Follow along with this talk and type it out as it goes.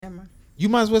Never mind. You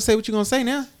might as well say what you're gonna say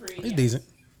now. It's decent.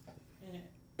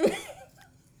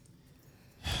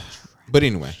 But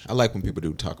anyway, I like when people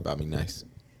do talk about me nice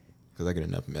because I get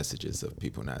enough messages of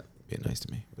people not being nice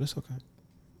to me. But it's okay.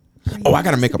 Oh, I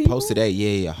gotta make a post today.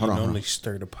 Yeah. Hold on. Only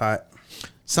stir the pot.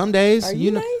 Some days, Are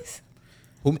you know. nice?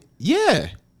 Yeah.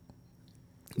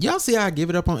 Y'all see how I give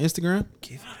it up on Instagram?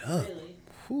 Give it up.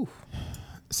 Whew.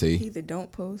 See, Either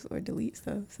don't post or delete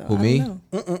stuff. So who I me, don't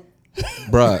know.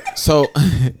 bruh? So,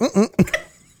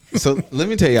 so let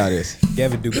me tell y'all this.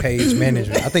 Gavin do page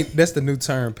management. I think that's the new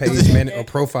term, page management or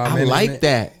profile I management. like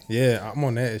that. Yeah, I'm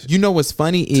on that. You know what's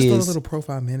funny Just a is little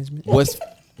profile management.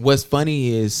 What's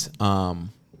funny is I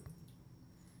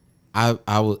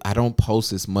don't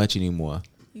post as much anymore.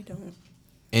 You don't.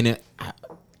 And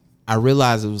I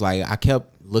realized it was like I kept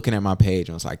looking at my page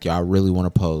and was like, yo, I really want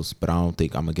to post, but I don't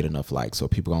think I'm gonna get enough likes, so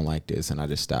people gonna like this, and I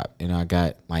just stopped. And I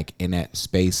got like in that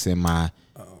space in my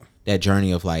that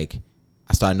journey of like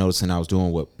I started noticing I was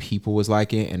doing what people was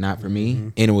liking and not for me,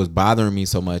 and it was bothering me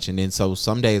so much. And then so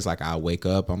some days like I wake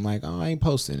up, I'm like, oh, I ain't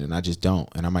posting, and I just don't,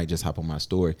 and I might just hop on my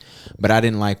story, but I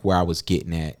didn't like where I was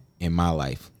getting at in my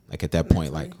life, like at that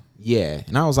point, like yeah,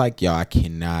 and I was like, yo, I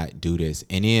cannot do this.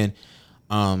 And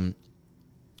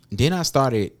then I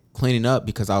started cleaning up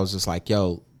because I was just like,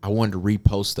 yo, I wanted to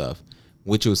repost stuff,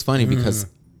 which was funny because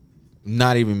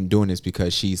not even doing this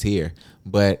because she's here,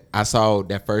 but I saw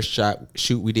that first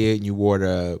shoot we did and you wore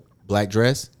the black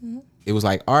dress. It was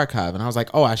like archive, and I was like,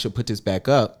 oh, I should put this back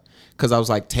up because I was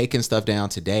like taking stuff down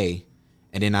today,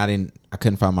 and then I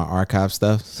couldn't find my archive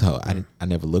stuff, so I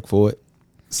never looked for it.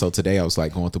 So today I was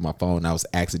like going through my phone and I was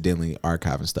accidentally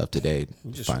archiving stuff today.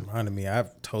 You just reminded me, I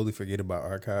totally forget about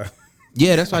archive.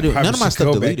 Yeah, that's what I do. None of my stuff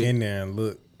go deleted. back in there and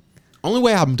look. Only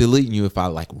way I'm deleting you if I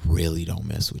like really don't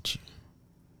mess with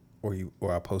you.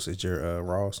 Or I posted your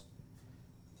Raws.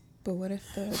 But what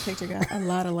if the picture got a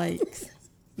lot of likes?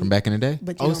 From back in the day?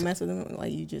 But you don't mess with them,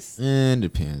 like you just... It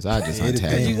depends. I just untag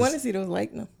Because them. you want to see those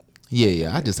like them.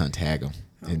 Yeah, I just untag them.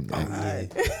 And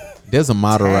there's a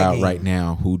model out right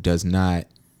now who does not...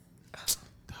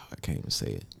 I can't even say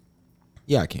it.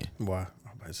 Yeah, I can. Why?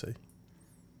 I'm about to say.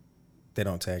 They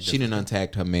don't tag. She done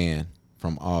untagged her man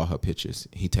from all her pictures.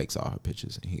 He takes all her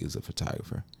pictures, and he is a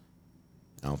photographer.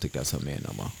 I don't think that's her man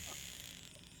no more.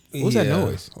 What was that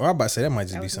noise? Well, I'm about to say that might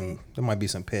just be some. There might be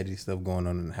some petty stuff going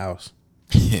on in the house.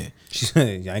 She said, "I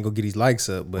ain't gonna get these likes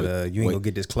up, but you ain't gonna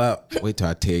get this clout." Wait till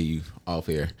I tell you off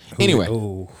air. Anyway,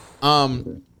 y'all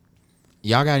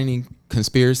got any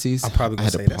conspiracies? I'm probably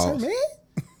gonna say that's her man.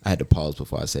 I had to pause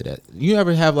before I said that. You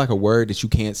ever have like a word that you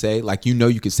can't say? Like you know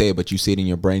you can say it, but you see it in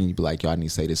your brain and you be like, yo, I need to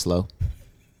say this slow.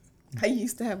 I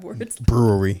used to have words.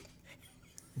 Brewery.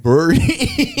 Brewery.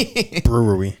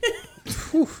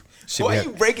 Why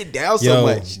you break it down so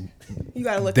much? You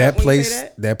gotta look that up when place. you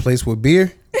say That place with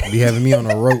beer be having me on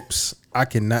the ropes. I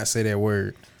cannot say that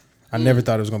word. I never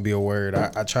thought it was gonna be a word.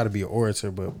 I try to be an orator,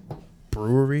 but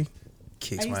brewery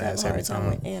kicks my ass every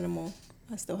time. With animal,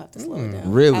 I still have to slow it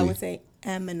down. Really? I would say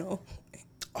aminal.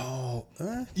 Oh,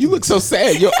 you look so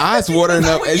sad. Your eyes watering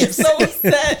up. You're so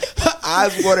sad.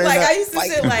 Eyes watering like up. I used to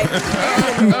say like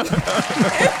animal.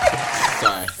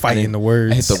 Sorry, fighting the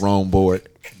words. I hit the wrong board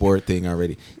thing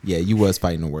already. Yeah, you was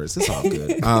fighting the words. It's all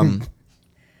good.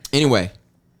 Anyway,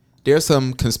 there's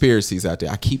some conspiracies out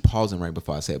there. I keep pausing right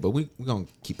before I say it, but we're gonna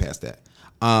keep past that.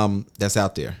 That's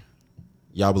out there.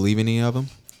 Y'all believe any of them?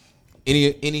 Any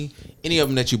of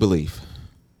them that you believe?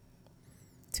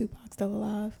 Tupac's still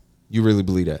alive. You really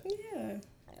believe that? Yeah,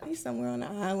 he's somewhere on the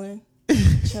island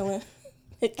chilling,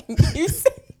 making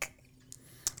music.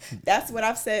 That's what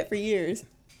I've said for years.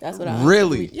 That's what I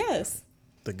really. Yes.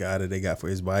 The guy that they got for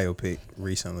his biopic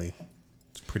recently,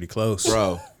 it's pretty close,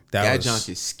 bro. That junk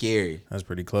is scary. That's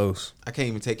pretty close. I can't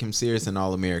even take him serious in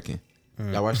All American.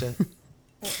 Y'all watch that?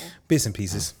 Bits and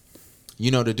pieces.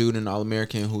 You know the dude in All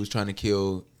American who was trying to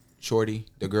kill Shorty,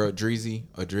 the girl Drizzy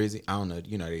or Drizzy. I don't know.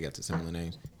 You know they got the similar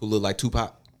names. Who look like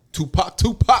Tupac.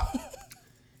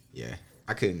 Yeah,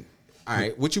 I couldn't. All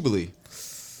right, what you believe?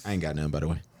 I ain't got none, by the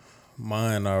way.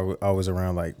 Mine are always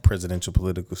around like presidential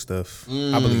political stuff.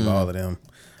 I believe all of them.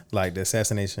 Like the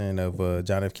assassination of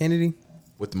John F. Kennedy.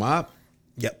 With the mob?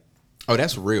 Yep. Oh,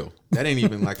 that's real. That ain't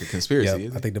even like a conspiracy,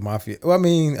 is it? I think the mafia. Well, I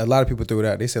mean, a lot of people threw it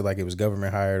out. They said like it was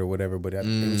government hired or whatever, but it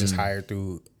was just hired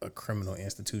through a criminal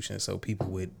institution. So people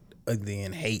would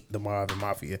then hate the mob and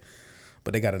mafia.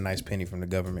 But they got a nice penny from the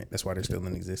government. That's why they're still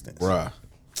in existence. Bruh,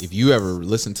 if you ever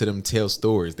listen to them tell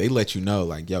stories, they let you know,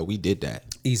 like, yo, we did that.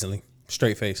 Easily.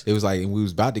 Straight face. It was like, we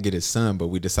was about to get his son, but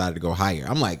we decided to go higher.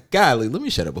 I'm like, golly, let me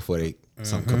shut up before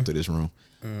something come through this room.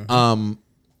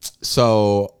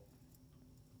 So,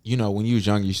 you know, when you was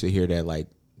young, you used to hear that, like,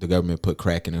 the government put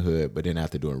crack in the hood, but then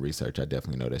after doing research, I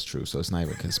definitely know that's true. So it's not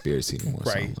even a conspiracy anymore.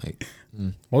 Right. So like,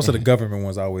 Most of the government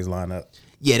ones always line up.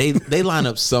 yeah, they line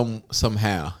up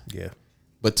somehow. Yeah.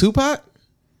 But Tupac?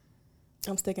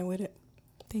 I'm sticking with it.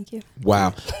 Thank you.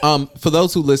 Wow. For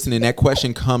those who listening, that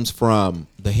question comes from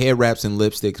the Head Wraps and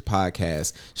Lipsticks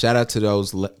podcast. Shout out to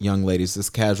those young ladies. This is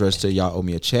Cash Register. Y'all owe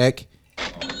me a check.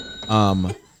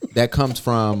 That comes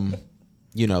from,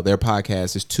 their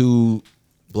podcast. It's 2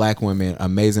 black women,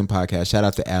 amazing podcast. Shout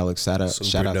out to Alex. Shout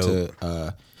out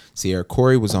to Sierra.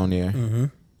 Corey was on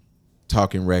there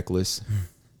talking reckless.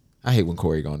 I hate when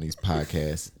Corey go on these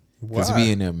podcasts. Because he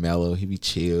be in there mellow, he be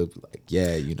chilled, like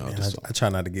I try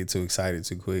not to get too excited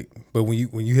too quick, but when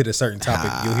you hit a certain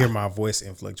topic, you'll hear my voice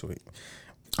and fluctuate.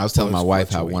 I was telling my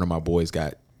wife how one of my boys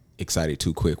got excited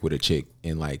too quick with a chick,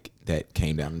 and like that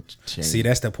came down the chain. See,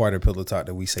 that's the part of pillow talk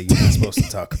that we say you're not supposed to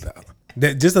talk about.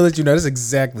 That, just to let you know, that's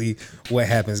exactly what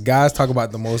happens. Guys talk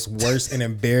about the most worst and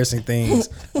embarrassing things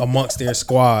amongst their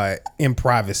squad in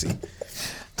privacy.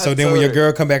 So then when your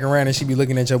girl come back around and she be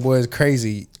looking at your boys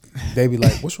crazy, they be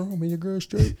like, "What's wrong, man? Your girl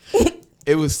straight?"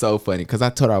 It was so funny because I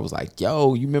told her, I was like,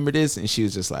 "Yo, you remember this?" And she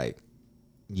was just like,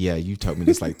 "Yeah, you told me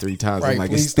this like 3 times." Right, I'm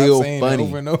like, it's still funny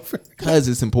over and over because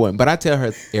it's important. But I tell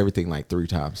her everything like 3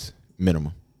 times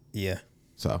minimum. Yeah.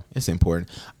 So it's important.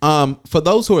 For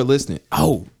those who are listening,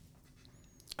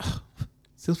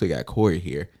 since we got Corey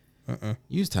here,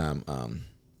 use time.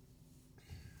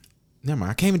 Never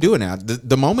mind. I can't even do it now.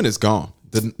 The moment is gone.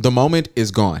 The moment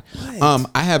is gone. What?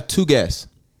 I have 2 guests.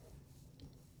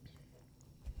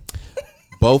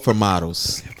 Both are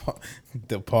models.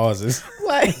 The pauses.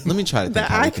 Like, let me try to think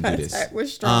how we can do this. The eye contact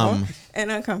was strong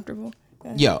and uncomfortable.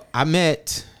 Yo, I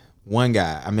met one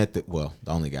guy. I met the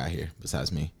only guy here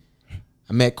besides me.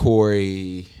 I met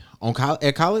Corey in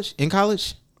college,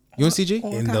 UNCG.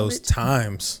 In those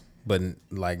times, but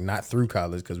like not through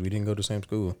college because we didn't go to the same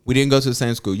school. We didn't go to the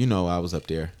same school. I was up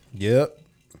there. Yep.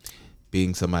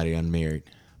 Being somebody unmarried.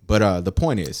 But the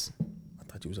point is,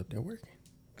 I thought you was up there working.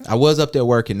 I was up there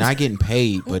working, not getting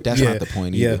paid, but that's not the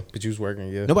point either. Yeah, but you was working,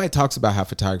 yeah. Nobody talks about how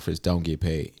photographers don't get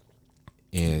paid.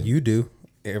 And you do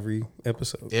every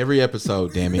episode. Every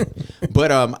episode, damn it.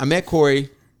 But I met Corey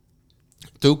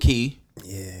through Key.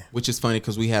 Yeah. Which is funny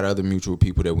because we had other mutual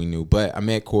people that we knew. But I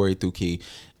met Corey through Key.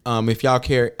 If y'all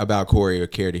care about Corey or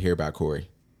care to hear about Corey,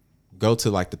 go to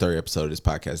like the 3rd episode of this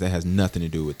podcast. That has nothing to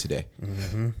do with today.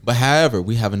 Mm-hmm. But however,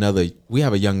 we have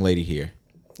a young lady here.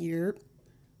 Yep.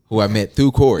 Who I met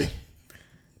through Corey.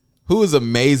 Who is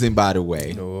amazing, by the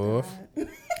way. Oh.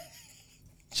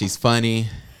 She's funny.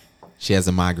 She has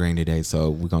a migraine today,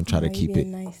 so we're going to try to keep it.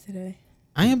 Nice today.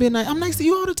 I ain't being nice. I'm nice to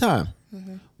you all the time.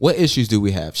 Mm-hmm. What issues do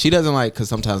we have? She doesn't like because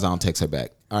sometimes I don't text her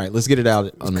back. All right, let's get it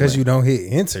out. Because you don't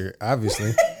hit enter,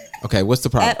 obviously. Okay, what's the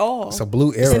problem? At all. It's a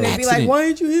blue arrow. And they'd be like, "Why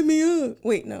didn't you hit me up?"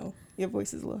 Wait, no. Your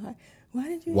voice is a little high. Why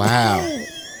did you hit me up?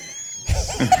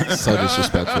 So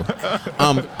disrespectful.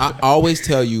 I always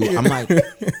tell you, I'm like, all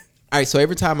right, so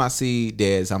every time I see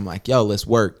Des, I'm like, "Yo, let's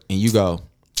work." And you go,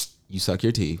 "You suck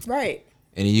your teeth." Right.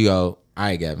 And then you go, "All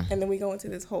right, Gavin." And then we go into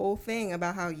this whole thing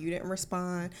about how you didn't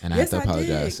respond. And yes, I have to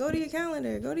apologize. Did. Go to your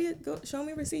calendar. Go show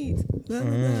me receipts. Blah,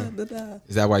 blah, blah, blah, blah.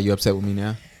 Is that why you upset with me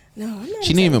now? No, I'm not.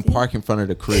 She didn't even park in front of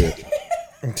the crib.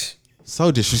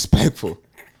 So disrespectful.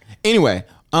 Anyway,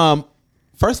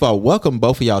 first of all, welcome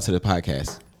both of y'all to the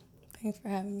podcast. Thanks for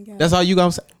having me, guys. That's all you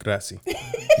gonna say? Grazie.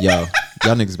 Yo,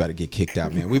 y'all niggas about to get kicked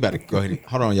out, man. We about to go ahead and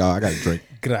hold on, y'all. I got to drink.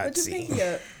 Grazie. Put your pinky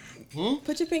up.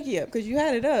 Put your pinky up because you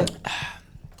had it up.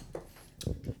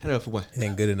 Had it up for what? It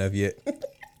ain't good enough yet.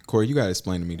 Corey, you gotta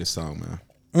explain to me this song,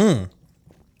 man.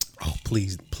 Oh,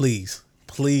 please be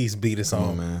the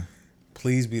song, man.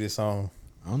 Please be the song.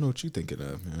 I don't know what you thinking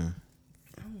of, man.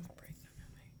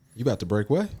 You about to break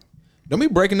what? Don't be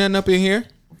breaking nothing up in here.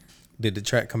 Did the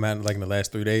track come out like in the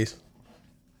last 3 days?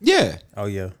 Yeah. Oh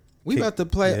yeah. We about to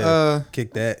play.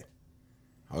 Kick that.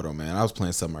 Hold on, man. I was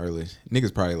playing something early.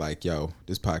 Niggas probably like, "Yo,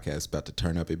 this podcast is about to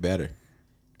turn up. It better."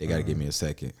 They gotta give me a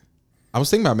second. I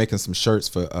was thinking about making some shirts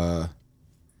for.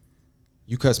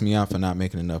 You cussed me out for not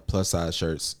making enough plus size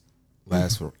shirts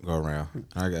last go around.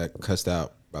 I got cussed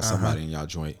out by somebody in y'all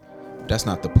joint. That's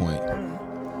not the point.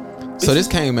 So this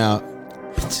came out.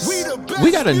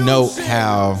 We gotta know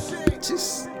how.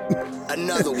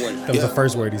 Another one. That was the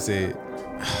first word he said.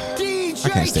 I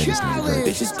can't stand this nigga. Bro.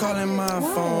 Bitches calling my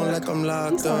phone like I'm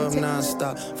locked up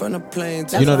nonstop. From the plane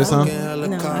to you know this song?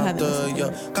 No, I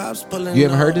haven't. Cops pulling you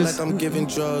haven't heard this? like I'm giving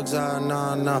drugs.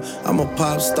 Nah. I'm a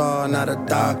pop star, not a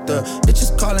doctor.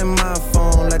 Bitches calling my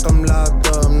phone like I'm locked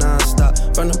up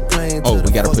nonstop. From the plane to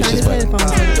we gotta push this button.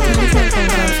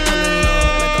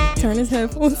 Turn his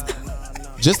headphones.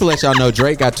 Just to let y'all know,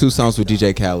 Drake got 2 songs with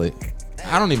DJ Khaled.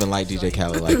 I don't even like DJ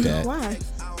Khaled like that. Why?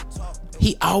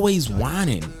 He always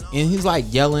whining and he's like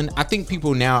yelling. I think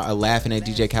people now are laughing at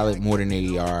DJ Khaled more than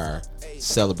they are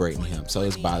celebrating him. So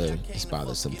it's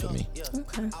bothersome for me.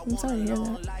 Okay, I'm sorry to hear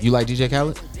that. You like DJ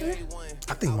Khaled?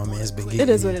 I think my man's been getting. It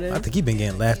is what it is. I think he been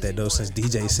getting laughed at though since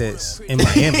DJ sets in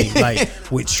Miami, like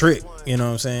with Trick. You know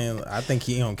what I'm saying? I think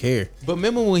he don't care. But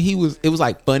remember when it was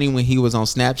like funny when he was on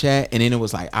Snapchat, and then it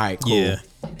was like, all right, cool. Yeah.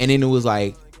 And then it was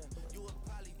like,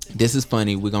 this is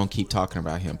funny. We're gonna keep talking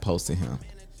about him, posting him,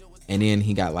 and then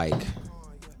he got like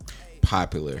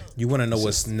popular. You want to know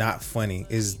what's not funny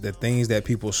is the things that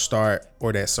people start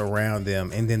or that surround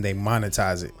them, and then they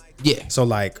monetize it. Yeah. So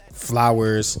like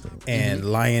Flowers and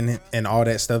Lion and all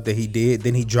that stuff that he did.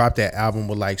 Then he dropped that album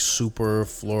with like super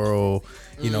floral,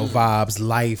 vibes,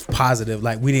 life, positive.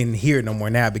 Like we didn't hear it no more.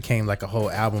 Now it became like a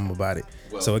whole album about it.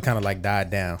 Well, so it kind of like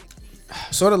died down.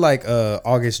 Sort of like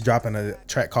August dropping a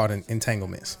track called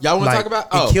Entanglements. Y'all want to Like, talk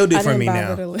about? It killed it I for didn't me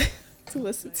bother now. to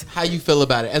listen to. How you feel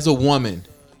about it as a woman?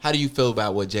 How do you feel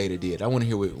about what Jada did? I want to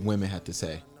hear what women have to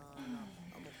say.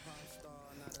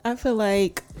 I feel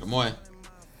like Come on.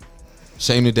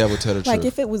 Shame the devil, tell the like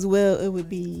truth. if it was Will, it would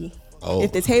be. Oh.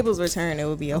 If the tables were turned, it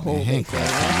would be a whole Man, big thing.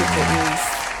 Like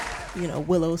if it was,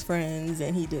 Willow's friends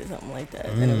and he did something like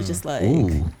that, then it was just like.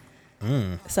 Ooh.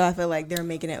 So I feel like they're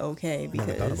making it okay I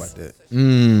never thought about because that.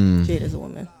 Jada's a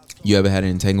woman. You ever had an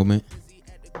entanglement?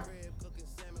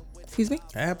 Excuse me.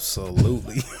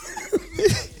 Absolutely.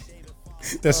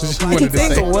 That's what she wanted to say.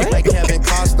 Entangle what?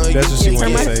 That's what she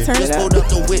wanted to say. Turn it Just up. pulled up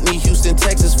to Whitney, Houston,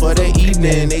 Texas for the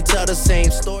evening. They tell the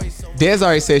same story. Des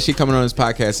already said she coming on this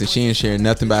podcast and she ain't sharing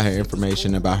nothing about her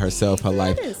information about herself, her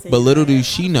life. didn't say But little do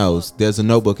she knows, there's a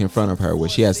notebook in front of her where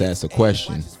she has to ask a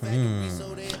question.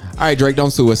 All right, Drake,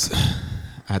 don't sue us.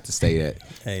 I have to say that.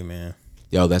 Hey man.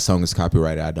 Yo, that song is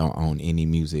copyrighted. I don't own any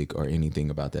music or anything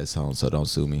about that song, so don't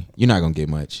sue me. You're not gonna get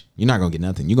much. You're not gonna get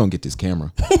nothing. You're gonna get this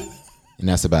camera. And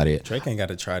that's about it. Drake ain't got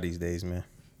to try these days, man.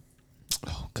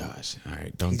 Oh gosh. All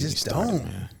right, don't He get me just started, don't.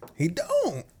 man. He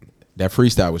don't. That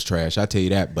freestyle was trash. I tell you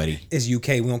that, buddy. It's UK.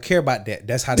 We don't care about that.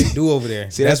 That's how they do over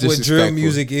there. See, that's that's what drill disrespectful.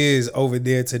 music is over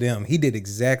there to them. He did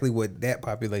exactly what that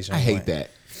population I hate want. that.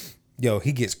 Yo,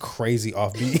 he gets crazy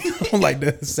off beat on like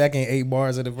the second 8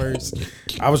 bars of the verse.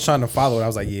 I was trying to follow it. I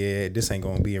was like, yeah, this ain't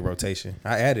gonna be in rotation.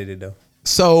 I added it though.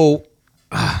 So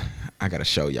I gotta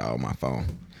show y'all on my phone.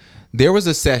 There was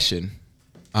a session.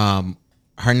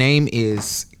 Her name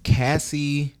is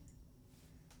Cassie.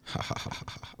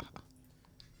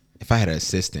 If I had an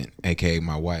assistant, aka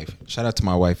my wife. Shout out to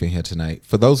my wife in here tonight.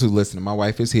 For those who listen, my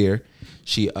wife is here.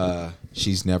 She's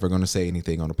never gonna say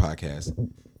anything on the podcast.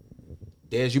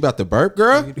 Des, you about to burp,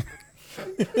 girl?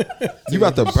 You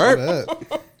about to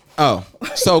burp? Oh,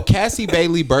 so Cassie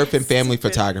Bailey, birth and family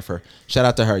photographer. Shout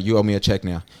out to her. You owe me a check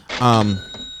now.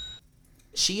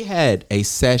 She had a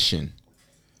session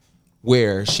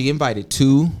where she invited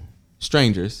 2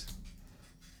 strangers.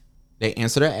 They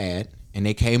answered her ad and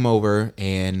they came over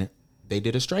and they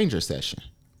did a stranger session.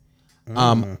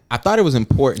 I thought it was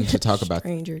important to talk about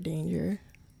Stranger danger.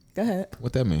 Go ahead.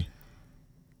 what that mean.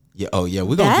 Yeah. Oh yeah.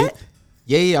 We're gonna That? get.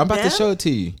 Yeah. I'm about to Them? show it to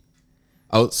you.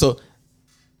 Oh, so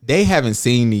they haven't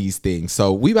seen these things,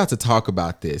 so we about to talk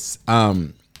about this.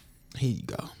 Here you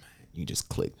go, man. You just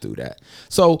click through that.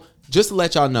 So just to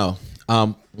let y'all know,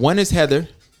 one is Heather.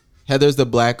 Heather's the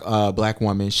black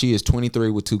woman. She is 23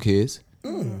 with 2 kids.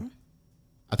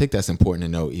 I think that's important to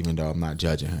know, even though I'm not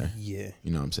judging her. Yeah.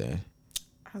 You know what I'm saying?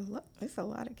 It's a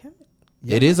lot of chemistry.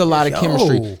 It is a lot of Yo.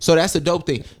 chemistry. So that's a dope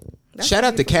thing. Shout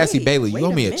out to Cassie wait, Bailey. You wait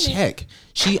owe a me a minute. check.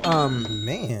 She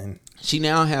Man. She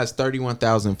now has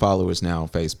 31,000 followers now on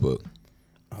Facebook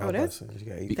Oh, that's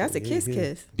a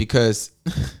kiss. because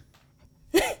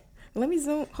Let me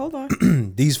zoom. Hold on.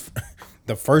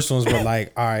 The first ones were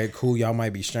like, all right, cool, y'all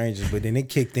might be strangers, but then it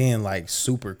kicked in like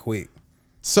super quick.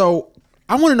 so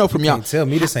I want to know from y'all. Can't tell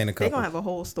me this ain't a They're couple. gonna have a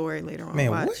whole story later on.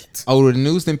 Man, Watch. what? Oh, the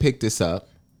news didn't pick this up.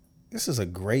 This is a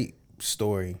great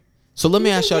story. So let me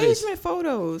ask y'all this. Engagement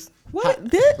photos. What?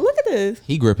 Look at this.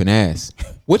 He gripping ass.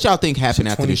 What y'all think happened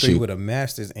after the 23 shoot? with a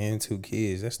master's and 2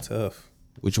 kids. That's tough.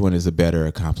 Which one is a better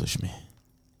accomplishment?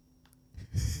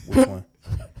 Which one?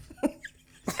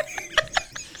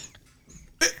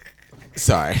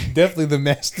 Sorry. Definitely the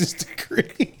master's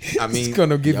degree. I mean, it's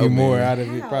gonna give yo, you more man. out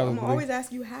of it, How? probably. I'm always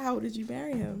ask you, how did you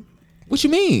marry him? What you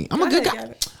mean? I'm Go a good ahead, guy.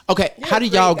 Gavin. Okay, You're how a do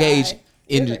great y'all guy. gauge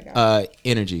You're a great guy.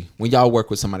 energy when y'all work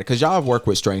with somebody? Because y'all have worked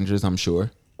with strangers, I'm sure,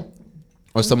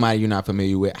 or somebody you're not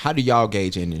familiar with. How do y'all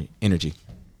gauge energy?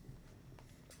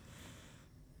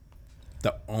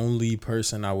 The only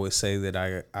person I would say that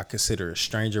I consider a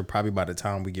stranger, probably by the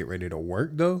time we get ready to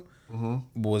work though,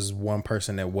 was one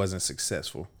person that wasn't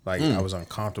successful. Like I was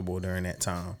uncomfortable during that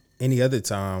time. Any other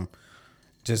time,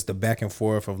 just the back and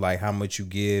forth of like how much you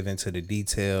give into the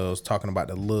details, talking about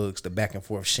the looks, the back and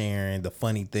forth sharing, the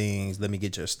funny things, let me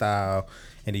get your style,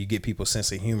 and then you get people's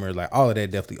sense of humor. Like all of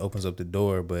that definitely opens up the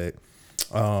door. But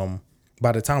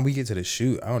by the time we get to the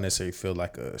shoot, I don't necessarily feel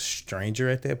like a stranger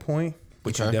at that point.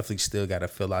 But you definitely still got to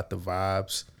fill out the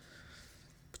vibes.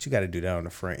 But you got to do that on the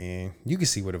front end. You can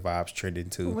see where the vibes trending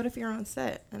to. What if you're on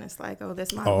set and it's like, oh,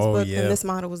 this model was booked and this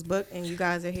model was booked and you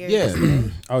guys are here? Yeah.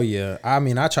 Oh, yeah. I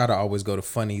mean, I try to always go the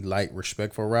funny, light,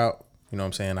 respectful route. You know what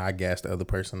I'm saying? I gas the other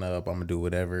person up. I'm going to do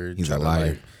whatever. He's a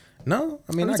liar. No,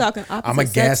 I mean, I'm talking opposite I'm going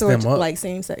to gas them up. Like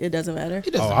same sex, it doesn't matter.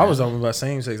 I was talking about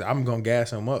same sex. I'm going to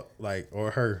gas them up, like,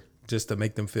 or her, just to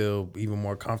make them feel even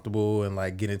more comfortable and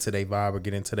like get into their vibe or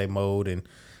get into their mode. And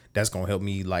that's going to help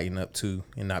me lighten up too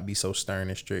and not be so stern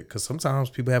and strict. Because sometimes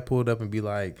people have pulled up and be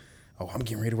like, oh, I'm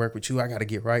getting ready to work with you. I got to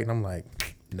get right. And I'm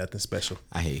like, nothing special.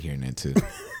 I hate hearing that too.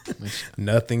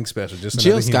 Nothing special. Just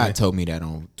Jill Scott told me that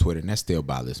on Twitter, and that still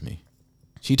bothers me.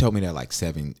 She told me that like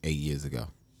 7-8 years ago.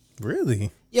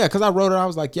 Really? Yeah, because I wrote her. I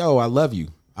was like, yo, I love you.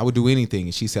 I would do anything.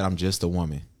 And she said, I'm just a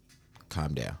woman.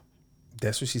 Calm down.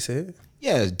 That's what she said?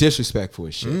 Yeah, it's disrespectful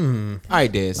as shit. All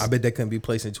right, Des. I bet that couldn't be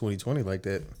placed in 2020 like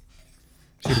that.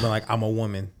 She'd have been like, I'm a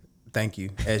woman. Thank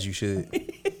you. As you should.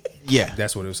 Yeah.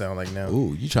 That's what it would sound like now.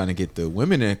 Ooh, you trying to get the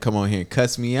women to come on here and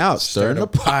cuss me out. Stir in the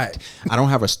pot. I don't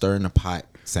have a stir in the pot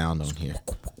sound on here.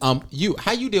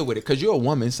 How you deal with it? Because you're a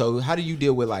woman, so how do you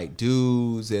deal with like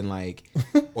dudes and like,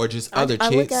 or just other chicks? I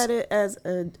look at it as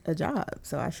a job.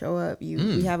 So I show up.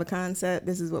 We have a concept.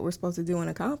 This is what we're supposed to do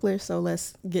and accomplish. So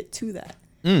let's get to that.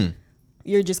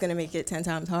 You're just gonna make it 10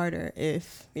 times harder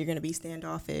if you're gonna be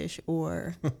standoffish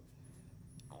or,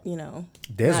 Des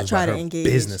not was try about to her engage.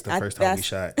 business the first time we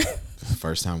shot.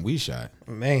 First time we shot.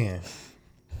 Man,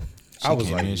 I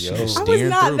was like, yo. I was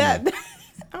not that bad.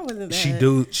 I wasn't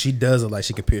that. She does look like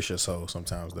she could pierce your soul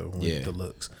sometimes though. With the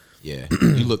looks. Yeah,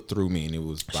 you looked through me and it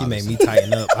was. She made me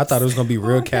tighten up. I thought it was gonna be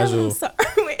real casual. I'm sorry.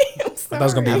 I thought it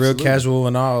was gonna be real casual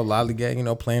and all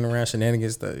lollygag, playing around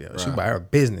shenanigans stuff. Yeah, she by her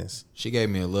business. She gave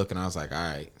me a look and I was like, all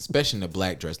right, especially in the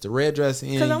black dress, the red dress.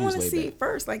 Because I want to see it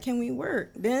first. Like, can we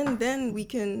work? Then we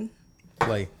can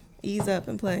play. Ease up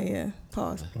and play. Yeah.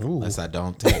 Pause. Unless I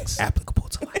don't text. Applicable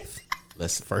to life.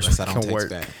 Unless I don't text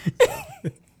back.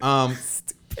 All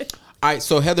right,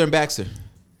 so Heather and Baxter,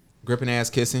 gripping ass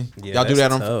kissing. Yeah, y'all do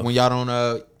that when y'all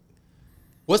don't.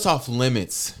 What's off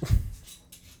limits?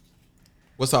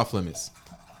 What's off limits?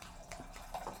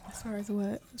 As far as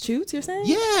what? Shoots, you're saying?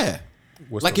 Yeah.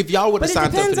 Like if y'all would have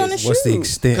signed up for this. What's the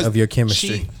extent of your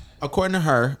chemistry? According to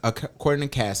her, according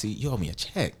to Cassie, you owe me a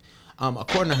check.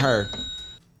 According to her,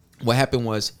 what happened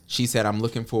was she said, I'm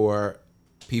looking for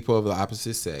people of the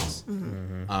opposite sex.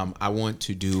 I want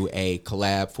to do a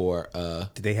collab for.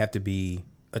 Do they have to be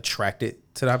attracted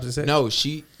to the opposite sex?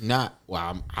 No,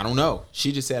 I don't know.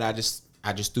 She just said, I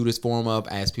just threw this form up,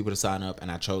 asked people to sign up,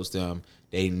 and I chose them.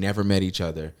 They never met each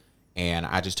other, and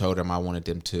I just told them I wanted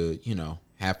them to,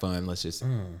 have fun. Let's just,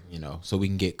 so we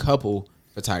can get couple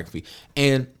photography.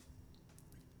 And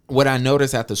what I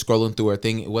noticed after scrolling through her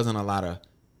thing, it wasn't a lot of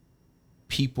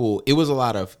people. It was a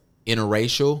lot of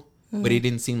interracial, but it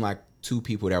didn't seem like two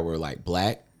people that were like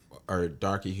black or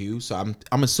darker hue. So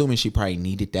I'm assuming she probably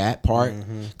needed that part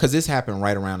because this happened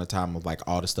right around the time of like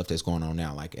all the stuff that's going on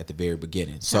now, like at the very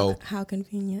beginning. So how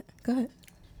convenient. Go ahead.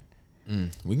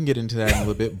 We can get into that in a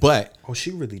little bit, but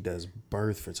she really does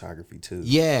birth photography too.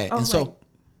 Yeah, and so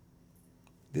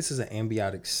this is an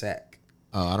amniotic sac.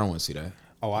 Oh, I don't want to see that.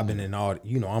 Oh, I've been in all.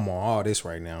 I'm on all this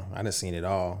right now. I done seen it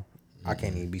all. I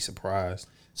can't even be surprised.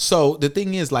 So the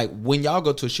thing is, like, when y'all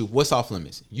go to a shoot, what's off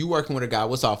limits? You working with a guy,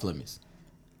 what's off limits?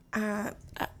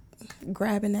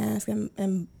 Grabbing ass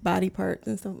and body parts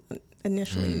and stuff.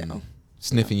 Initially, no.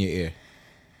 Sniffing your ear.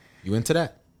 You into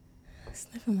that?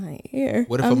 Sniffing my ear.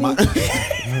 What if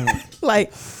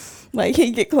like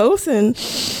he get close and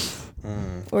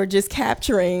or just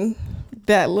capturing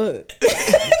that look?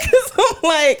 Because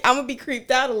I'm gonna be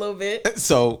creeped out a little bit.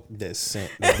 So that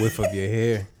scent, the whiff of your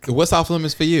hair. What's off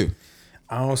limits for you?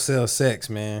 I don't sell sex,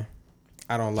 man.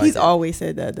 I don't like. He's always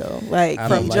said that though, like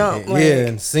from jump. Like, yeah,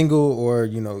 and single or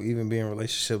even being in a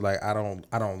relationship, like I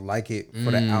don't like it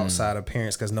for the outside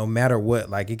appearance because no matter what,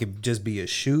 like it could just be a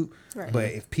shoot. Right.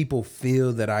 But if people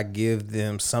feel that I give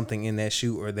them something in that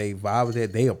shoot or they vibe with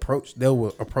it, they'll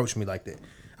approach me like that.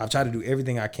 I've tried to do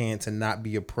everything I can to not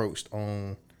be approached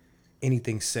on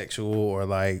anything sexual or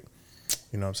like,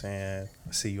 you know what I'm saying?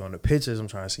 I see you on the pictures. I'm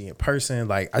trying to see you in person.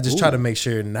 Like I just try to make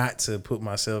sure not to put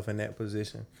myself in that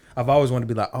position. I've always wanted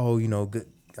to be like, good,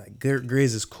 like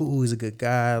Grizz is cool. He's a good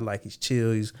guy. Like he's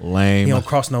chill. He's lame. He don't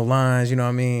cross no lines. You know what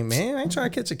I mean? Man, I ain't trying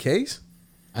to catch a case.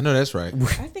 I know that's right.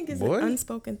 I think it's an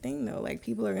unspoken thing though. Like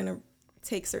people are gonna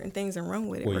take certain things and run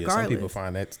with it. Regardless. Some people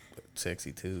find that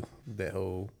sexy too. That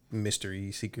whole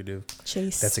mystery, secretive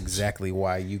chase. That's exactly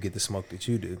why you get the smoke that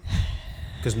you do.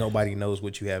 Because nobody knows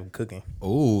what you have cooking.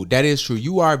 Oh, that is true.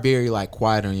 You are very like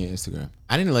quiet on your Instagram.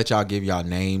 I didn't let y'all give y'all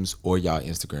names or y'all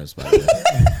Instagrams, by the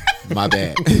way. My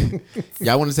bad.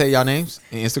 Y'all want to say y'all names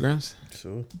and Instagrams?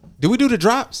 Sure. Did we do the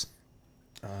drops?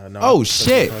 No. Oh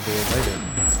shit.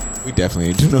 We definitely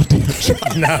ain't do no damn shit.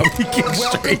 Nah, we get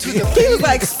straight. He was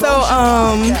like, so,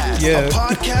 Yeah.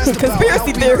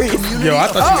 conspiracy theories. Yo, I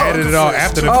thought you added it all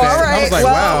after the fact. All right, I was like,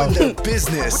 well, wow.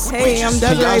 Business. Hey, I'm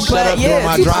Can y'all Desiree, shut up but during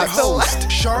my yeah, drops?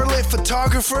 Host, Charlotte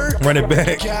photographer, Run it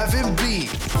back. Gavin B.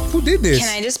 Who did this?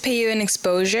 Can I just pay you an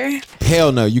exposure?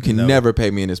 Hell no, you can never pay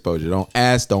me an exposure. Don't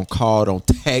ask, don't call, don't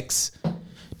text.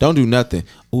 Don't do nothing.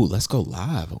 Ooh, let's go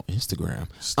live on Instagram.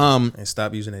 And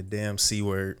stop using that damn C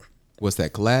word. What's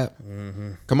that, collab?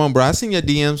 Mm-hmm. Come on, bro. I seen your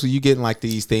DMs where you getting like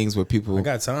these things where people. I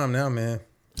got time now, man.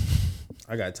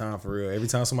 I got time for real. Every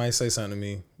time somebody say something to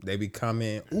me, they be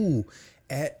commenting, ooh,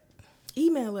 at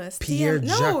email us. Pierre DM.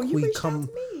 Jacques, No, you we reached come, out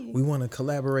to me. we want to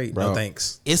collaborate. Bro, no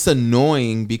thanks. It's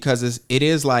annoying because it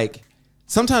is like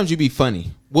sometimes you be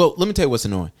funny. Well, let me tell you what's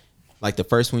annoying. Like the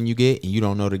first one you get and you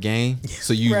don't know the game.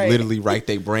 So you literally write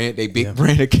they big brand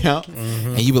account. Mm-hmm.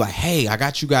 And you be like, hey, I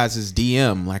got you guys'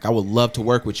 DM. Like I would love to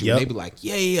work with you. And they be like,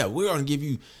 yeah, we're going to give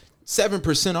you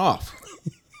 7% off.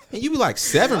 And you be like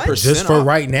 7% just for off.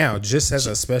 right now, just as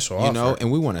a special offer. You know,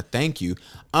 and we want to thank you.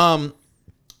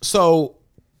 So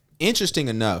interesting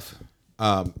enough,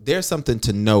 there's something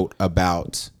to note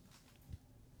about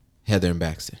Heather and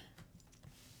Baxter.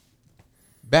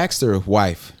 Baxter's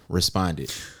wife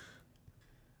responded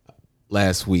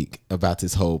last week about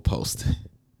this whole post.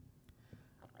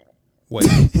 Wait.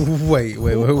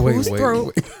 Whose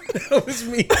throat? That was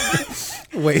me.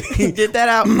 Wait. Get that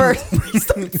out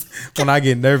first. When I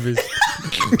get nervous.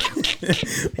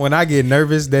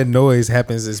 That noise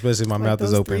happens, especially if my mouth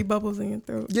is open. 3 bubbles in your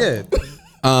throat. Yeah.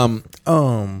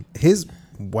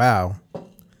 Wow.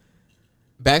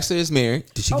 Baxter is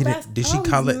married. Did she get it? Did she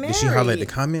holler at the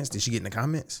comments? Did she get in the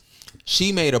comments?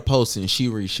 She made a post and she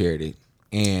reshared it.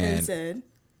 And said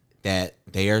that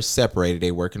they are separated.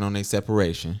 They working on their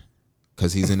separation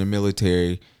because he's in the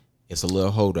military. It's a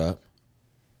little hold up.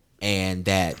 And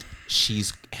that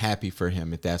she's happy for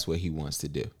him if that's what he wants to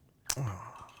do.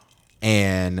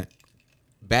 And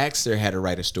Baxter had to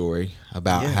write a story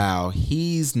about how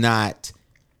he's not,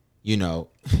 I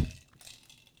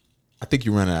think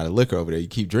you're running out of liquor over there. You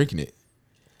keep drinking it.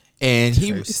 And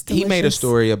he made a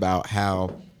story about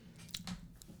how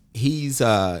he's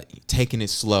taking it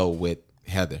slow with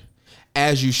Heather,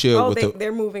 as you should. Oh,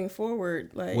 they're moving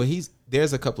forward. Like, well,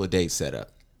 there's a couple of dates set up,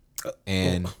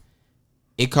 and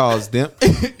it calls them.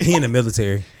 He in the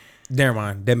military. Never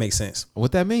mind. That makes sense.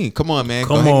 What that mean? Come on, man.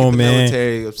 Come on,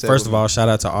 man. First of all, shout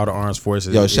out to all the armed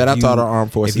forces. Yo, shout out to all the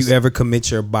armed forces. If you ever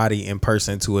commit your body in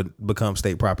person to become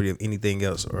state property of anything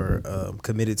else or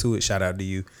committed to it, shout out to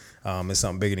you. It's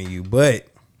something bigger than you. But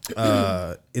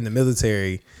in the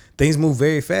military, things move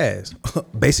very fast.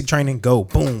 Basic training, go,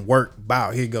 boom, work,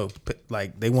 bow, here you go.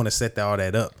 Like they want to set all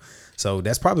that up. So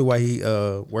that's probably why he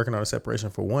working on a separation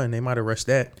for one. They might have rushed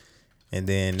that. And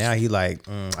then now he like,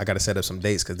 I got to set up some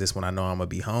dates because this one I know I'm going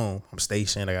to be home. I'm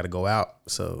stationed. I got to go out.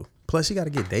 So plus you got to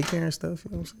get daycare and stuff.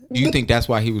 You know what I'm saying? Do you think that's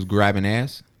why he was grabbing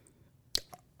ass?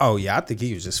 Oh, yeah. I think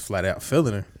he was just flat out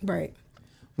feeling her. right.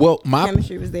 Well,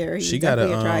 Chemistry was there. He she got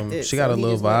a attracted, she got a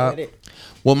little vibe.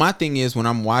 Well, my thing is when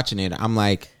I'm watching it, I'm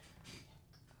like,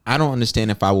 I don't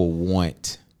understand if I would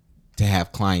want to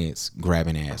have clients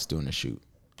grabbing ass during the shoot.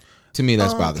 To me,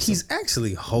 that's bothersome. He's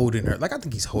actually holding her. Like I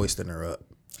think he's hoisting her up.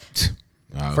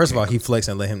 Okay. First of all, he flex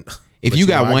and let him. If you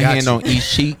got one hand on each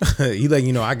cheek, he let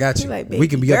you know I got you. Like, we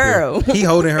can be girl. up here. He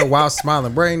holding her while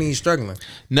smiling. Bro, ain't even struggling.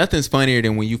 nothing's funnier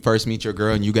than when you first meet your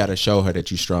girl and you got to show her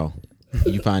that you're strong.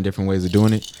 You find different ways of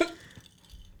doing it.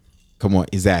 Come on,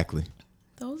 exactly.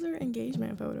 Those are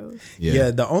engagement photos.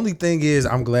 Yeah. The only thing is,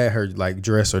 I'm glad her like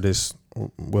dress or this.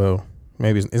 Well,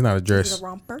 maybe it's not a dress. Is it a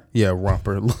romper? Yeah,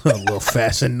 romper, a little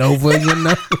Fashion Nova, you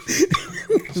know.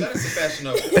 Shout out to Fashion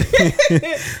Nova.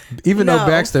 Even though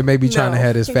Baxter may be trying to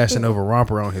have this Fashion Nova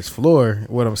romper on his floor,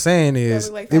 what I'm saying is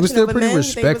Like it was still Fashion Nova pretty men,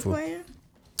 respectful.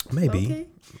 Maybe. Maybe,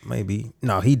 maybe.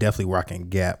 No, he definitely rocking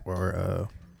Gap or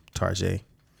Tarjay,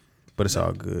 but it's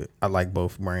all good. I like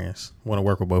both brands. Want to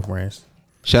work with both brands.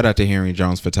 Shout out to Henry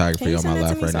Jones Photography Can you on my send that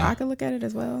live to me right so now. I can look at it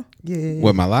as well? Yeah.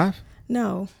 What, my live?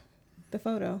 No, the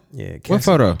photo. Yeah. What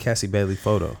photo? Cassie Bailey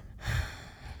photo.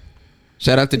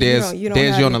 Shout out to Des. You don't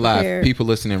Des, have you on me the live. prepared. People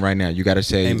listening right now. You got to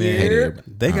say, Hey, man. hey to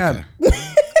everybody. They got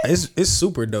it's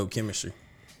super dope chemistry.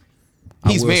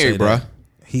 I He's will say married, bro. that.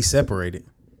 He's separated.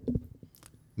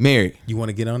 Married. You want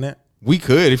to get on that? We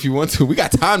could if you want to. We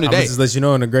got time I'm today. gonna just let you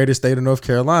know, in the greater state of North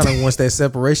Carolina, once that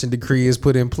separation decree is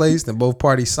put in place and both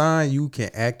parties sign, you can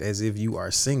act as if you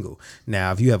are single.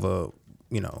 Now, if you have a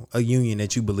union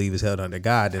that you believe is held under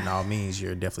God, then all means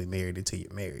you're definitely married until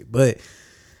you're married. But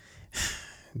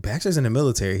Baxter's in the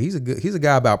military. He's a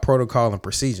guy about protocol and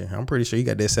procedure. I'm pretty sure he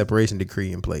got that separation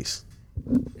decree in place.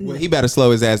 Well, he better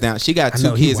slow his ass down. She got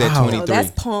two kids at 23. No,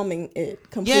 that's palming it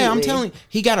completely. Yeah, I'm telling you,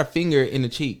 he got a finger in the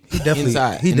cheek. He definitely,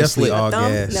 inside, he in the definitely slit. all thumb?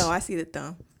 gas. No, I see the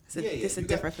thumb. It's a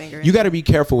different finger. You got to be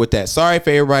careful with that. Sorry for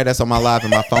everybody that's on my live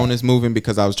and my phone is moving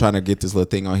because I was trying to get this little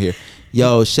thing on here.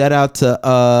 Yo, shout out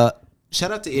to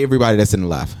everybody that's in the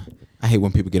live. I hate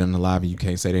when people get on the live and you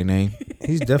can't say their name.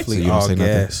 He's definitely So you don't all say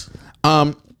nothing? gas.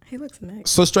 He looks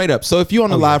nice. So straight up. So if you on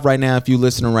the live right now, if you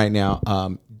listening right now,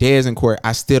 Dez and Corey,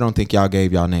 I still don't think y'all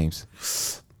gave y'all names.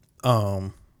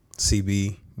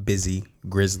 CB Busy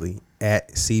Grizzly at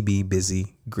CB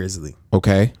Busy Grizzly.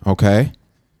 Okay.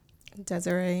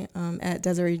 Desiree at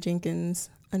Desiree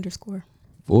Jenkins _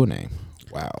 Full name.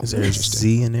 Wow. Is there a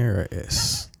Z in there or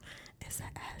S? It's a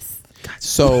S.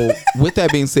 So with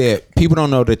that being said, people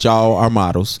don't know that y'all are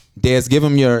models. Dez, give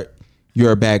them your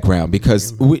background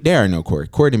because there are no Corey.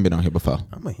 Corey didn't been on here before.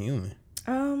 I'm a human.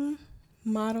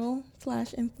 Model /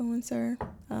 influencer.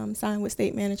 Signed with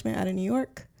State Management out of New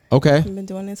York. Okay. I've been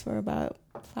doing this for about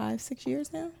 5-6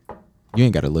 years now. You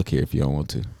ain't got to look here if you don't want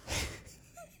to.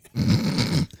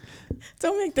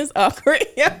 Don't make this awkward.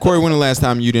 Corey, when the last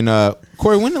time you didn't?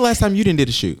 Corey, when the last time you did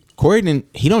a shoot? Corey didn't.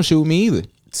 He don't shoot with me either.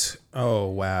 Oh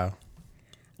wow.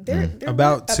 There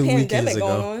About a 2 weekends pandemic ago.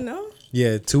 going on, no?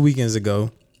 Yeah, 2 weekends ago.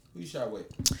 Who you shot with?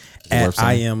 At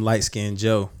I Am Light Skinned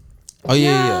Joe. Oh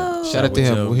yeah. Yo. Shout out to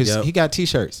him. Joe, He got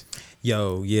t-shirts.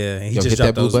 Yo, yeah. He Yo, just hit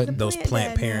that dropped blue button. those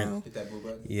plant parent. Hit that blue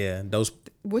button. Yeah, those.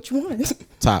 Which one?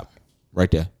 Top, right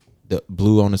there. The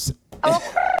blue on the.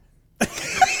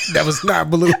 That was not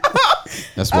blue.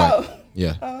 That's white.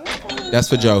 Yeah. That's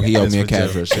for Joe. He owed That's me a for Joe.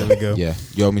 casual shirt. There we go. Yeah.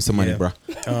 You owe me some money, Yeah. bro.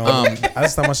 I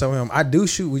just told myself him. I do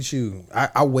shoot with you.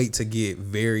 I wait to get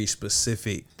very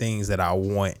specific things that I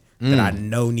want that I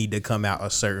know need to come out a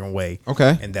certain way.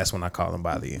 Okay. And that's when I call and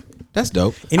bother you. That's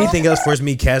dope. Anything else for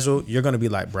me casual, you're gonna be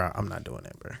like, bro, I'm not doing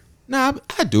that, bro. Nah,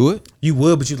 I do it. You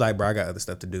would, but you like, bro, I got other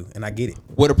stuff to do, and I get it.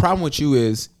 Well, the problem with you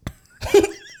is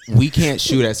we can't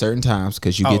shoot at certain times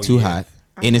because you get too hot.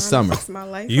 And it's summer. It's my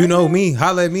life. You know me.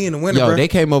 Holla at me in the winter, Yo, bro. they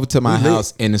came over to my We lit.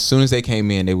 house, and as soon as they came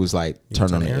in, they was like,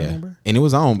 turn on the turn the air air. on, bro? And it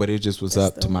was on, but it just was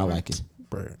up to still my warm. liking.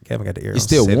 Bro, Kevin got the air. It's on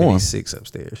still warm. 76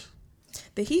 upstairs.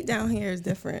 The heat down here is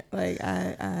different. Like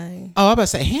I Oh, I about to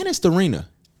say, Hannah Starina.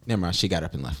 Never mind, she got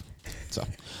up and left. So,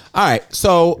 all right.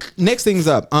 So next thing's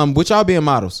up. With y'all being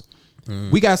models,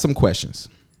 we got some questions.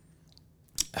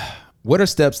 What are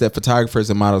steps that photographers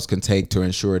and models can take to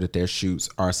ensure that their shoots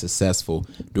are successful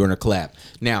during a collab?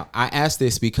 Now, I asked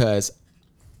this because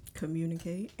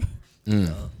communicate.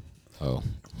 oh,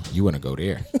 you want to go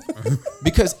there.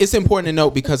 Because it's important to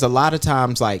note because a lot of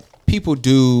times, like, collabs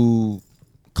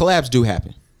do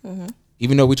happen.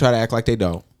 Even though we try to act like they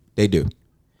don't, they do.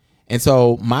 And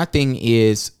so my thing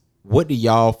is, what do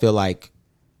y'all feel like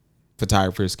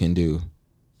photographers can do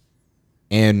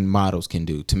and models can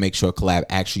do to make sure a collab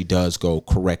actually does go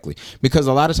correctly? Because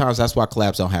a lot of times that's why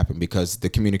collabs don't happen, because the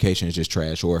communication is just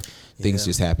trash or things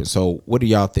just happen. So what do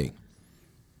y'all think?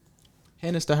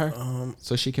 Hand this to her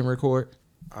so she can record.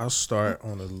 I'll start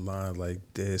on the line like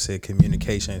they said,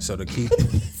 communication. So to keep.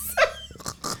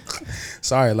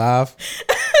 Sorry, live.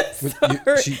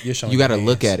 You're showing You got to your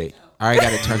look hands. at it. I already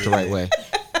got it turned the right way.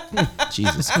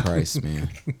 Jesus Christ, man.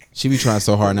 She be trying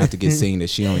so hard not to get seen that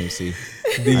she don't even see.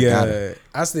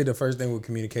 I say the first thing with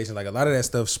communication, like a lot of that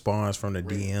stuff spawns from the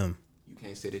DM. You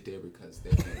can't sit it there because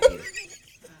they can't hear.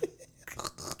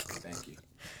 Thank you.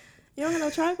 You don't have no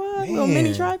tripod? Little mini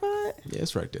Man. tripod? Yeah,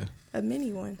 it's right there. A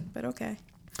mini one, but okay.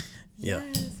 Yeah,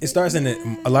 Yes, it starts in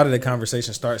a lot of the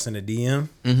conversation starts in the DM,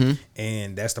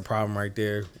 and that's the problem right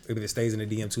there. If it stays in the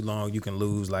DM too long, you can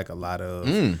lose like a lot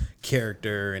of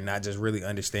character and not just really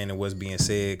understanding what's being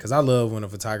said. Because I love when a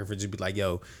photographer just be like,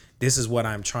 "Yo, this is what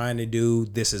I'm trying to do.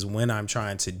 This is when I'm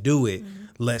trying to do it.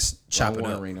 Let's chop it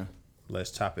up. Let's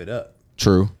chop it up."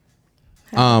 True.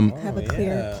 Have a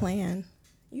clear plan.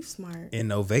 You smart.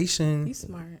 Innovation. You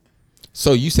smart.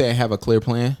 So you say have a clear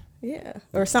plan? Yeah.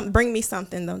 Or something. Bring me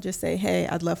something. Don't just say, "Hey,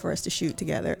 I'd love for us to shoot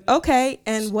together." Okay.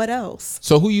 And what else?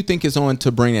 So who you think is on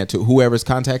to bring that to? Whoever's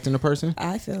contacting the person?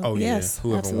 I feel. Oh, yeah. Yes.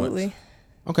 Whoever absolutely.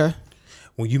 wants. Okay.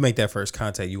 When you make that first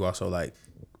contact, you also like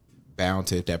bound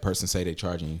to if that person say they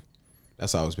charging you.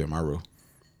 That's always been my rule.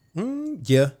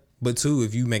 Yeah, but too,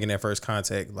 if you making that first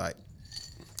contact, like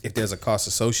if there's a cost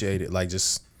associated, like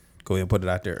just go ahead and put it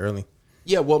out there early.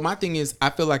 Yeah, well, my thing is,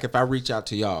 I feel like if I reach out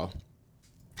to y'all,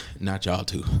 not y'all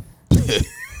too,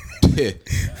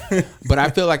 but I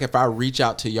feel like if I reach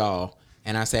out to y'all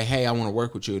and I say, hey, I want to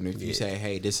work with you, and if you say,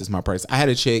 hey, this is my price. I had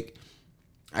a chick,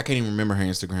 I can't even remember her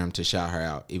Instagram to shout her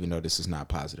out, even though this is not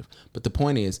positive. But the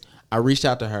point is, I reached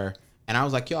out to her and I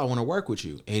was like, yo, I want to work with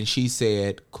you. And she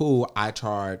said, cool, I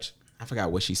charge, I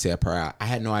forgot what she said per hour. I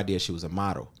had no idea she was a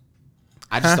model.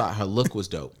 I just thought her look was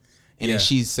dope. And then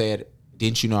she said,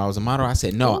 didn't you know I was a model? I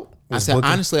said, no. I said,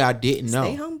 honestly, I didn't know.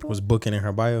 Stay humble. Was booking in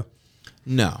her bio?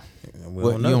 No.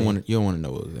 Well, you don't want to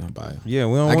know what was in her bio. Yeah,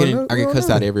 we don't want to know. I get cussed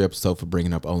out every episode for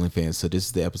bringing up OnlyFans, so this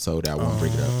is the episode that I want to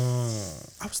bring it up.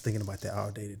 I was thinking about that all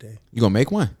day today. You gonna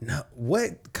make one? No,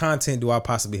 what content do I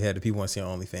possibly have that people want to see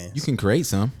on OnlyFans? You can create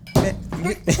some.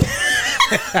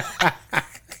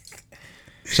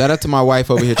 Shout out to my wife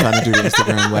over here trying to do the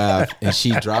Instagram live, and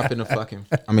she dropping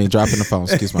the phone.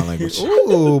 Excuse my language.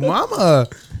 Ooh, mama.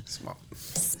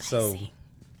 So,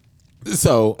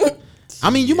 I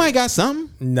mean, you might got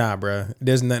something. Nah, bro.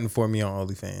 There's nothing for me on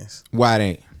OnlyFans. Why it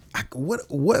ain't?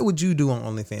 What would you do on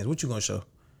OnlyFans? What you gonna show?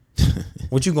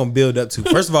 What you gonna build up to?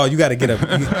 First of all, you got to get up.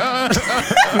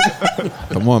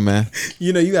 Come on, man.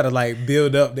 You got to like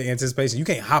build up the anticipation. You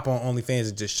can't hop on OnlyFans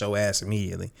and just show ass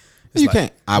immediately. You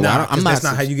can't. I'm not. That's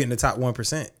not how you get in the top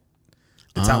 1%.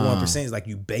 The top 1% is like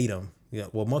you bait them. Yeah,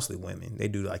 well, mostly women. They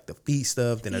do like the feet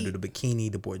stuff. Then I do the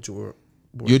bikini, the boudoir.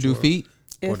 You do feet?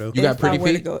 You got pretty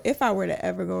feet? If I were to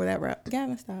ever go that route,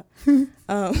 Gavin, stop.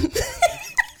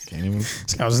 Can't even.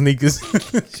 She got sneakers.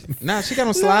 Nah, she got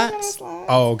on slides.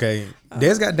 Oh, okay.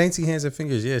 Des got dainty hands and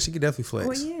fingers. Yeah, she could definitely flex.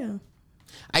 Well, yeah.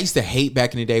 I used to hate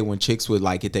back in the day when chicks would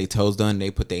like get their toes done.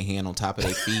 They put their hand on top of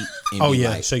their feet. And oh yeah,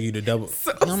 like, show you the double.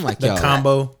 And I'm like, the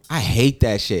combo. I hate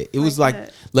that shit. It was like,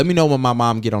 let me know when my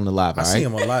mom get on the live. I see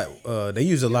them a lot. They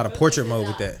use a lot of portrait mode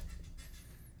with that.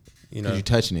 You know, you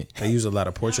touching it. They use a lot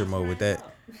of portrait mode with that.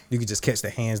 You can just catch the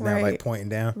hands down, like pointing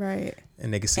down, right?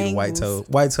 And they can see the white toes.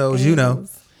 White toes, you know.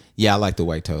 Yeah, I like the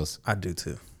white toes. I do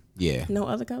too. Yeah. No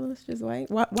other colors, just white.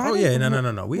 Why oh yeah,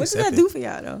 no. What does that do for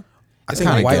y'all though? I think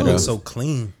white ghetto. Looks so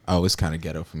clean. Oh, it's kind of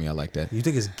ghetto for me. I like that. You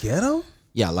think it's ghetto?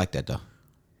 Yeah, I like that though.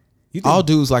 All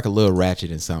dudes like a little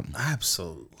ratchet and something.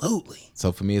 Absolutely.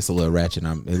 So for me, it's a little ratchet.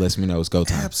 It lets me know it's go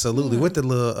time. Absolutely. With the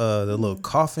little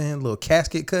coffin, little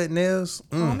casket cut nails.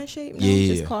 Common shape. No?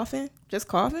 Yeah. Just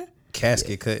coffin.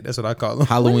 Casket cut. That's what I call them.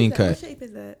 Halloween cut. What shape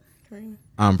is that, Karina?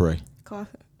 Ombre.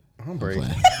 Coffin. Ombre.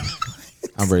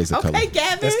 Ombre is a color. Okay,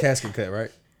 Gavin. That's casket cut,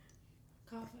 right?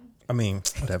 Coffin. I mean,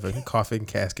 whatever. Coffin,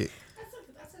 casket.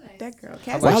 That's a nice. That girl.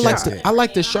 I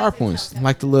like the sharp ones. I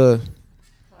like the little.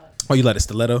 Oh, you like the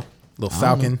stiletto? Little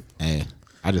falcon? Hey,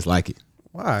 I just like it.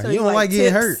 Why? So you don't like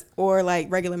getting hurt? Or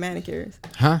like regular manicures?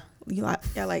 Huh? You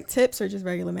like tips or just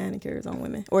regular manicures on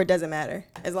women? Or it doesn't matter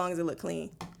as long as it look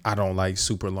clean? I don't like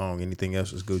super long. Anything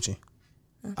else is Gucci.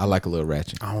 I like a little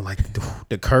ratchet. I don't like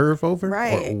the curve over.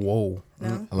 Right. Whoa.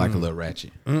 No. I like a little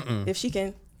ratchet. If she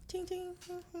can. Ting, ting.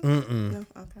 No.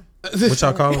 Okay. What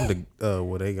y'all call them?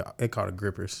 They call it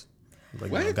grippers. Like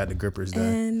What? got the grippers done.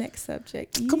 And next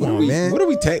subject. Come on, man. What are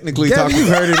we technically Gavin, talking you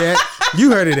about? heard of that?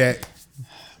 You heard of that?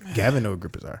 Gavin know what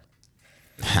grippers are.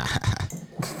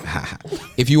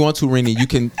 If you want to, Rennie, you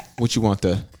can. What you want?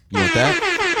 You want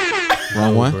that?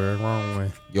 Wrong one. Wrong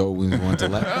way. Yo, we want to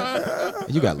let.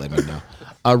 You gotta let me know.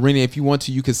 Rennie, if you want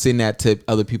to, you can send that to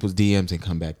other people's DMs and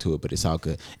come back to it. But it's all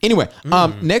good. Anyway,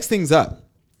 next thing's up.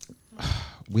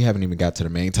 We haven't even got to the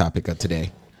main topic of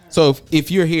today. So if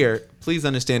you're here, please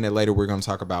understand that later we're going to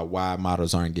talk about why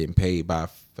models aren't getting paid by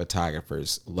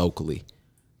photographers locally.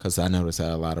 Because I noticed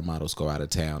that a lot of models go out of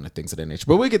town and things of that nature.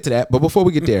 But we'll get to that. But before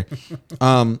we get there,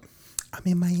 I'm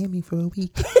in Miami for a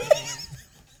week.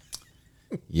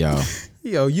 Yo,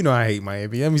 you know I hate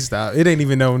Miami. Let me stop. It ain't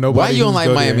even know nobody. why you don't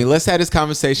like Miami? There. Let's have this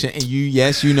conversation. And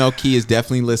you know Key is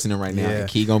definitely listening right now. Yeah. And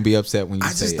Key gonna be upset when you I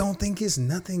say just don't think it's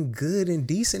nothing good and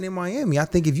decent in Miami. I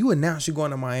think if you announce you're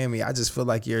going to Miami, I just feel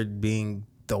like you're being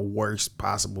the worst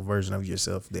possible version of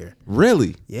yourself there.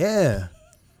 Really? Yeah.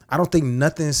 I don't think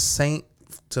nothing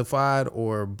sanctified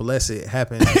or blessed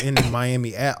happened in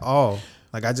Miami at all.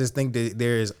 Like, I just think that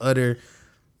there is utter,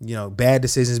 bad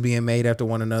decisions being made after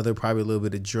one another, probably a little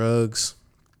bit of drugs,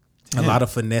 a lot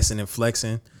of finessing and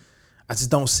flexing. I just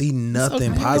don't see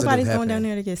nothing positive Nobody's happening. going down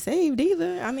there to get saved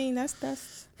either. I mean, that's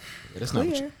That's clear.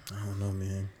 not what you, I don't know,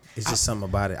 man. It's just something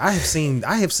about it. I have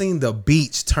seen the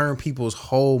beach turn people's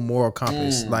whole moral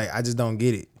compass. Like, I just don't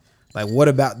get it. Like, what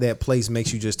about that place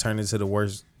makes you just turn into the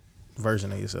worst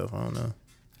version of yourself? I don't know.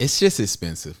 It's just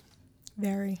expensive.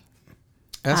 Very.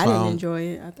 That's I why didn't enjoy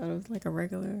it. I thought it was like a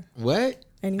regular. What?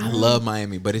 Anywhere. I love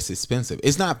Miami, but it's expensive.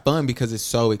 It's not fun because it's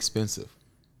so expensive.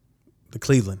 The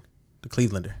Clevelanda.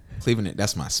 Cleveland,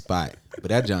 that's my spot. But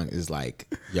that junk is like,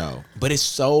 yo. But it's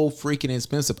so freaking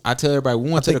expensive. I tell everybody,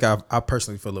 we went to the... I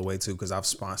personally feel the way too because I've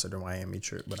sponsored a Miami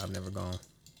trip, but I've never gone.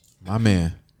 My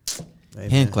man. Hey,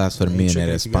 Hand claps for the men that tripping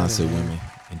have if you got it, sponsored man. women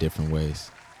in different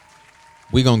ways.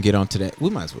 We gonna get onto that. We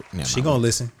might as well. She gonna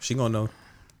listen. She gonna know.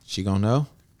 She gonna know.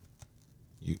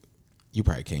 You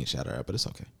probably can't shout her out, but it's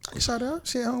okay. I can shout her out.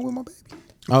 She at home with my baby.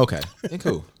 Oh, okay, then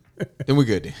cool. Then we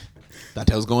good then. Thought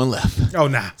that was going left. Oh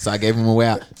nah. So I gave him a way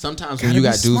out. Sometimes when you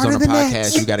got dudes on a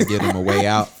podcast, you got to give them a way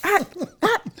out.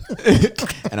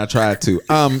 And I tried to.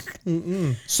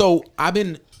 So I'm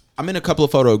in a couple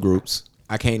of photo groups.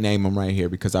 I can't name them right here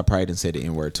because I probably didn't say the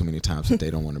N-word too many times that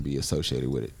they don't want to be associated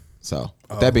with it. So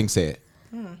with that being said,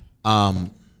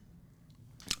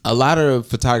 a lot of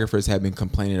photographers have been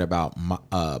complaining about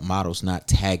models not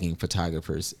tagging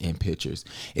photographers in pictures.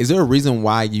 Is there a reason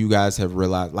why you guys have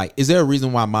realized, like, is there a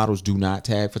reason why models do not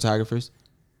tag photographers?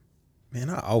 Man,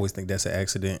 I always think that's an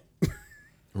accident.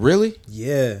 Really?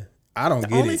 Yeah. I don't get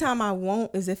it. The only time I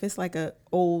won't is if it's like a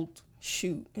old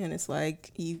shoot and it's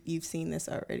like you've seen this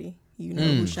already. You know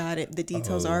who shot it. The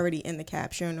details are already in the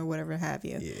caption or whatever have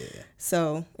you. Yeah.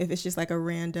 So if it's just like a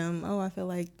random, I feel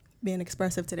like being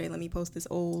expressive today, let me post this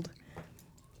old.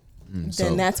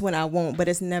 Then that's when I won't. But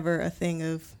it's never a thing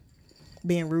of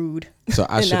being rude. So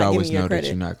I and should not always giving you know that credit.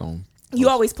 you're not going. You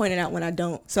always point it out when I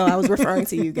don't. So I was referring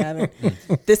to you, Gavin.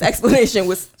 This explanation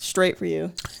was straight for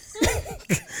you.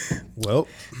 Well.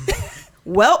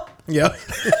 Yeah.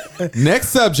 Next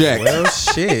subject. Well,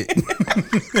 shit.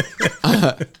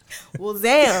 Well,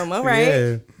 damn. All right.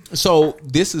 Yeah. So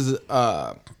this is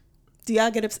Do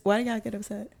y'all get upset? Why do y'all get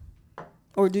upset?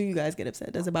 Or do you guys get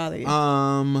upset? Does it bother you?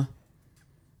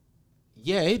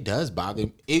 yeah, it does bother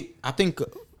me. I think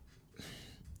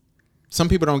some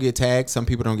people don't get tagged. Some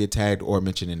people don't get tagged or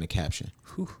mentioned in the caption.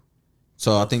 Whew.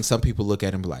 So I think some people look at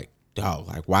it and be like, "Dog,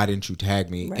 like why didn't you tag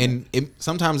me?" Right. And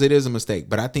sometimes it is a mistake,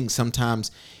 but I think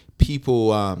sometimes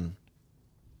people,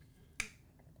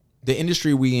 the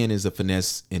industry we in is a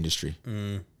finesse industry.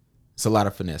 It's a lot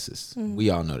of finesses. We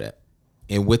all know that.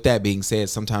 And with that being said,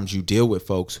 sometimes you deal with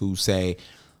folks who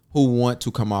want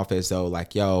to come off as though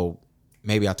like, yo,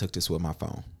 maybe I took this with my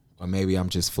phone, or maybe I'm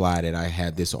just fly that I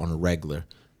had this on a regular.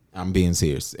 I'm being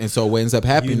serious. And so what ends up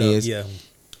happening is,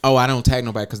 oh, I don't tag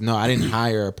nobody because no, I didn't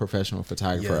hire a professional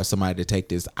photographer or somebody to take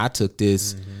this. I took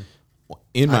this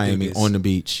in Miami on the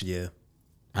beach. Yeah.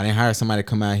 I didn't hire somebody to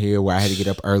come out here where I had to get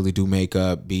up early, do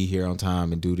makeup, be here on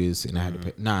time, and do this, and I had to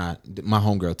pay. Nah, my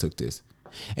homegirl took this.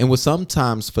 And with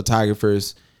sometimes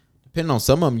photographers, depending on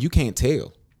some of them, you can't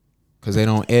tell because they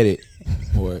don't edit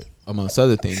or amongst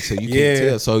other things, so you can't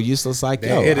tell. So you're just like,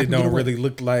 yo, edit don't really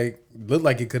look like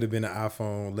it could have been an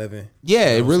iPhone 11.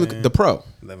 Yeah, you know it really the Pro,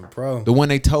 11 Pro, the one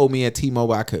they told me at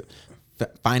T-Mobile I could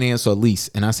finance or lease,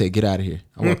 and I said, get out of here.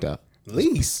 I walked out.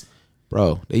 lease.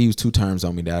 Bro, they used 2 terms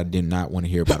on me that I did not want to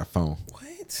hear about a phone.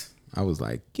 What? I was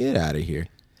like, get out of here.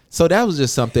 So that was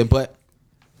just something, but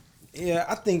yeah,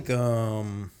 I think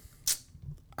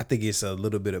it's a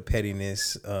little bit of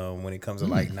pettiness when it comes to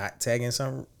like not tagging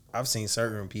something. I've seen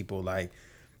certain people like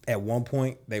at one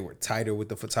point they were tighter with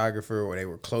the photographer or they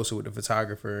were closer with the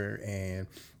photographer and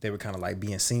they were kind of like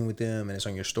being seen with them and it's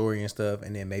on your story and stuff,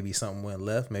 and then maybe something went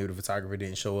left. Maybe the photographer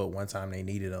didn't show up one time they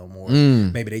needed them, or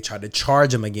maybe they tried to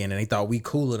charge them again and they thought we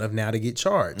cool enough now to get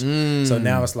charged. So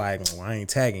now it's like, well, I ain't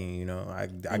tagging, you know, I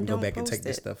can go back and take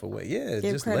this stuff away. Yeah,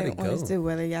 Give just let credit it when go. it's due,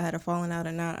 whether y'all had a falling out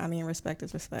or not. I mean, respect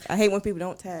is respect. I hate when people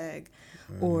don't tag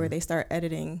or they start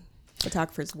editing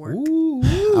photographers' work. Ooh.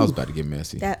 I was about to get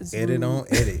messy. That's Edit rude. on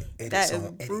edit. That Edits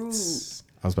on is rude. edits.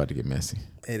 I was about to get messy.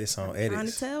 Edits on Trying to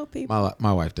edits. tell people.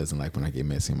 My wife doesn't like when I get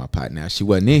messy in my pot. Now, she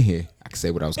wasn't in here. I could say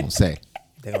what I was going to say.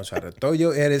 They're going to try to throw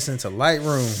your edits into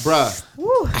Lightroom. Bruh,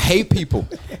 Woo. I hate people.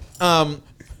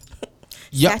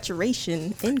 Yup.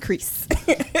 Saturation increase.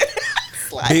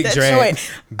 Slide Big that drag.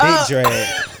 joint. Big drag.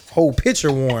 Whole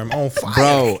picture warm on fire.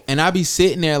 Bro, and I be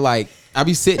sitting there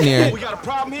we got a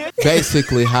problem here.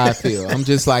 Basically how I feel. I'm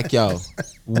just like, yo,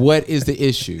 what is the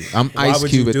issue? I'm Why Ice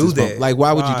would Cube you at do this that? point. Like,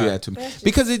 why would you do Why? that to me?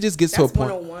 Because it just gets to a That's point.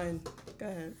 101. Go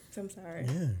ahead. I'm sorry.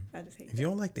 Yeah. I just hate If you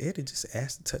don't like the edit, just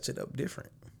ask to touch it up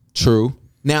different. True.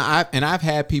 Now, I've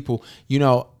had people, you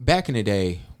know, back in the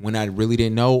day when I really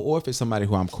didn't know, or if it's somebody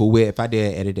who I'm cool with, if I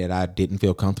did an edit that I didn't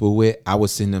feel comfortable with, I would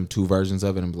send them 2 versions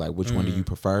of it and be like, which one do you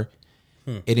prefer?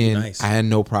 And then Nice. I had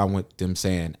no problem with them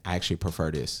saying, I actually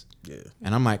prefer this. Yeah.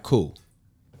 And I'm like, cool.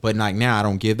 But like now I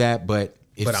don't give that. But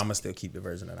But I'm gonna still keep the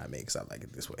version that I make because I like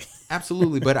it this way.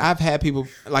 Absolutely. But I've had people,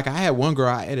 like I had one girl,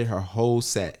 I edited her whole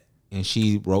set and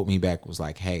she wrote me back, was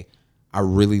like, hey, I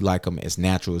really like them as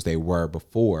natural as they were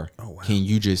before. Oh, wow. Can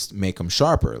you just make them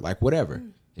sharper? Like whatever.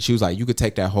 And she was like, you could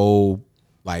take that whole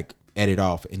like edit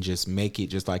off and just make it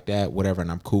just like that, whatever.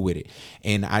 And I'm cool with it.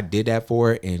 And I did that for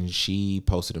her and she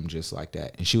posted them just like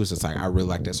that. And she was just like, I really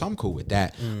like that. So I'm cool with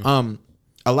that.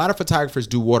 A lot of photographers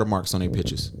do watermarks on their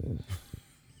pictures.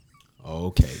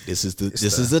 Okay, this is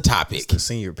the topic. It's the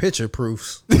senior picture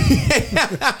proofs.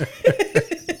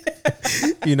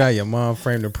 You know your mom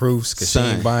framed the proofs because she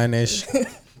ain't buying that shit.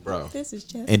 Bro. This is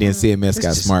just and then CMS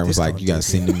got smart and was like, you gotta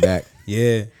send them back.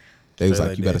 Yeah. They was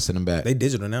like, you better send them back. They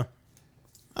digital now.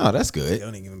 Oh, that's good. They don't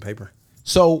even give them paper.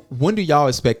 So when do y'all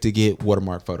expect to get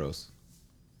watermark photos?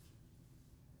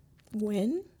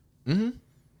 When?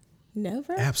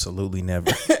 Never. Absolutely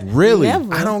never. Really?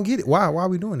 Never. I don't get it. Why are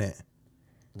we doing that?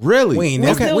 Really? We ain't We're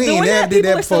never, still we ain't doing never that? did that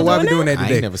People are before. still Why we doing doing that I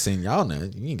today? ain't never seen y'all now.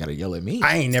 You ain't gotta yell at me.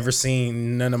 I ain't never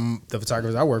seen none of the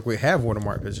photographers I work with have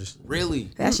watermark pictures. Really?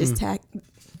 That's just tack.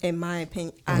 In my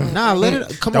opinion, I don't Nah, think. let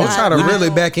it come Don't on. try to I reel it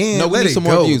don't- back in. No, we let need it some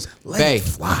go. more views. Let Bae, it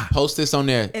fly. post this on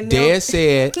there. And Dad they'll-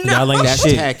 said Y'all ain't that's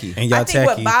shit. tacky. And y'all I think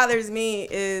tacky. what bothers me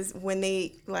is when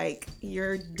they like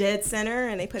you're dead center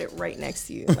and they put it right next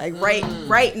to you, like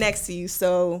right next to you,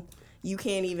 so you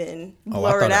can't even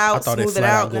blur it out, I thought it smooth it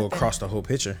flat out out. go nothing. across the whole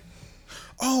picture.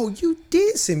 Oh, you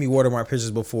did send me watermark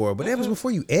pictures before, but that was before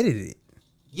you edited it.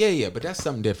 Yeah, but that's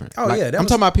something different. Oh, yeah, that I'm was-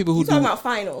 talking about people who You do. talking about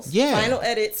finals? Yeah. Final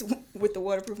edits with the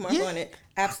waterproof mark on it.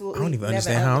 Absolutely. I don't even never,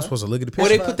 understand how I'm ever. supposed to look at the Well,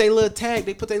 picture. they put their little tag.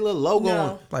 They put their little logo No.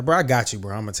 on. Like, bro, I got you,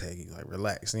 bro. I'm gonna tag you. Like,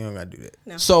 relax. You don't gotta do that.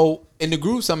 No. So in the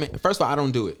groups, I mean, first of all, I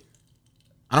don't do it.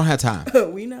 I don't have time.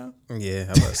 We know. Yeah,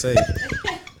 I'm about to say.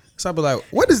 So I'll be like,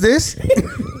 what is this?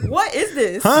 What is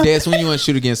this? Huh? That's when you want to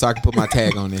shoot again, so I can put my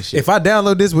tag on this shit. If I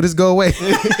download this, will this go away? Give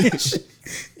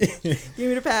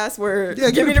me the password. Yeah,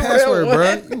 give me the real password, one.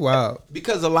 bro. You wild.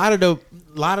 Because a lot of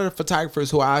the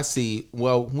photographers who I see,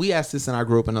 well, we asked this in our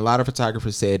group, and a lot of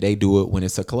photographers said they do it when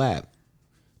it's a collab.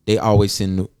 They always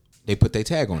they put their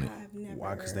tag on it. I've never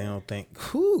Why? Because heard. they don't think,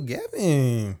 who,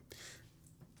 Gavin?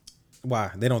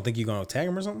 Why? They don't think you're gonna tag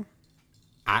them or something?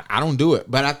 I don't do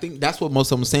it, but I think that's what most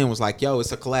of them saying was like, yo,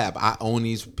 it's a collab. I own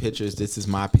these pictures. This is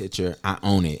my picture. I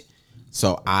own it.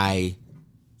 So I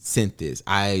sent this.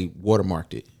 I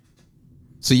watermarked it.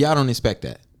 So y'all don't expect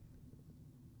that.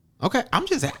 Okay, I'm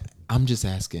just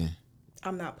asking.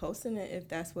 I'm not posting it if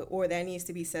that's what, or that needs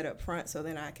to be set up front so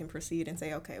then I can proceed and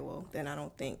say, okay, well, then I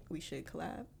don't think we should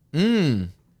collab.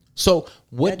 So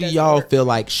what That do doesn't y'all work. feel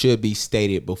like should be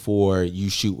stated before you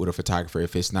shoot with a photographer?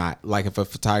 If it's not like, if a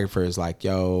photographer is like,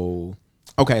 yo,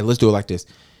 okay, let's do it like this.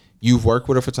 You've worked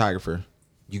with a photographer,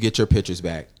 you get your pictures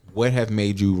back. What have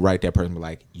made you write that person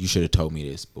like, you should have told me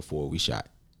this before we shot?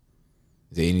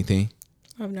 Is there anything?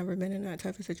 I've never been in that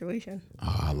type of situation.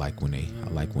 Oh, I like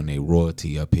when they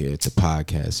royalty up here to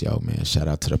podcasts, yo, man. Shout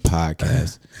out to the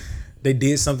podcast. They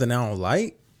did something I don't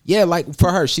like. Yeah, like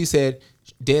for her, she said,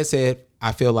 Dad said,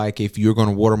 I feel like if you're going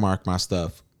to watermark my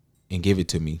stuff and give it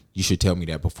to me, you should tell me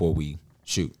that before we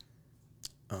shoot.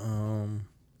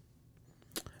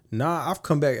 Nah, I've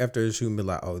come back after the shoot and be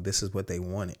like, oh, this is what they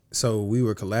wanted. So we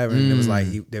were collaborating. It was like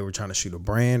they were trying to shoot a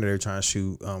brand or they were trying to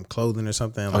shoot clothing or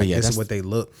something. Like, yeah, this that's- is what they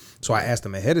look. So I asked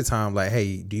them ahead of time, like,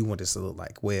 hey, do you want this to look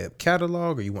like web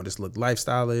catalog or you want this to look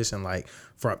lifestyleish and like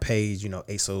front page,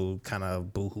 ASO kind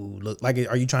of boohoo look? Like,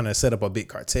 are you trying to set up a big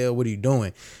cartel? What are you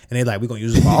doing? And they're like, we're going to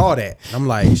use it for all that. And I'm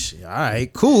like, shit, all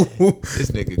right, cool.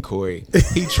 This nigga Corey,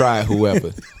 he tried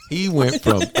whoever. He went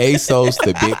from ASOS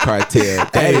to Big Cartel.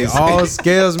 That Hey, is all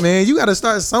scales, man. You got to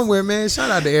start somewhere, man.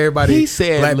 Shout out to everybody. He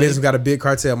said, Black let- business got a big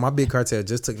cartel. My big cartel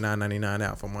just took $9.99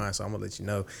 out for mine, so I'm gonna let you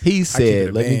know. he I keep it said,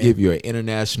 a let me band. give you an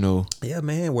international. Yeah,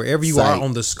 man. Wherever you Site. are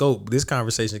on the scope, this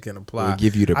conversation can apply. We'll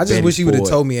give you the I just Betty wish you would have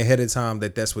Ford. told me ahead of time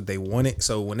that that's what they wanted.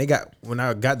 So when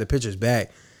I got the pictures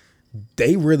back,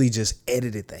 they really just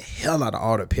edited the hell out of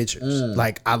all the pictures.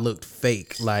 Like I looked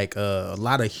fake, like a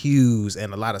lot of hues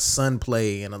and a lot of sun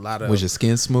play and a lot of. Was your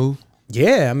skin smooth?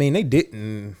 Yeah, I mean they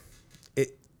didn't.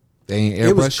 They ain't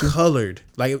It was airbrush you? colored.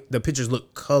 Like the pictures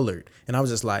looked colored. And I was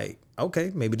just like,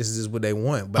 okay, maybe this is just what they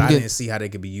want. But I'm I getting- didn't see how they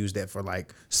could be used that for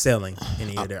like selling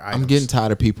any of their items. I'm getting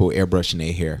tired of people airbrushing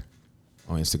their hair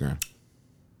on Instagram.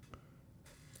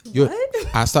 What?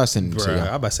 I start sending them to Bruh, y'all.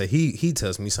 I'm about to say he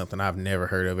tells me something I've never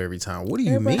heard of every time. What do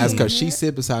you Everybody- mean? That's because she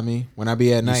sit beside me when I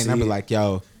be at night and I see be it? like,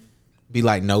 yo, be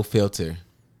like no filter.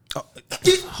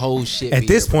 Whole shit. At be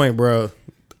this airbrush. point, bro,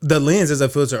 the lens is a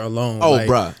filter alone. Oh, like,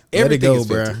 bruh, let it everything go, is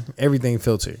bruh. filtered. Everything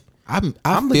filtered. I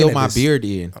I'm looking feel at my this. beard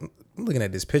in. I'm looking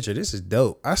at this picture. This is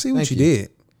dope. I see what Thank you you. did.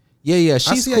 Yeah. I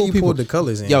She's see cool how you people. pulled the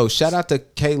colors in. Yo, shout out to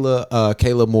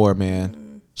Kayla Moore,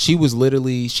 man.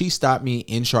 She stopped me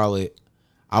in Charlotte.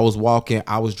 I was walking.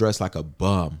 I was dressed like a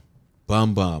bum.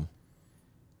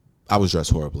 I was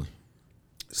dressed horribly.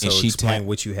 So and she explain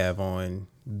what you have on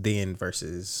then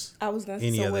versus I was gonna say,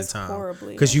 any so other what's time.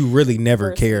 horribly Because you really never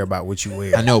versus- care about what you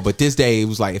wear. I know, but this day it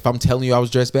was like, if I'm telling you I was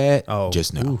dressed bad,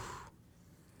 just know. Oof.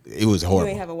 It was You horrible.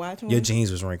 ain't have a watch on? Your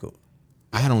jeans was wrinkled.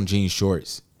 I had on jean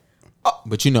shorts.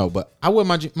 But I wear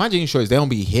my jean shorts. They don't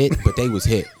be hit, but they was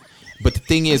hit. But the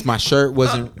thing is, my shirt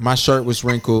was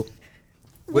wrinkled.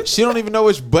 But she don't even know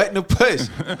which button to push.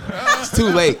 It's too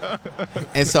late.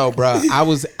 And so, bro, I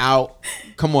was out.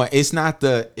 Come on, it's not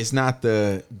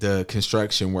the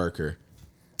construction worker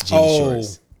jean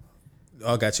shorts.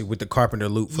 Oh, got you with the carpenter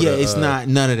loop. For It's not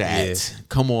none of that. yeah.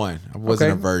 Come on, I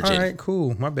wasn't a virgin. All right,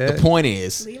 cool. My bad. The point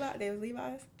is, They was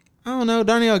Levi's? I don't know.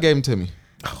 Darnell gave them to me.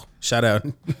 Shout out.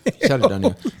 Shout out to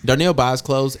Darnell. Darnell buys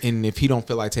clothes, and if he don't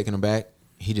feel like taking them back,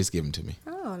 he just give them to me.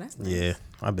 Oh, that's nice. Yeah,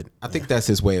 I think that's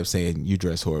his way of saying you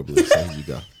dress horribly. So here you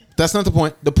go. That's not the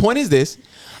point. The point is this.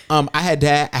 I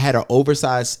had an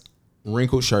oversized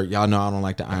wrinkled shirt. Y'all know I don't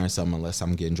like to iron something unless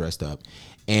I'm getting dressed up.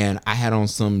 And I had on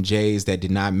some J's that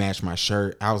did not match my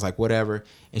shirt. I was like, whatever.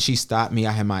 And she stopped me.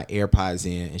 I had my AirPods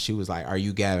in, and she was like, "Are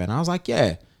you Gavin?" I was like,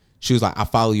 "Yeah." She was like, "I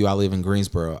follow you. I live in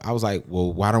Greensboro." I was like,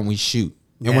 "Well, why don't we shoot?"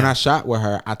 And when I shot with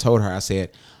her, I told her, I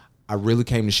said, "I really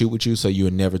came to shoot with you, so you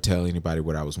would never tell anybody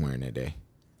what I was wearing that day."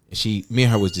 And me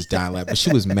and her was just dying laughing, but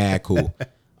she was mad cool,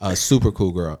 super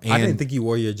cool girl. And I didn't think you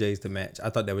wore your J's to match.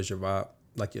 I thought that was your vibe,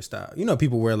 like your style. You know,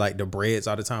 people wear like the breads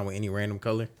all the time with any random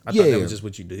color. I thought that was just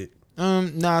what you did.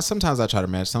 Nah, sometimes I try to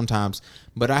match, sometimes,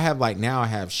 but I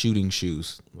have shooting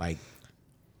shoes, like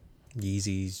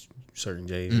Yeezys, certain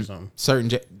J's or something.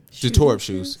 The tore up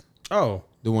shoes, Oh,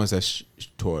 the ones that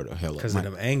tore the hell up. because of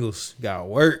them angles got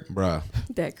work. Bruh.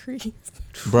 That crease.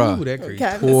 Ooh, that crease.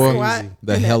 Kevin Tore squat,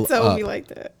 the and hell told up. me like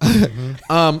that.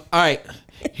 All right,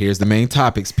 here's the main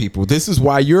topics, people. This is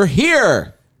why you're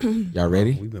here. Y'all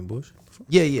ready? We've been bush.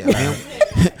 Yeah, man.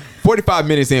 45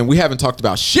 minutes in, we haven't talked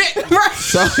about shit.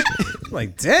 So,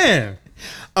 Like, damn.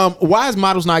 why is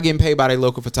models not getting paid by their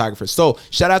local photographers? So,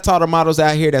 shout out to all the models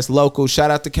out here that's local.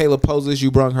 Shout out to Kayla Poses.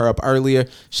 You brung her up earlier.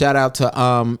 Shout out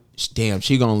to, damn,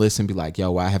 she gonna listen and be like,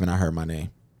 yo, why haven't I heard my name?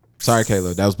 Sorry,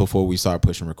 Kayla. That was before we started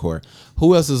pushing record.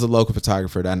 Who else is a local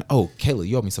photographer? Kayla,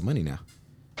 you owe me some money now.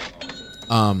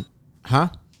 Huh?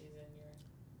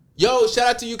 Yo, shout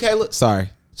out to you, Kayla. Sorry.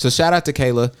 So shout out to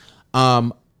Kayla.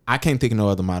 I can't think of no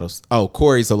other models. Oh,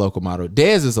 Corey's a local model.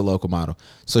 Dez is a local model.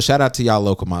 So shout out to y'all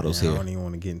local models I here. don't even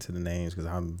want to get into the names because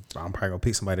I'm probably gonna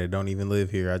pick somebody that don't even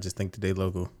live here. I just think that they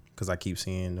local because I keep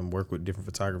seeing them work with different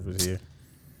photographers here.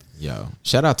 Yo,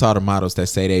 shout out to all the models that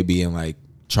say they be in like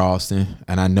Charleston,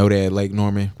 and I know they're at Lake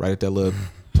Norman, right at that little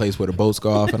place where the boats go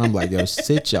off, and I'm like, yo,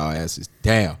 sit y'all asses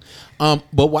down.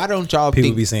 But why don't y'all People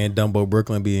think be saying Dumbo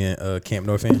Brooklyn be in Camp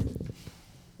North End.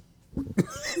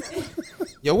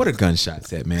 Yo, what a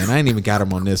gunshots at, man? I ain't even got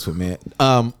him on this one,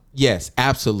 man. Yes,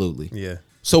 absolutely. Yeah.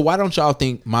 So why don't y'all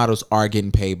think models are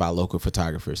getting paid by local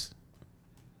photographers?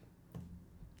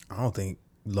 I don't think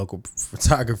local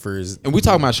photographers, And we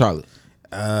talking about Charlotte.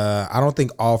 I don't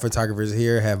think all photographers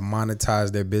here have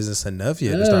monetized their business enough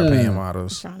yet to start paying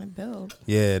models. Trying to build.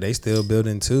 Yeah, they still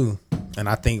building too. And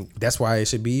I think that's why it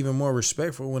should be even more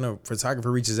respectful when a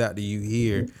photographer reaches out to you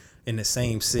here in the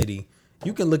same city.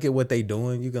 You can look at what they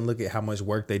doing. You can look at how much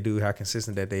work they do, how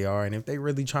consistent that they are. And if they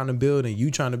really trying to build and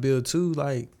you trying to build too,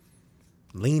 like,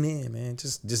 lean in, man.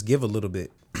 Just give a little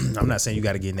bit. I'm not saying you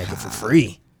got to get naked for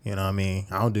free. You know what I mean?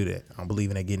 I don't do that. I don't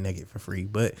believe in that getting naked for free.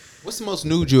 But What's the most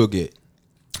nude you'll get?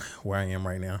 where I am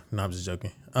right now. No, I'm just joking.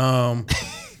 I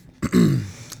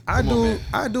do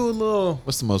a little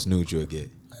What's the most nude you'll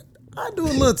get?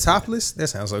 topless. That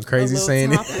sounds so crazy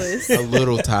saying topless. A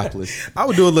little topless. it. I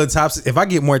would do a little topless. If I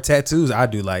get more tattoos, I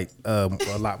do like a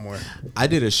lot more. I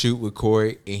did a shoot with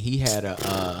Corey, and he had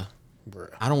a Bruh.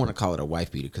 I don't want to call it a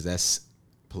wife beater because that's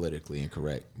politically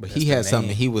incorrect. But That's he the had something.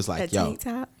 name. He was A like, "Yo," tank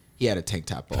top. he had a tank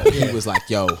top on. He was like,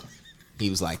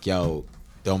 "Yo,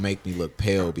 don't make me look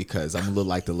pale because I'm gonna look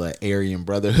like the little Aryan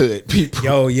Brotherhood people."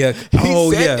 Yo, yeah. He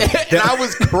Oh, said yeah. that, and I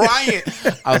was crying.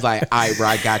 I was like, "All right, bro,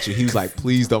 I got you." He was like,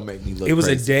 "Please don't make me look." It was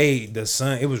crazy. a day. The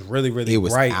sun. It was really, really It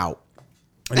was bright. out.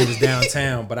 And it was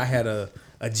downtown. But I had a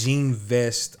jean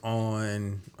vest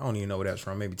on. I don't even know where that's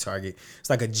from. Maybe Target. It's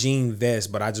like a jean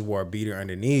vest, but I just wore a beater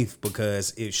underneath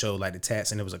because it showed like the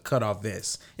tats, and it was a cutoff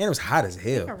vest, and it was hot as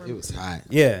hell. It was hot.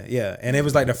 Yeah, yeah. And it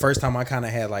was like the first time I kind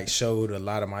of had like showed a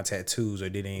lot of my tattoos or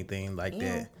did anything like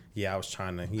that. Yeah, I was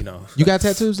trying to, You got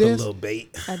tattoos, a Des? little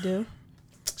bait. I do.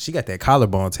 She got that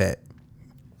collarbone tat.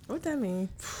 What that mean?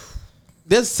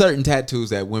 There's certain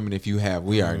tattoos that women, if you have,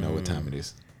 we already know what time it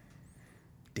is.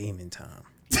 Demon time.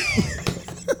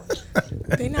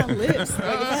 They not lips.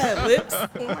 Like if I had lips, oh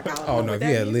my god. Oh no, if you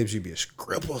had lips. lips, you'd be a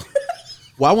scribble.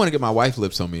 Well, I want to get my wife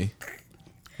lips on me.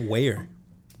 Where?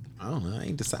 I don't know. I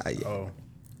ain't decided yet. Oh,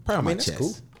 Probably on my that's chest.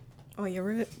 cool. On your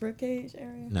rib cage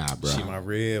area. Nah, bro. She my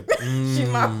rib. She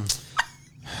my.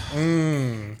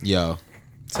 Yo,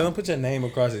 Tell them put your name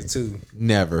across it too.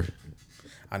 never.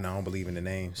 I know I don't believe in the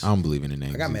names. I don't believe in the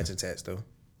names. I got either. matching tats though.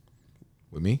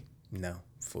 With me? No,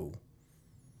 fool.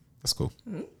 That's cool.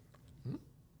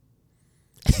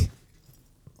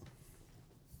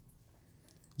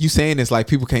 You saying this like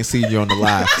people can't see you on the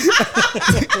live.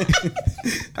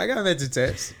 I got matching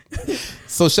tats.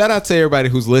 So shout out to everybody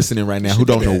who's listening right now who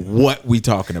don't know what we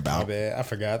talking My about. bad. I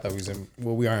forgot. I thought we was in.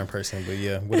 Well, we are in person, but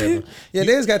yeah, whatever. Yeah,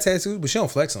 Dez got tattoos, but she don't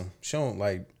flex them. She don't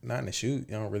like not in the shoot.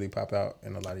 You don't really pop out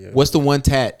in a lot of your. What's the one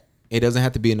tat? It doesn't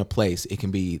have to be in a place. It can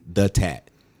be the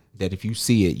tat that if you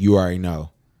see it, you already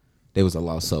know they was a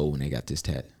lost soul when they got this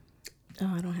tat.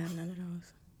 Oh, I don't have none of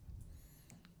those.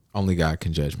 Only God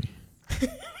can judge me.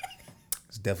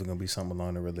 It's definitely gonna be something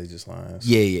along the religious lines.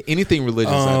 Yeah. Anything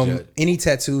religious, I judge. Any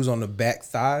tattoos on the back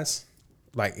thighs,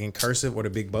 like in cursive or the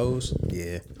big bows?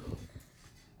 Yeah.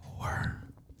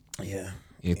 Yeah.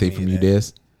 Anything Any from of you, that.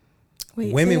 Des?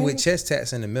 Wait, Women say with that? chest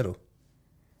tats in the middle,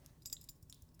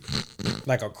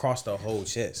 like across the whole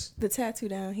chest. The tattoo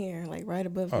down here, like right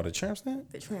above Oh, the tramp stamp.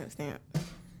 the tramp stamp.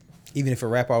 Even if it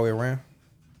wrap all the way around,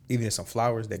 even if some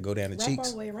flowers that go down the Wrap all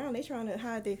cheeks. the way around. They trying to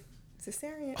hide the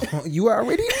cesarean. You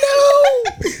already know.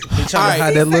 They trying to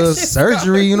hide that little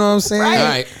surgery. You know what I'm saying? Right.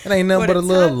 Right. It ain't nothing but a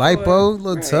little lipo,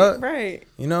 little right, tuck. Right.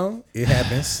 You know, it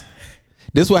happens.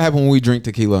 This is what happened when we drink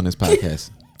tequila on this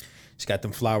podcast. She got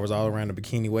them flowers all around the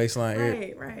bikini waistline.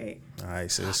 Right. Right. All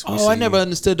right, sis. we Oh, I see never you.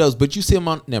 understood those, but you see them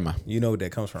on. Never mind. You know what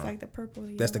that comes from. It's like the purple.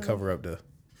 That's the yellow. cover up the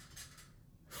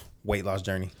weight loss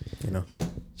journey. You know,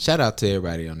 Shout out to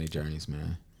everybody on their journeys,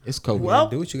 man. It's COVID. Well-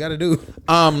 do what you got to do.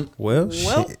 Um. Well,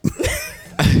 Well,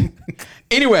 shit.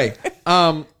 Anyway,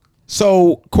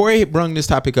 so Corey brung this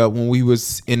topic up when we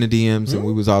was in the DMs and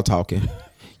we was all talking.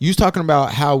 You was talking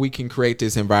about how we can create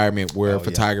this environment where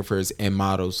photographers and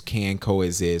models can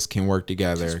coexist, can work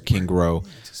together, can grow.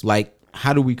 Like,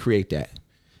 how do we create that?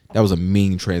 That was a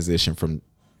mean transition from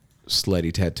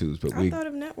slutty tattoos, but I thought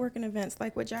of networking events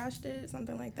like what Josh did,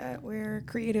 something like that, where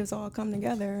creatives all come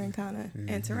together and kind of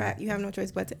interact. You have no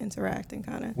choice but to interact and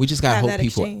kind of. we just got to have hope that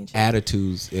people exchange.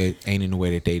 attitudes it ain't in the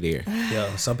way that they there.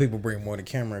 Yeah, some people bring more than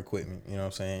camera equipment. You know what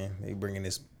I'm saying? They bringing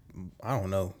this, I don't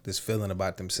know, this feeling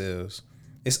about themselves.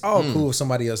 It's all cool if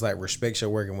somebody else like respects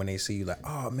your work and when they see you like,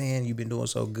 oh man, you've been doing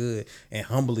so good, and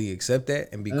humbly accept that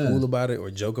and be cool about it or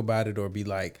joke about it or be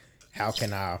like, how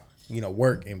can I,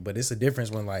 work? And but it's a difference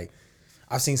when like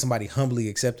I've seen somebody humbly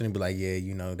accept it and be like, yeah,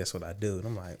 that's what I do. And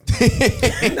I'm like,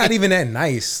 you're not even that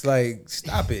nice. Like,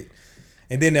 stop it.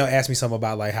 And then they'll ask me something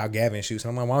about like how Gavin shoots.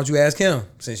 I'm like, why don't you ask him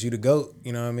since you the GOAT?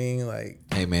 You know what I mean? Like,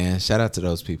 Hey man, shout out to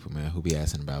those people, man, who be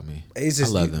asking about me. it's just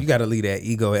I love them. you got to leave that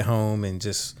ego at home and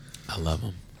just. I love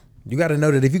them. You got to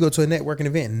know that if you go to a networking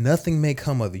event, nothing may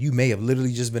come of it. You may have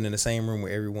literally just been in the same room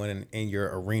with everyone in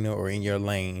your arena or in your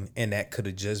lane, and that could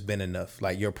have just been enough.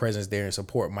 Like your presence there and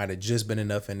support might have just been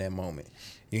enough in that moment.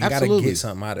 You got to Absolutely. get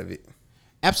something out of it.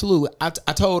 Absolutely. I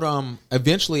told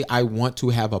eventually I want to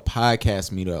have a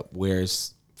podcast meetup where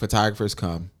photographers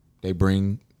come, they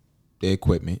bring their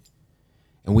equipment,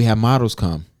 and we have models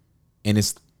come, and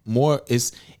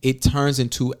it turns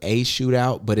into a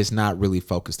shootout, but it's not really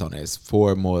focused on it. It's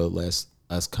for more or less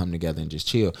us come together and just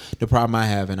chill. The problem I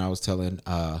have, and I was telling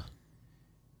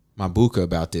my buka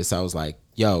about this, I was like,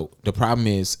 yo, the problem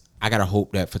is I gotta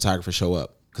hope that photographers show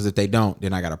up, because if they don't,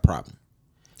 then I got a problem.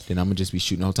 Then I'm gonna just be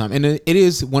shooting the whole time. And it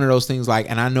is one of those things like,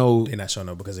 and I know They're not showing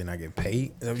up because they're not getting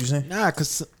paid. Is that what you're saying? nah,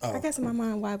 cause I guess in my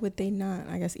mind, why would they not?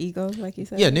 I guess ego, like you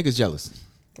said. yeah, niggas jealous.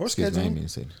 Or Excuse me, I schedule. ain't mean to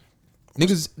say that.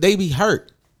 Niggas, they be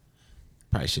hurt.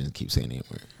 Probably shouldn't keep saying that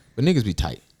word, but niggas be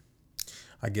tight.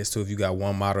 I guess too, if you got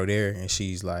one model there and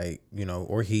she's like,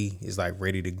 or he is like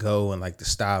ready to go and like the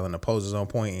style and the poses on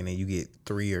point, and then you get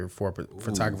 3 or 4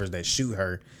 photographers that shoot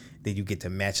her, then you get to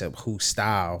match up whose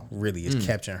style really is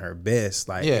capturing her best.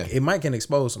 Like, Yeah. it might can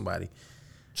expose somebody.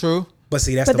 True. But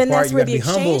see, that's But the then part that's you where gotta be the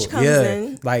humble. exchange comes Yeah,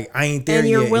 in, like I ain't there and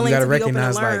you're yet. You willing gotta to be open to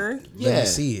recognize, learn. like, let me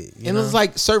see it. You And know? it's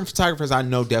like certain photographers I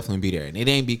know definitely be there, and it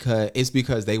ain't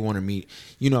because they want to meet.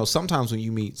 Sometimes when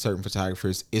you meet certain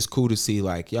photographers, it's cool to see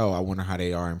like, yo, I wonder how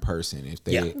they are in person. If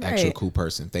they Yeah. actually a Right. cool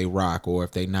person, if they rock or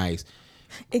if they nice.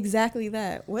 Exactly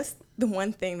that. What's the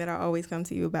one thing that I always come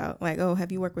to you about? Like, oh,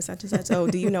 have you worked with such and such? Oh,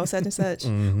 do you know such and such?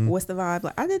 What's the vibe?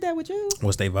 Like, I did that with you.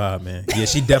 What's they vibe, man? Yeah,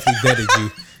 she definitely vetted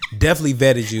you. Definitely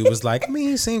vetted you. Was like, I mean,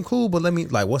 he seemed cool, but let me,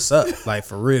 like, what's up? Like,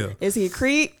 for real. Is he a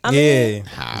creep? I Yeah. mean,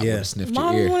 I would have sniffed your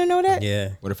mom ear. want to know that. Yeah.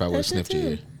 What if I would have That shit sniffed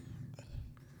your too.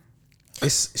 ear?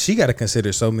 She got to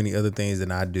consider so many other things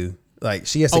than I do. Like,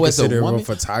 she has to Oh, as a consider if a woman?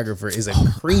 photographer is a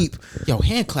creep. Yo,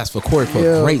 hand clasp for Corey for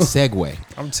a great segue.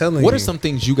 I'm telling What you. are some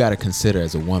things you got to consider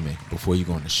as a woman before you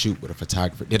go on a shoot with a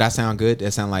photographer? Did I sound good?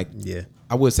 That sound like, Yeah.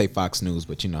 I would say Fox News,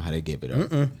 but you know how they give it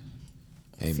up. Amen.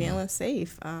 Feeling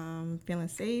safe.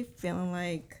 Feeling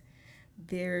like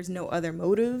there's no other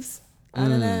motives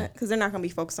out of that. Because they're not going to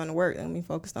be focused on the work. They're going to be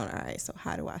focused on, all right, so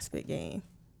how do I spit game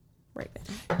right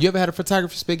now? You ever had a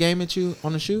photographer spit game at you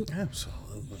on a shoot?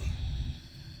 Absolutely.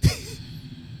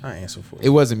 I answer for It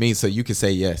wasn't me, so you can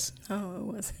say yes. Oh, it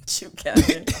wasn't you,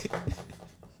 Kevin.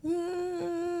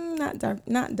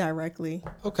 Not directly.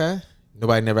 Okay.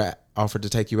 Nobody never offered to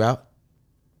take you out?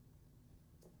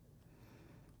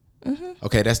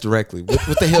 Okay, that's directly.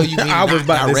 What the hell you mean? I was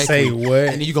not about to say directly? what?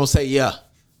 And then you gonna say yeah.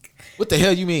 What the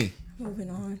hell you mean? Moving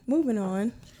on.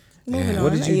 Damn.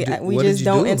 What did you do? We What did just you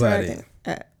don't do about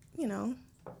interact. You know,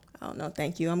 I don't know.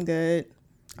 Thank you. I'm good.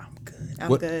 I'm good. I'm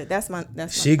What- good. That's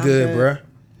She I'm good, bruh.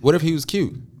 What if he was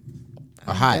cute?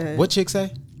 Or hot? good. What chick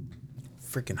say?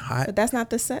 Freaking hot. But that's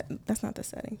not the set. That's not the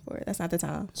setting for it. That's not the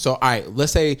time. So all right,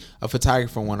 let's say a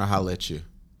photographer wanna holler at you.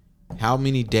 How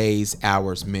many days,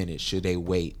 hours, minutes should they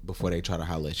wait before they try to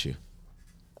holler at you?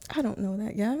 I don't know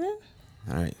that, Gavin.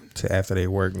 All right. To after they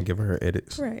work and give her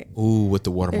edits. Right. Ooh, with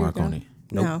the There you watermark go. on it.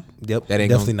 No. Yep. That ain't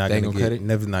definitely gonna- not they ain't gonna gonna cut get. it?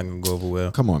 Never not gonna go over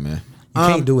well. Come on, man. You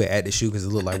can't do it at the shoot because it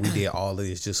looked like we did all of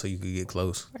this just so you could get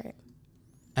close. Right.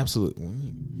 Absolutely.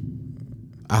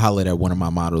 I hollered at one of my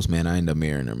models, man. I ended up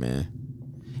marrying her, man.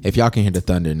 If y'all can hear the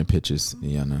thunder in the pictures,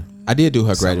 y'all know. I did do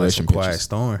her Sound like graduation some Quiet pictures.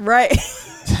 Storm. Right.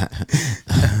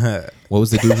 What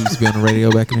was the dude who used to be on the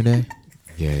radio back in the day?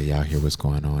 Yeah, y'all hear what's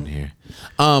going on here.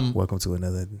 Welcome to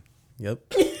another. Yep.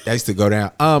 I used to go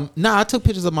down. Nah, I took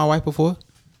pictures of my wife before.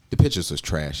 The pictures was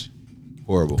trash.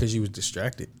 Horrible. Because you was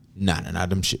distracted. Nah,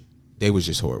 them shit. They was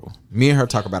just horrible. Me and her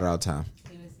talk about it all the time.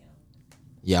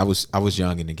 Yeah, I was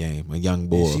young in the game, a young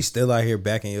boy. And she's still out here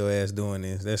backing your ass doing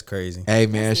this. That's crazy. Hey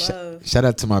man, That's love. shout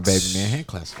out to my baby man. Hand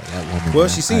claps for that woman. Well, man.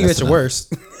 she seen you at your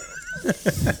worst.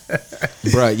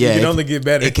 Bruh, yeah. It can only get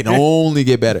better. It can only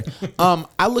get better.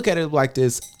 I look at it like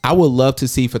this. I would love to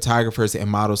see photographers and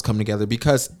models come together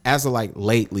because as of like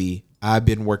lately, I've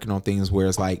been working on things where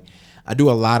it's like I do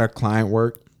a lot of client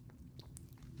work,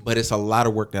 but it's a lot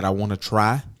of work that I want to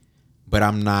try, but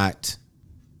I'm not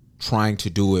trying to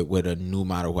do it with a new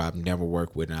model who I've never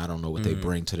worked with and I don't know what they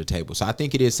bring to the table. So I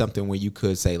think it is something where you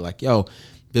could say like, yo,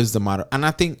 this is the model. And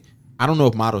I think, I don't know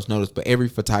if models know this, but every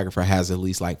photographer has at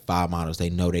least like 5 models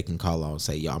they know they can call on and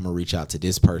say, yo, I'm gonna reach out to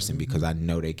this person because I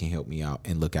know they can help me out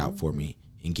and look out for me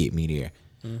and get me there.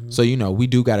 So, you know, we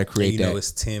do got to create You that. know,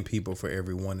 it's 10 people for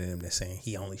every one of them that's saying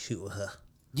he only shoot with her.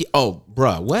 Yeah, oh,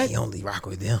 bruh, what? He only rock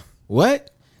with them.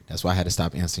 What? That's why I had to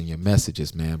stop answering your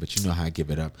messages, man. But you know how I give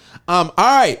it up. All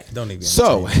right. Don't even.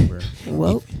 So, entertain me, bro.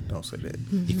 Well, Don't say that.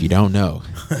 if you don't know,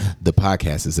 the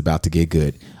podcast is about to get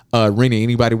good. Rena,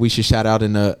 anybody we should shout out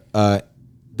in the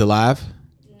live?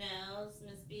 No, it's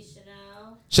Miss B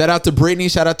Chanel. Shout out to Brittany.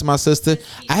 Shout out to my sister.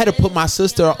 I had to put my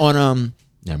sister on.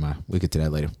 Never mind. We'll get to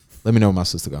that later. Let me know where my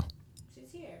sister go.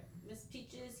 She's here. Miss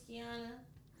Peaches, Kiana.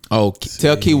 Oh,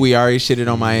 tell Key we already shitted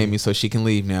on Miami, so she can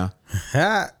leave now.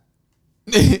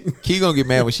 Key gonna get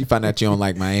mad when she find out you don't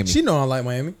like Miami. She know I like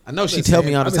Miami. I know she tell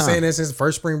me all the I've been time. saying that since the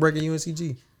first spring break at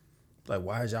UNCG. Like,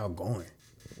 why is y'all going?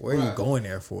 Where are you going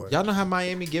there for? Y'all know how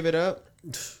Miami give it up.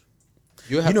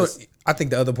 You'll have You know, to, I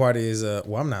think the other part is,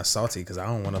 well, I'm not salty because I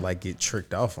don't want to like get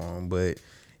tricked off on, but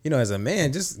you know, as a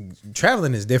man, just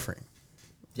traveling is different.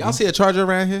 y'all see a charger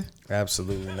around here?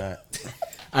 Absolutely not.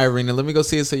 All right, Rena, let me go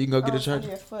see it so you can go get a it's on charger.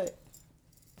 your foot.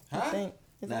 I think.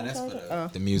 Is that that's a for charger? the, Oh.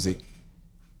 the music.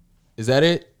 Is that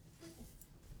it?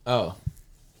 Oh,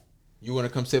 you want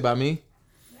to come sit by me?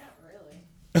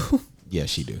 Not really. Yeah,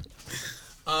 she do.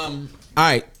 All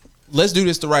right, let's do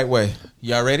this the right way.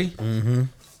 Y'all ready? Mm-hmm.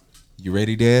 You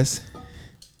ready, Des?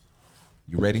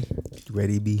 You ready?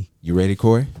 Ready, B? You ready,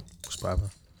 Corey? What's poppin'?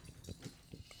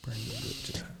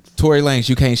 Tory Lanez,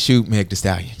 you can't shoot Meg Thee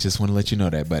Stallion. Just want to let you know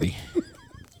that, buddy.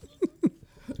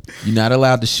 You're not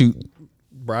allowed to shoot.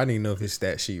 Bro, I didn't know if his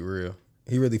stat sheet real.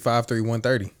 He really 5'3",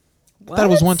 130. I thought it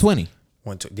was 120.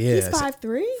 Yeah, He's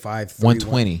 5'3"? 5'3",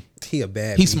 120. He a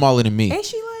bad. He's B. smaller than me. Ain't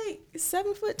she like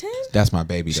 7'10"? That's my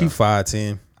baby, She though.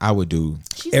 5'10". I would do.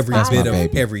 She's Every five- bit my of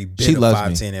baby. every bit She of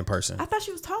loves me. 5'10" in person. I thought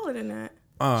she was taller than that.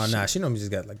 Oh, nah, she normally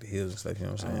just got like the heels and stuff, you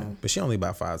know what I'm saying? But she only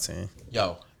about 5'10".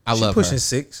 Yo, I She love pushing her.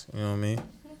 6, you know what I mean?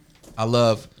 I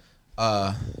love.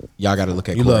 Y'all got to look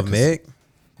at. You Cora, love 'cause- Meg?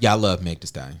 Yeah, I love Meg Thee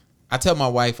Stallion. I tell my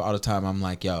wife all the time, I'm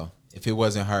like, yo, if it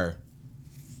wasn't her,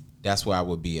 that's where I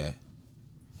would be at.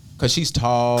 Cause she's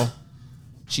tall,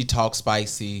 she talks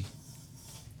spicy.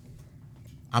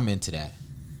 I'm into that.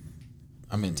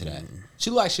 She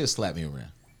look like she'll slap me around,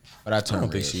 but I turn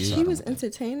don't think red. she is. so I He don't was think-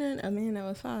 entertaining a man that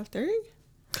was 5'3".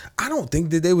 I don't think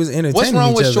that they was entertaining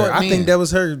wrong each with other. short I men? think that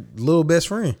was her little best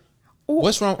friend.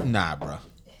 What's wrong? Nah, bro.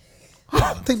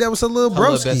 I think that was her little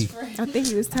Her little broski. best friend. I think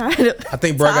he was tired of. I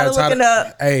think bro got of tired looking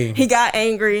up. Hey, He got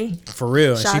angry. for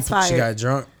real. And Shots she fired. got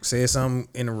drunk, said something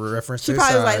in a reference She to his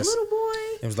probably was like, size. "Little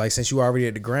boy." It was like, since you already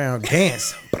at the ground,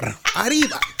 dance.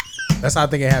 Arriba. That's how I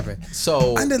think it happened.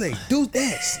 So Underlay, do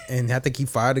this. And I think he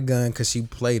fired a gun because she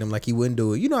played him like he wouldn't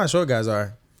do it. You know how short guys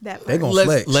are. That They part. gonna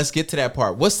flex. let's get to that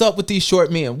part. What's up with these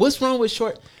short men? What's wrong with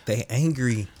short? They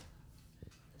angry.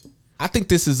 I think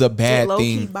this is a It bad low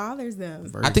key thing. bothers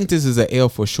them. I think this is an L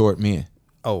for short men.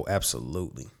 Oh,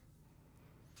 absolutely.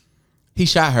 He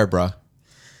shot her, bro.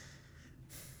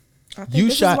 I think You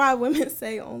this shot- is why women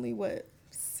say only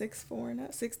 6'4" and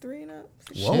up, 6'3" and up.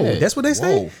 Whoa, Shit. that's what they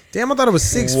say? Whoa. Damn, I thought it was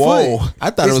 6 Whoa. foot. I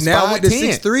thought it was now with the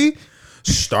 5'10". 6'3",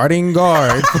 starting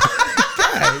guard.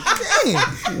 God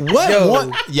damn. What? Yo,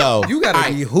 What? Yo, You gotta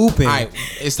Aight, be hooping. aight,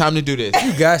 it's time to do this.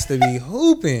 You got to be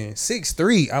hooping.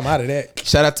 6'3". I'm out of that.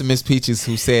 Shout out to Miss Peaches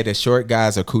who said that short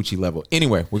guys are coochie level.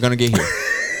 Anyway, we're gonna get here.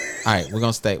 All right, we're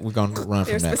gonna run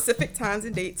from There's that. specific times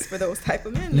and dates for those type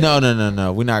of men.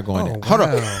 No. We're not going Oh, there. Hold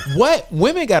on. wow. What?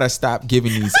 Women gotta stop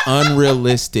giving these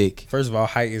unrealistic First of all,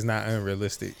 height is not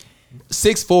unrealistic.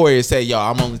 6'4" and say, yo,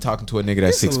 I'm only talking to a nigga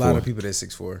that's There's a lot of 6'4". people that's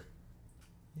 6'4".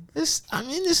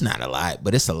 It's not a lot,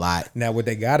 but it's a lot. Now, what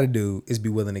they got to do is be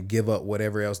willing to give up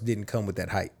whatever else didn't come with that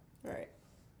height. Right.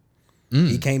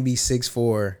 He can't be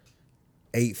 6'4",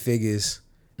 8 figures,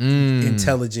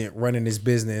 intelligent, running his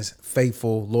business,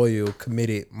 faithful, loyal,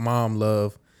 committed, mom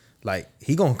love. Like,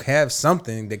 he going to have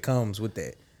something that comes with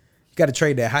that. You got to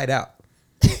trade that height out.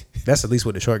 That's at least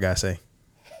what the short guys say.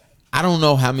 I don't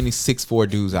know how many 6'4"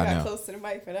 dudes I Got know. close to the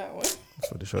mic for that one. That's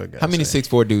what the short guys How many say.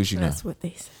 6'4" dudes you know? That's what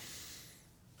they say.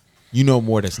 You know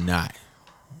more that's not.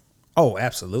 Oh,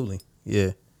 absolutely.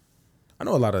 Yeah. I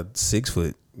know a lot of 6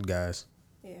 foot guys.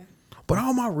 Yeah. But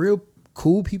all my real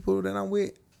cool people that I'm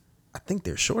with, I think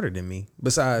they're shorter than me.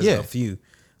 Besides Yeah. a few.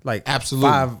 Like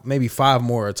Absolutely. maybe 5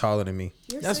 more are taller than me.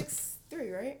 You're That's-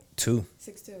 6'3", right? 2.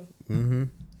 6'2".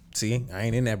 See, I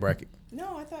ain't in that bracket.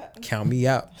 No, I thought. Count me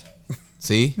out.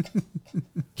 See?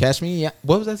 Catch me. Yeah.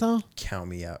 What was that song? Count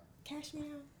me out. Cash me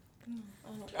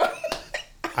out.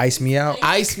 Ice me out.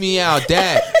 Ice me out,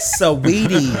 dad.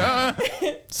 Sweetie.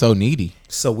 So needy.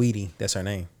 Sweetie. That's her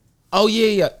name. Oh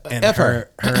yeah. And F her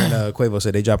and Quavo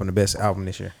said they dropping the best album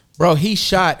this year. Bro, he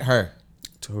shot her.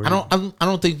 Tory. I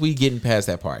don't think we getting past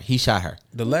that part. He shot her.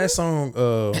 The last song,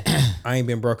 I Ain't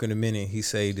Been Broke in a Minute, he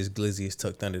said this glizzy is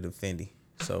tucked under the Fendi.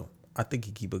 So I think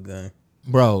he keep a gun.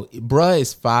 Bruh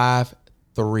is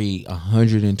 5'3",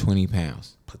 120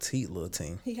 pounds. Petite little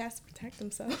team. He has to protect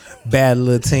himself. Bad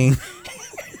little team.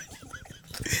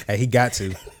 Hey, he got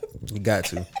to.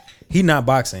 He not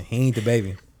boxing. He ain't the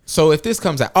baby. So if this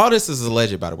comes out, all this is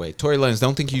alleged, by the way. Tory Lanez,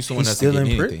 don't think you suing He's us to still get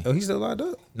in prison. anything. Oh, he's still locked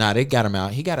up. Nah, they got him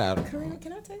out. He got out. Karina,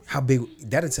 can I taste? How big?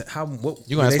 That is how. What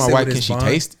You gonna did ask they my say wife? what Can his she bond-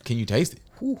 taste? Can you taste it?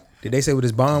 Whew. Did they say what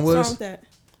his bond What's wrong was? with that?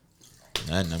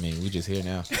 Nothing. I mean, we just here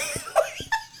now.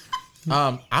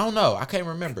 I don't know. I can't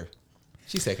remember.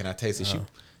 She said, "Can I taste it?"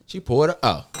 She poured it.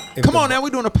 Oh, If come the- on now. We're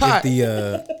doing a pot.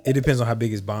 It depends on how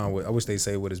big his bond was. I wish they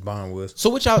say what his bond was. So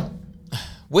what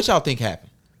y'all think happened?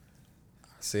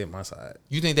 I said my side.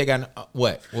 You think they got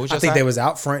what? What was your I think side? they was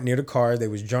out front near the car. They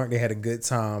was drunk. They had a good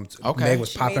time. Okay. Meg was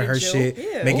She popping made a her joke. shit,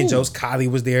 Yeah. making Ooh. jokes. Kylie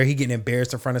was there. He getting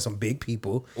embarrassed in front of some big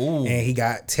people. Ooh. And he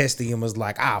got testy and was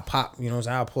like, "I'll pop." You know what I'm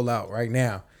saying? I'll pull out right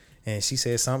now. And she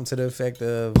said something to the effect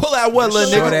of, pull out what,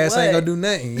 little "Short nigga? ass ain't What? gonna do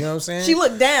nothing." You know what I'm saying? She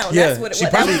looked down. Yeah, That's what it she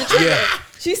was. probably- That's what she yeah. said.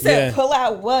 She said, Yeah. "Pull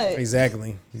out what?"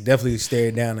 Exactly. Definitely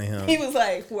stared down at him. He was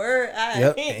like, "Word."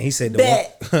 Yep. And he said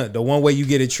Bet. the one way you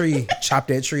get a tree, chop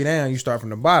that tree down. You start from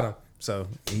the bottom. So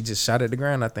he just shot at the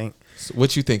ground. I think. So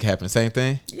what you think happened? Same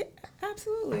thing? Yeah,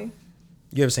 absolutely.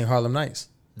 You ever seen Harlem Nights?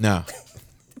 No.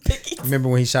 Pinky Remember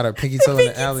when he shot her pinky toe in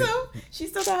the alley? toe. She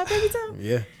still got her pinky toe.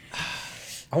 Yeah.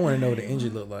 I want to know what the injury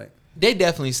looked like. They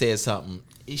definitely said something.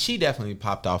 She definitely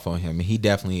popped off on him, and he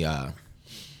definitely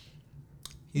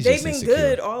he's They've just been insecure.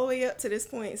 good all the way up to this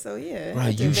point. So yeah,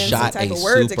 Right, there's you been some shot a type of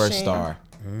words superstar.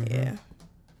 exchange. Yeah.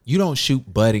 You don't shoot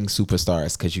budding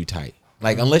superstars because you tight.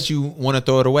 Like, unless you want to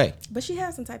throw it away. But she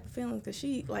had some type of feelings because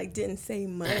she like didn't say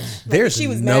much. Like, There's she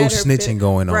was no mad snitching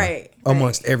going on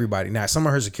amongst right. everybody. Now, some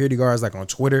of her security guards, like on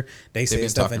Twitter, they said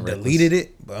stuff and deleted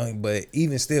it. But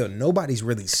even still, nobody's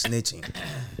really snitching.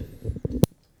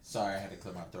 Sorry, I had to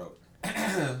clear my throat.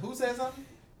 Who said something?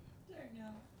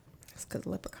 It's because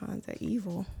leprechauns are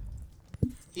evil.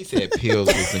 He said Pills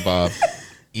was involved.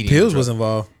 Pills was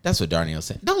involved. That's what Darnell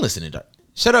said. Don't listen to Darnell.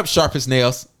 Shut up, sharp as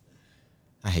nails.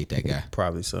 I hate that guy.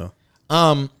 Probably so.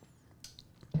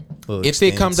 If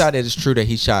it comes out that it's true that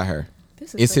he shot her,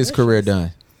 is his career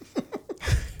done?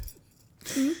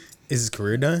 Is his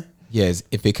career done? Yes,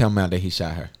 if it come out that he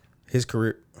shot her. His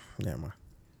career, never mind.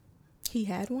 He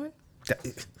had one?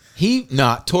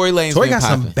 Tory Lanez Tory got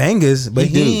some bangers, but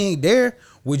he ain't there.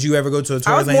 Would you ever go to a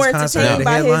Tory Lanez concert as a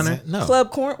headliner? No.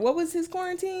 Club what was his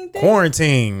quarantine thing?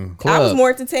 Quarantine Club. I was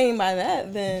more entertained by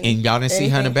that than. And y'all didn't see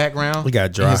her in the background? We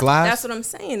got dropped. That's what I'm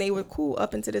saying. They were cool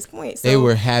up until this point. So they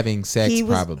were having sex,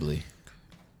 probably.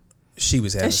 She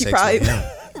was having sex with him.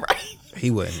 Right. He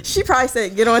wasn't. She probably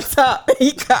said, "Get on top." And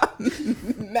he got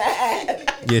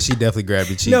mad. Yeah, she definitely grabbed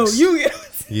your cheeks. No, you get on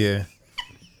top. Yeah.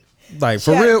 Like,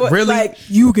 for real, really? Like,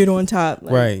 you get on top.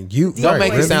 Like, right. You don't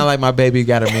make it sound like my baby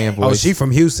got a man voice. Oh, she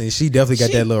from Houston. She definitely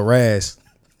got that little razz.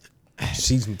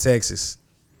 She's from Texas.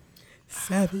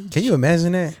 Savage. Can you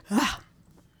imagine that?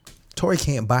 Tory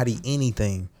can't body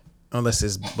anything unless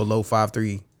it's below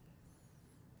 5'3".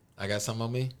 I got something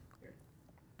on me?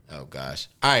 Oh, gosh.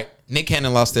 All right. Nick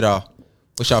Cannon lost it all.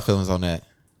 What's y'all feelings on that?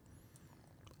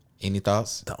 Any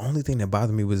thoughts? The only thing that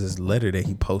bothered me was this letter that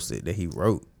he posted, that he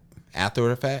wrote. After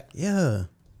the fact? Yeah.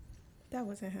 That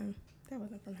wasn't him. That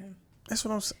wasn't from him. That's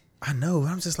what I'm saying. I know.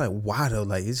 I'm just like, why though?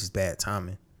 Like, it's just bad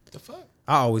timing. The fuck?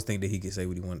 I always think that he could say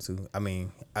what he wanted to. I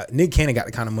mean, Nick Cannon got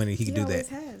the kind of money he could do that.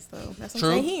 He always has, though. That's what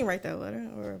I'm saying. He didn't write that letter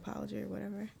or apology or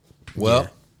whatever. Well,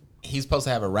 he's supposed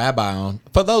to have a rabbi on.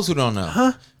 For those who don't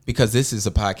know, because this is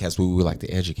a podcast where we would like to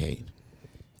educate,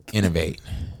 innovate,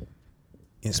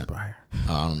 inspire.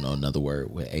 I don't know another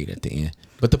word with 8 at the end.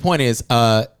 But the point is,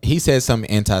 he said some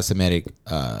anti-Semitic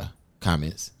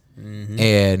comments. Mm-hmm.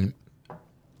 And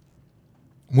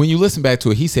when you listen back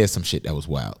to it, he said some shit that was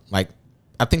wild. Like,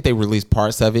 I think they released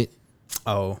parts of it.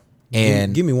 Oh.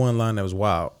 And give me one line that was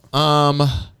wild.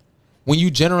 When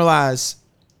you generalize,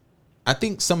 I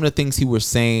think some of the things he was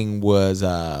saying was,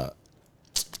 how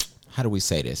do we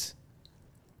say this?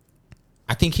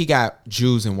 I think he got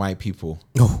Jews and white people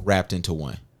wrapped into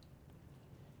one.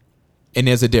 And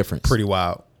there's a difference. Pretty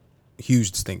wild.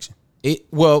 Huge distinction.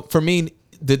 Well, for me,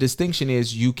 the distinction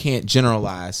is you can't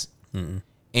generalize. Mm-mm.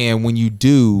 And when you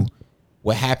do,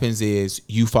 what happens is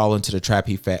you fall into the trap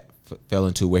he fell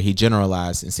into where he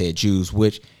generalized and said Jews,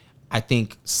 which I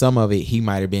think some of it he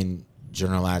might have been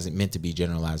meant to be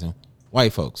generalizing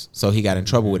white folks. So he got in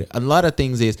trouble with it. A lot of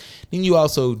things is, then you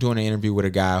also doing an interview with a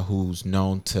guy who's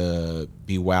known to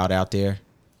be wild out there.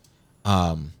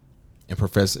 And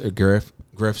Professor Griff,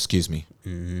 excuse me.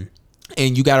 Mm-hmm.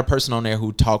 And you got a person on there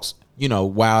who talks,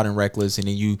 wild and reckless, and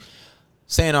then you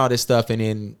saying all this stuff, and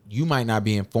then you might not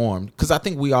be informed. Because I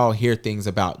think we all hear things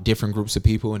about different groups of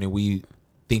people, and then we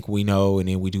think we know, and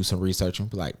then we do some research and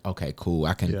be like, okay, cool,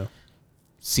 I can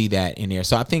see that in there.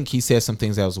 So I think he said some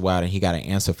things that was wild, and he got an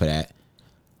answer for that.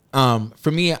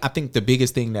 For me, I think the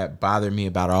biggest thing that bothered me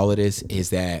about all of this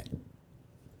is that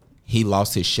he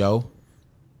lost his show.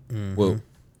 Mm-hmm. Well,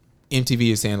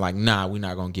 MTV is saying like, nah, we're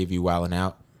not gonna give you Wildin'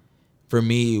 Out. For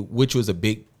me, which was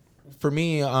it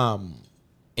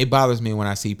bothers me when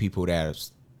I see people that are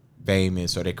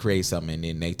famous or they create something and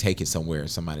then they take it somewhere and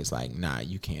somebody's like, nah,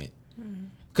 you can't.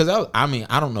 Because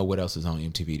I don't know what else is on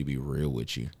MTV, to be real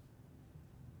with you.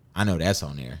 I know that's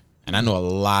on there, and I know a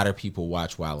lot of people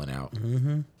watch Wildin' Out.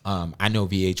 Mm-hmm. I know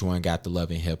VH1 got the Love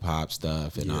and Hip Hop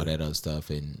stuff and all that other stuff,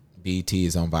 and BET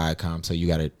is on Viacom, so you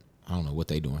got to. I don't know what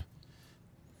they doing.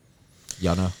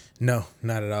 Y'all know? No,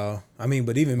 not at all. I mean,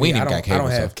 but even me, I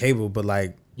don't have cable, but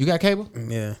like, you got cable?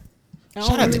 Yeah.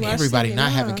 Shout out to everybody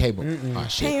not having cable. Oh,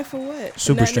 shit. Paying for what?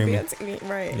 Super streaming.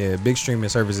 Right. Yeah, big streaming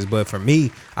services. But for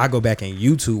me, I go back and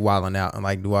YouTube Wildin' Out and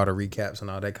like do all the recaps and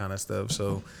all that kind of stuff.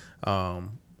 So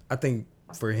I think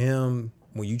for him,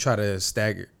 when you try to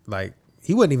stagger, like,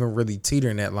 he wasn't even really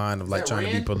teetering that line of like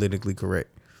trying to be politically correct.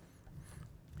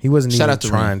 He wasn't even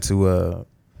trying to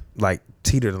like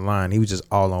teeter the line. He was just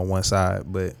all on one side.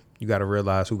 But you got to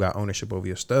realize who got ownership over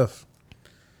your stuff.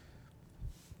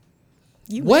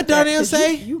 What Darnell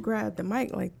say? You grabbed the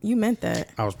mic like you meant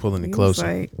that. I was pulling it closer.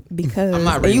 Like, because I'm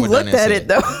not reading you what looked Darnell at said. it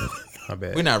though. My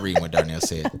bad. We're not reading what Darnell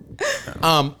said.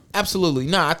 Absolutely.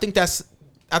 No, I think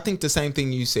the same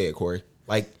thing you said, Corey.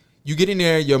 Like, you get in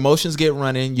there, your emotions get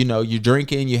running. You know, you're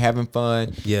drinking, you're having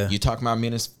fun. Yeah. You talking about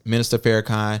Minister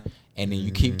Farrakhan, and then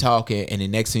you keep talking, and the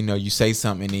next thing you know, you say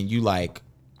something, and then you like,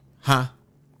 huh?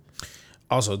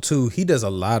 Also, too, he does a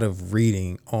lot of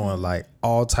reading on like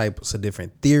all types of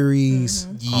different theories.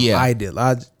 Yeah.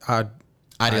 Ideologically.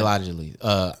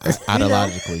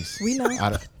 Ideologically. We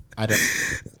know.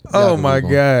 Oh my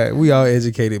God, we all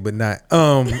educated, but not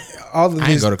all of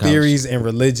these theories and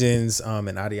religions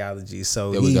and ideologies.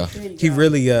 So he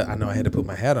really I know I had to put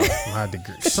my hat on my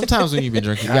degree. Sometimes when you've been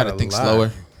drinking, you got to think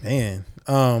slower. Man,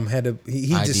 he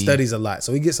just studies a lot,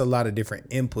 so he gets a lot of different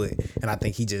input, and I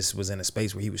think he just was in a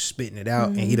space where he was spitting it out,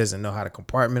 and he doesn't know how to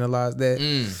compartmentalize that.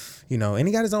 You know, and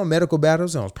he got his own medical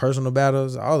battles, his own personal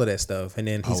battles, all of that stuff, and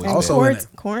then he's also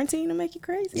quarantine to make you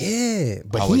crazy. Yeah,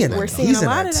 but he's in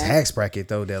a tax bracket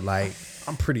though that like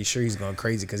I'm pretty sure he's going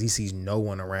crazy because he sees no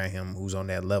one around him who's on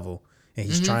that level, and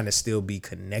he's trying to still be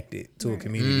connected to a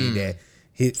community that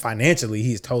financially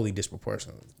he's totally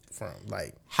disproportionate from.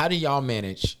 Like, how do y'all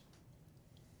manage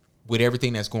with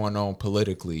everything that's going on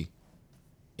politically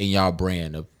in y'all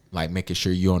brand of like making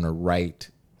sure you're on the right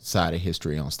side of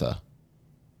history on stuff?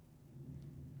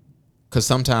 Because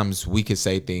sometimes we could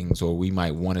say things, or we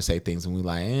might want to say things, and we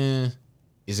like,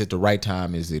 is it the right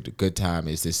time? Is it a good time?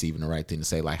 Is this even the right thing to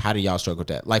say? Like, how do y'all struggle with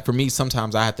that? Like, for me,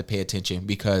 sometimes I have to pay attention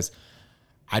because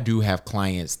I do have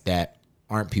clients that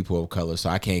aren't people of color, so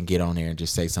I can't get on there and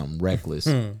just say something reckless.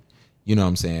 You know what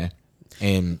I'm saying?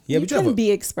 And you can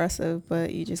be expressive,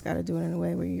 but you just got to do it in a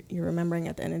way where you're remembering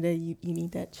at the end of the day, you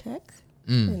need that check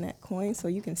and that coin so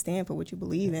you can stand for what you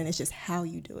believe in. It's just how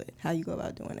you do it, how you go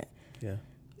about doing it. Yeah.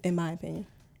 In my opinion.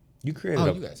 You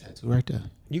created you guys had to right there.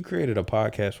 You created a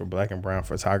podcast for Black and brown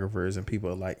photographers and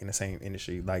people like in the same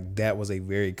industry. Like, that was a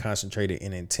very concentrated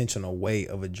and intentional way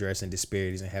of addressing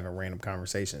disparities and having random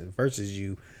conversations versus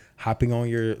you hopping on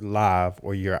your live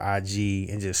or your IG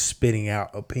and just spitting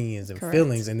out opinions and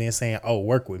feelings and then saying, "Oh,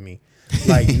 work with me."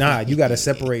 Like, nah, you got to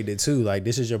separate the two. Like,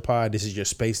 this is your pod, this is your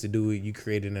space to do it. You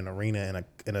created an arena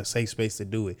and a safe space to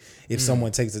do it. If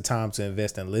someone takes the time to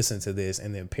invest and listen to this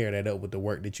and then pair that up with the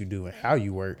work that you do and how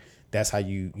you work, that's how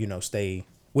you stay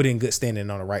within good standing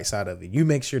on the right side of it. You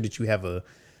make sure that you have a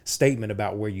statement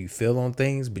about where you feel on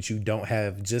things, but you don't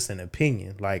have just an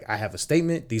opinion. Like, I have a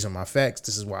statement, these are my facts,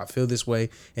 this is why I feel this way,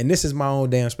 and this is my own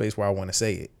damn space where I want to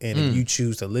say it. And if you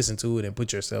choose to listen to it and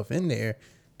put yourself in there,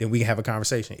 then we can have a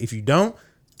conversation. If you don't,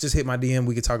 just hit my DM.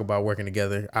 We can talk about working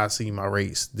together. I'll see my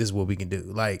rates. This is what we can do.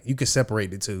 Like, you can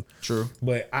separate the two. True.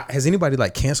 But has anybody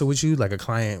like canceled with you? Like, a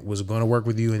client was going to work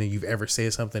with you and then you've ever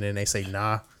said something and they say,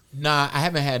 nah? Nah, I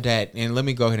haven't had that. And let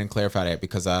me go ahead and clarify that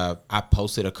because I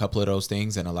posted a couple of those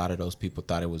things and a lot of those people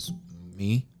thought it was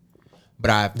me.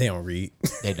 But they don't read.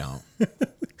 They don't.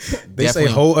 They say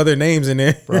whole other names in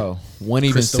there. Bro, one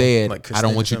even said, like I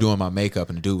don't want you doing my makeup.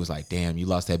 And the dude was like, damn, you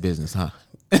lost that business, huh?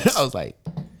 I was like,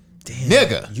 damn,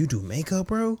 nigga, you do makeup,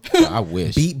 bro? I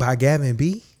wish. Beat by Gavin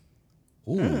B.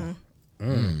 Ooh.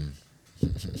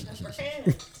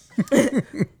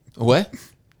 What?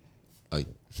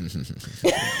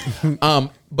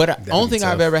 But the only thing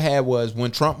I've ever had was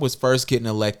when Trump was first getting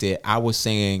elected, I was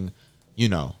saying,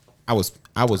 I was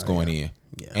going in.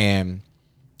 Yeah. And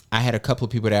I had a couple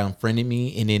of people that unfriended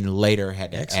me and then later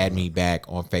had to add me back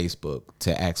on Facebook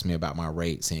to ask me about my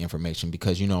rates and information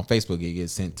because, on Facebook, it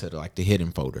gets sent to the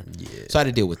hidden folder. Yeah. So I had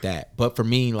to deal with that. But for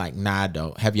me, nah, I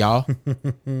don't. Have y'all?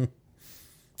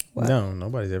 No,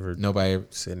 nobody's ever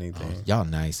said anything. Oh, y'all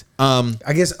nice.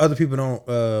 I guess other people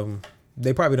don't,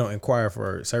 they probably don't inquire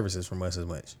for services from us as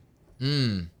much.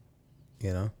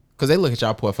 Because they look at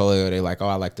y'all portfolio, they like, oh,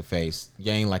 I like the face.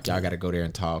 You ain't like y'all got to go there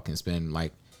and talk and spend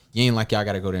you ain't like y'all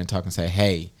got to go there and talk and say,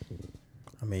 hey,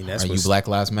 I mean, are you Black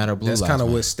Lives Matter, Blue Lives Matter? That's kind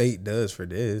of what state does for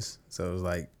this. So it's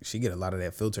like she get a lot of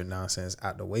that filtered nonsense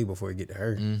out the way before it get to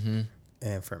her.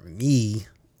 And for me,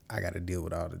 I got to deal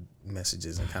with all the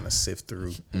messages and kind of sift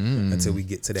through until we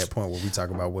get to that point where we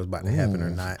talk about what's about to happen or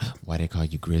not. Why they call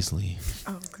you Grizzly?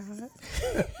 Oh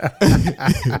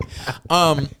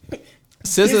God.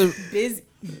 SZA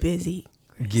busy.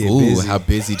 Get busy. How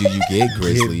busy do you get,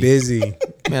 Grizzly? Get busy.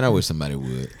 Man, I wish somebody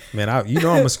would. Man, I'm a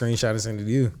screenshot and send it to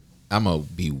you. I'm gonna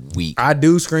be weak. I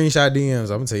do screenshot DMs.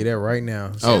 I'm gonna tell you that right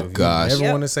now. So if gosh. You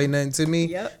ever want to say nothing to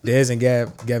me? Des and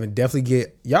Gavin definitely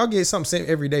y'all get something sent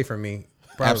every day from me.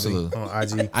 Probably, absolutely. On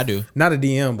IG. I do. Not a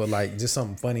DM, but just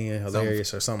something funny and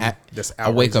hilarious or something that's outrageous. I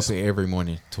wake up every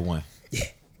morning to one. Yeah.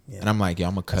 And I'm like,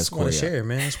 I'm gonna cuss Corey. I want to share,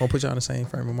 man. I just want to put y'all in the same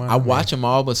frame of mind. I watch them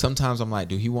all, but sometimes I'm like,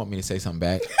 do he want me to say something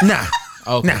back? Nah.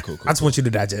 Okay, nah, cool. I just want you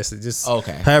to digest it. Just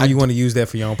okay. However you want to use that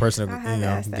for your own personal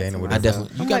gain or whatever. I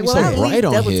definitely. You got me so bright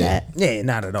on here. Yeah,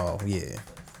 not at all. Yeah.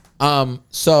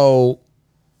 So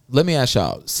let me ask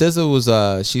y'all. SZA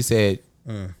was she said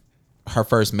her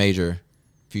first major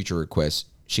Future request,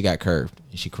 she got curved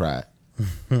and she cried.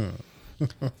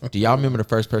 Do y'all remember the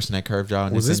first person that curved y'all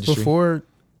in Was this industry? before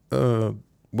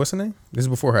what's her name? This is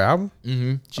before her album?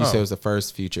 Mm-hmm. She said it was the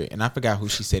first Future, and I forgot who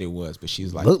she said it was, but she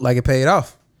was like, Looked like it paid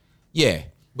off. yeah,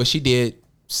 but she did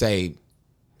say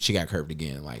she got curved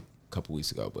again like a couple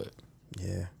weeks ago, but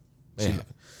Yeah. man,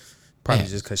 Probably Man.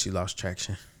 just because she lost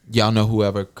traction. y'all know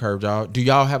whoever curved y'all. Do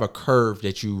y'all have a curve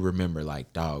that you remember?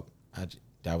 Like, dog,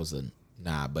 that was a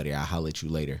nah, buddy. I'll holler at you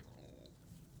later.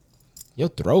 Your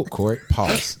throat, Court.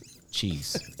 Pause.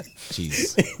 Jeez.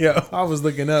 Yeah, I was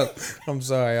looking up. I'm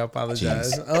sorry. I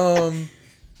apologize. Pause.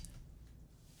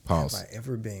 Have I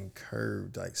ever been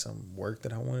curved? Like some work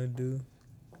that I want to do?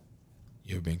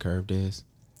 You ever been curved, Des?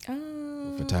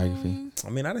 Photography. I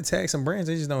mean, I done tagged some brands.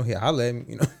 They just don't hit. I let me,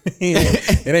 you know.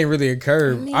 It ain't really a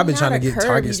curve. I've been trying to get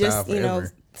Target style forever. You know,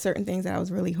 certain things that I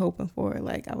was really hoping for,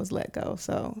 like I was let go.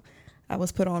 So I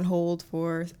was put on hold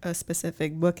for a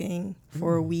specific booking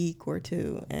for a week or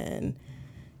two, and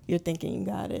you're thinking you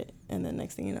got it, and then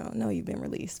next thing you know, no, you've been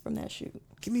released from that shoot.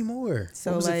 Give me more.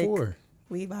 So what was like it for?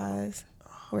 Levi's,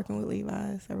 working with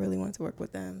Levi's, I really want to work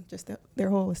with them. Just their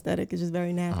whole aesthetic is just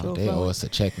very natural. Oh, they owe us a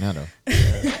check now, though.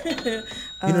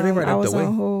 You know, they right I up was the way.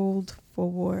 on hold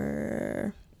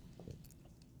for.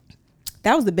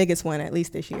 That was the biggest one, at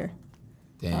least this year.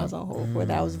 Damn. I was on hold for.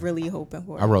 That I was really hoping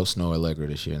for. I wrote Snow Allegra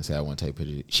this year and said I want to take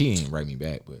pictures. She ain't write me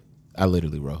back, but I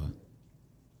literally wrote her.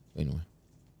 Anyway.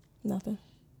 Nothing.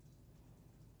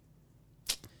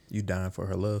 You dying for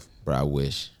her love? Bro, I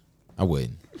wish. I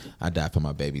wouldn't. I died for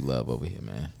my baby love over here,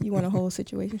 man. You want a whole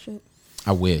situationship?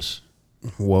 I wish.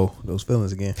 Whoa, those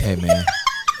feelings again. Hey, man.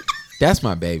 That's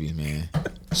my baby, man.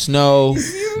 Snow,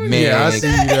 Meg, Yeah, I see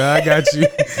you. I got you.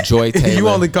 Joy Taylor. You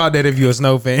only caught that if you're a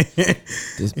Snow fan.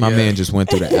 My Yeah. man just went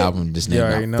through the album, just You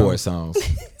already named know. out 4 songs.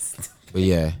 But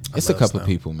yeah, it's a love couple Snow.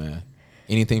 people, man.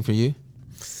 Anything for you?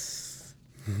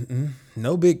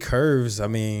 No big curves. I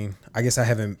mean, I guess I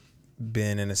haven't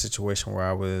been in a situation where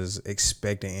I was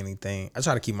expecting anything. I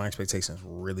try to keep my expectations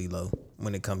really low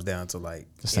when it comes down to like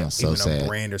sounds so even sad. a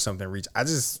brand or something reach.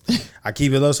 I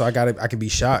keep it low so I can be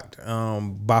shocked.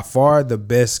 By far the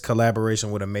best collaboration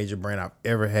with a major brand I've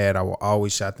ever had, I will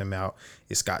always shout them out,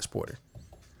 is Scotch Porter.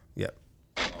 Yep.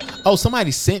 Oh, somebody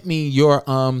sent me your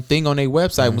thing on their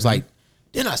website and was like,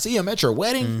 didn't I see him at your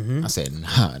wedding? I said,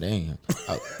 nah, damn.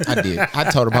 I did.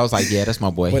 I told him, I was like, yeah, that's my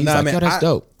boy. He's like, yo, that's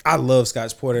dope. I love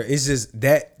Scotch Porter. It's just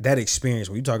that experience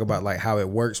when you talk about like how it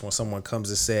works when someone comes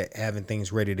to set, having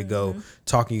things ready to go,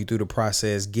 talking you through the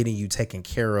process, getting you taken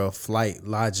care of, flight,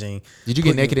 lodging. Did you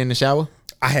get naked in the shower?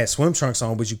 I had swim trunks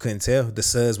on, but you couldn't tell. The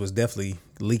suds was definitely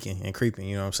leaking and creeping,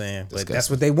 you know what I'm saying? But that's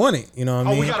what they wanted, you know what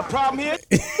I mean? We got a problem here?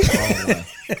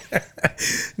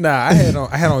 Nah, I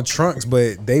had on trunks,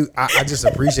 but I just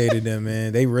appreciated them,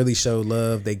 man. They really showed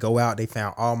love. They go out, they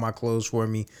found all my clothes for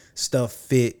me, stuff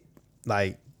fit,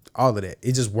 like all of that.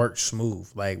 It just worked smooth.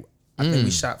 Like I think we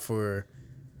shot for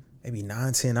maybe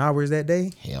 9-10 hours that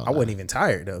day. Hell I wasn't even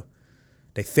tired though.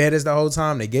 They fed us the whole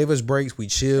time. They gave us breaks. We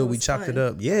chilled. We chopped it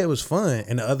up. Yeah, it was fun.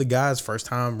 And the other guys, first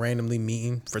time randomly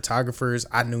meeting photographers.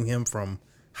 I knew him from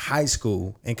high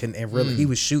school and really he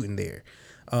was shooting there.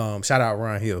 Shout out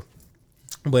Ron Hill.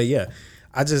 But yeah,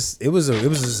 it was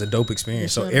just a dope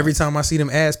experience. So every time I see them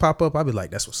ads pop up, I be like,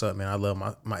 that's what's up, man. I love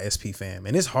my SP fam.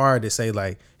 And it's hard to say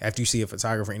like after you see a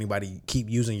photographer, anybody keep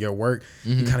using your work,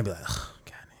 you kind of be like, oh,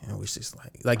 God, man, it's just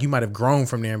like you might have grown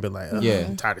from there and be like, oh, Yeah.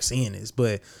 I'm tired of seeing this.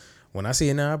 But when I see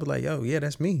it now, I be like, yo, yeah,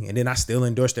 that's me. And then I still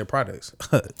endorse their products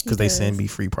because they send me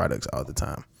free products all the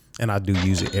time. And I do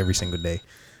use it every single day.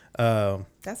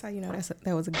 That's how you know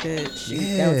that was a good shoot.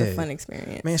 Yeah. That was a fun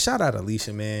experience. Man, shout out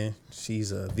Alicia, man.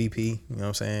 She's a VP, you know what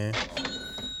I'm saying?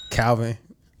 Calvin.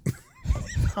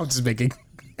 I'm just making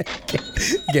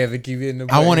Gavin keep hitting the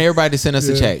I want everybody to send us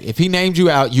a check. If he named you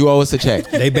out, you owe us a check.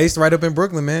 They based right up in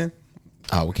Brooklyn, man.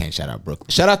 Oh, we can't shout out Brooklyn.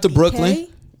 Shout out to Brooklyn.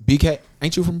 BK.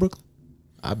 Ain't you from Brooklyn?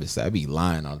 I be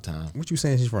lying all the time. What you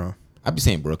saying she's from? I be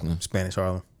saying Brooklyn. Spanish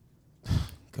Harlem.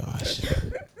 Gosh.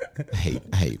 I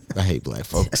hate black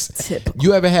folks. Typical.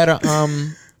 You ever had a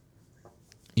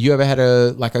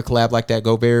like a collab like that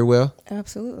go very well?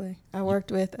 Absolutely. I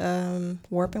worked with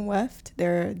Warp and Weft,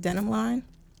 their denim line,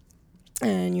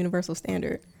 and Universal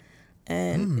Standard.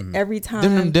 And every time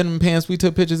Them denim pants we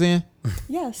took pictures in?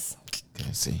 yes.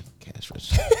 Can't see. Cash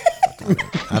rich.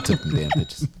 I took them damn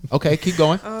pictures. Okay, keep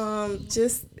going.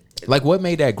 Just Like what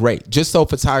made that great? Just so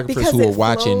photographers because who it are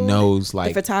watching flowed, knows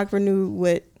like the photographer knew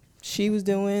what she was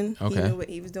doing. Okay. He knew what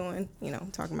he was doing. You know,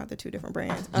 talking about the two different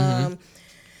brands.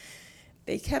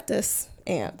 They kept us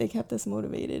amped. They kept us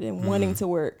motivated and wanting to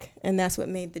work. And that's what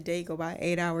made the day go by.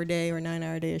 8-hour day or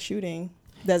 9-hour day of shooting.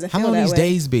 Doesn't feel How long that these way.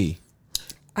 days be?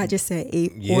 I just said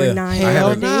 8 Yeah. or 9 Hell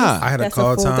hour nah. days. I had a That's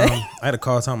call full time. day. I had a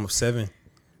call time of 7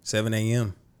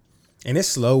 a.m. And it's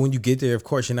slow when you get there. Of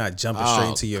course, you're not jumping straight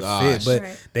into your gosh. fit, but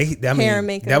Right. I Hair mean, and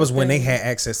makeup that was when they thing. had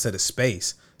access to the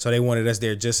space, so they wanted us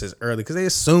there just as early because they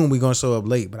assumed we gonna show up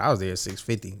late. But I was there at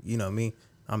 6:50. You know me,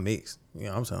 I'm mixed. You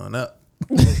know, I'm showing up.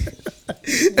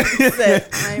 Said,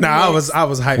 I'm I mixed.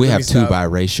 was hyped. We Let have me 2 stop.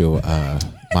 biracial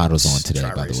models on today, by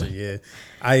the Triracial, way. yeah.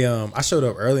 I showed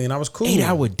up early and I was cool.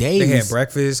 8-hour They had days.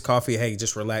 breakfast, coffee. Hey,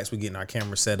 just relax. We're getting our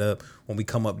camera set up. When we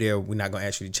come up there, we're not gonna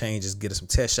ask you to change. Just get us some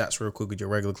test shots real quick with your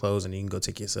regular clothes, and then you can go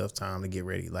take yourself time to get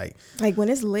ready. Like, Like when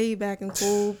it's laid back and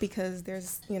cool because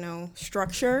there's,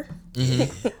 structure,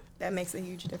 that makes a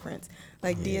huge difference.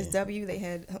 Like DSW, they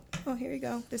had, oh, here you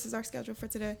go. This is our schedule for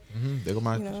today. There go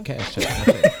my You know. cash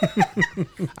check.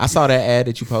 I saw that ad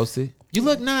that you posted. You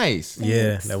look nice. yeah,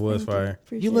 Thanks. that was Thank you. fire.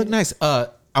 Appreciate You look it. nice.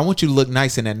 I want you to look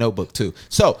nice in that notebook too.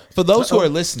 So for those who are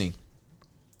listening,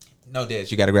 no, Des,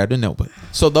 you got to grab the notebook.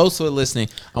 So those who are listening,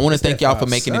 I want to thank y'all for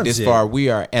making it this subject? far. We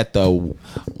are at the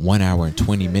 1 hour and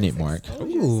 20 minute mark.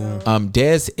 Ooh.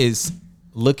 Des is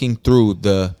looking through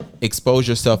the Expose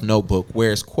Yourself notebook,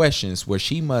 where it's questions where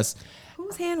she must.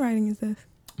 Whose handwriting is this?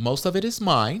 Most of it is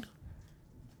mine,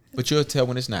 but you'll tell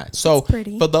when it's not. So It's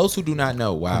pretty. for those who do not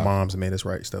know, My wow. mom's made us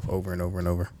write stuff over and over and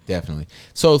over. Definitely.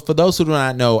 So for those who do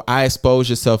not know, I Expose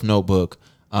Yourself notebook.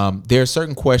 There are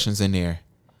certain questions in there,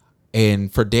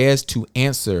 and for Des to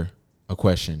answer a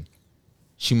question,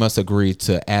 she must agree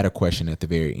to add a question at the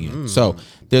very end. So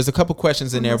there's a couple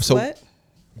questions in there. So What?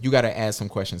 you got to add some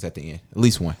questions at the end, at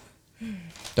least one.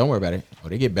 Don't worry about it. Oh,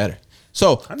 they get better.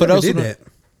 So I for never those did who that.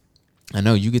 I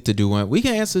know you get to do one. We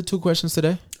can answer 2 questions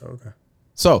today. Okay.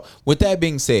 So with that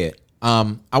being said,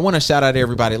 I want to shout out to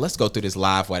everybody. Let's go through this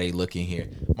live while they look in here.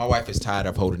 My wife is tired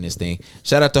of holding this thing.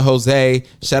 Shout out to Jose.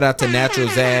 Shout out to Natural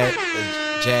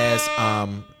Jazz.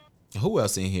 Who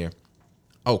else in here?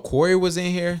 Oh, Corey was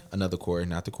in here. Another Corey,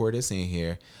 not the Corey that's in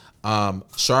here.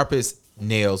 Sharpest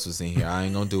Nails was in here. I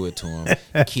ain't gonna do it to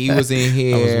him. Key was in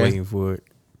here. I was waiting for it.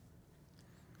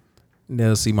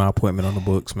 They'll see my appointment on the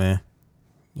books, man.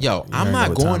 Yo, I'm already know not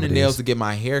what going time to it Nails is. to get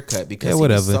my hair cut because Yeah, he was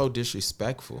whatever. so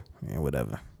disrespectful. Yeah,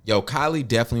 whatever. Yo, Kylie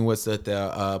definitely was at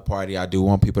the party. I do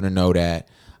want people to know that.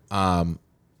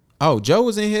 Oh, Joe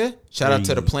was in here. Shout out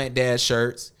to the Plant Dad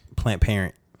shirts. Plant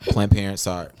parent. Plant Parents,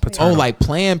 sorry. Paternal. Oh, like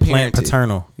Planned Plant Parenthood.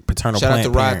 paternal. Shout out plant to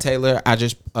Rod parent. Taylor. I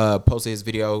just posted his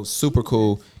video. Super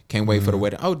cool. Can't wait for the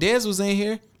wedding. Oh, Dez was in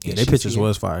here. Yeah, their she's pictures here.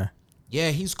 was fire. Yeah,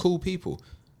 he's cool people.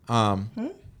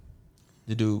 The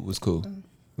dude was cool.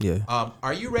 Yeah.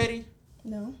 Are you ready?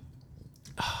 No.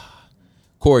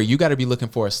 Corey, you got to be looking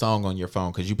for a song on your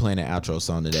phone because you playing an outro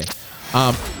song today.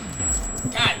 God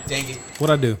dang it.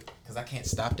 What'd I do? Because I can't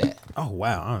stop that. Oh,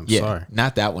 wow. I'm Yeah, sorry.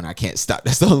 not that one. I can't stop.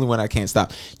 That's the only one I can't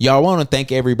stop. Y'all, I want to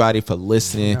thank everybody for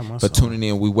listening, Yeah, my for song. tuning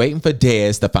in. We waiting for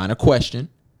Dez to find a question.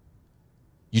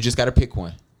 You just got to pick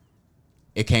one.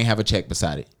 It can't have a check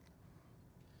beside it.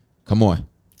 Come on.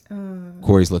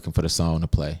 Corey's looking for the song to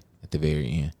play at the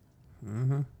very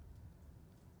end.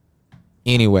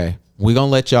 Anyway, we're going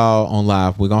to let y'all on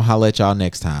live. We're going to holler at y'all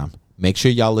next time. Make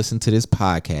sure y'all listen to this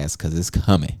podcast because it's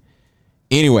coming.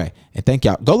 Anyway, and thank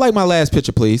y'all. Go like my last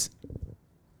picture, please.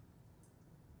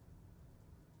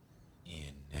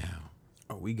 And now.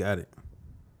 Oh, we got it.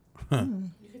 You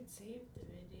could save the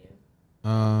video.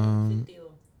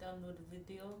 Download the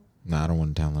video. No, I don't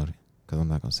want to download it because I'm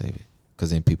not going to save it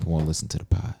because then people won't listen to the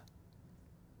pod.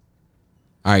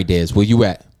 All right, Dez, where you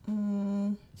at?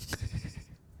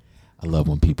 I love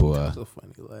when people That's a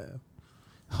funny laugh.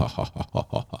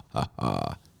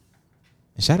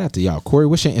 And shout out to y'all. Corey,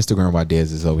 what's your Instagram while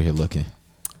Dez is over here looking?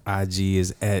 IG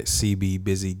is at CB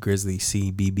Busy Grizzly,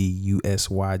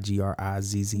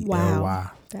 CBBUSYGRIZZYY.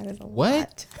 Wow. That is a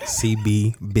What? lot.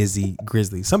 CB Busy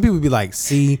Grizzly. Some people be like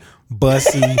C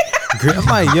Bussy. I'm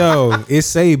like, yo, it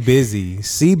say busy.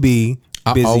 CB.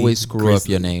 I Busy always screw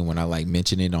Grizzly. up your name when I like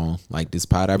mention it on like this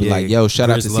pod. I be Yeah, like, yo, shout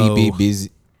out to Grizzlo. CB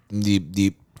Busy.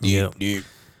 Deep. Yep.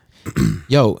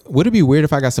 Yo, would it be weird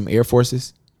if I got some Air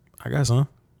Forces? I got some.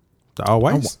 The all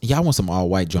whites. Yeah, I want some all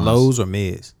white Johns. Lows or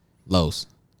mids? Lows.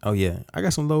 Oh yeah, I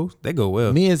got some lows. They go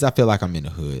well. Mids, I feel like I'm in the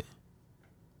hood.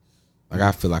 Like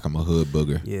I feel like I'm a hood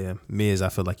booger. Yeah, mids. I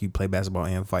feel like you play basketball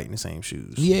and fight in the same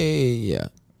shoes. Yeah.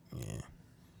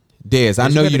 Dez, I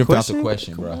Dez, know you you got done the found the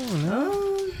question? question,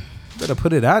 bro. Better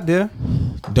put it out there.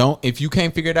 Don't. If you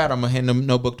can't figure it out, I'm gonna hand the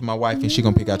notebook to my wife and she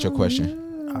gonna pick out your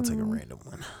question. I'll take a random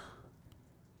one.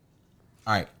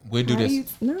 All right, we'll do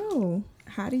this. No.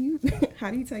 How do you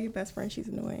tell your best friend she's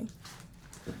annoying?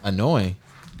 Annoying.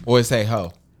 Or it say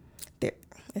hoe? There,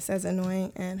 it says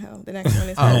annoying and hoe. The next one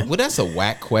is Oh, hoe. well, that's a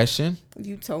whack question.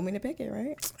 You told me to pick it,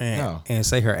 right? And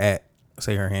say her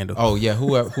handle. Oh, yeah.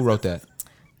 Who wrote that?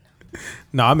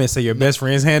 No, I meant say your best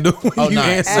friend's handle. Oh, You no.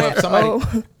 answer.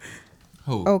 Somebody.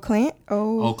 Who? Oh, Clint.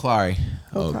 Oh, Clary.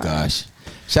 Oh, Clary. gosh.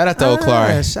 Shout out to Old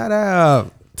Clary. Shout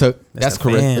out. That's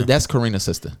the fam. That's Karina's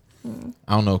sister.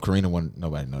 I don't know if Karina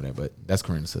nobody know that, but that's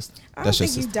Karina's sister. I That's don't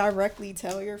your think you sister. directly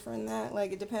tell your friend that.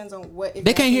 Like, it depends on what.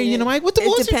 They can't hear you in the mic. What the It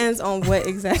bullshit? depends on what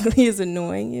exactly is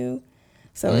annoying you.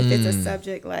 So if it's a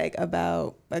subject like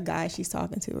about a guy she's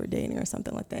talking to or dating or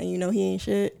something like that, and you know he ain't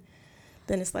shit,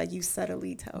 then it's like you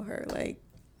subtly tell her like,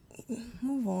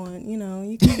 move on. You know,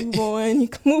 you can move on. You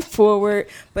can move forward,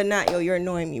 but not you're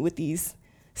annoying me with these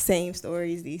same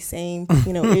stories, these same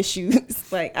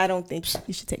issues. Like, I don't think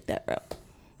you should take that route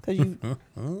because you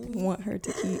want her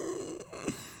to keep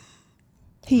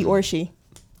he or she.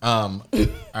 All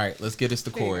right, let's get this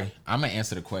to Corey. I'm gonna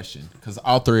answer the question because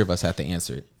all three of us have to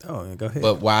answer it. Oh, go ahead.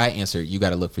 But while I answer it, you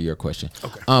got to look for your question.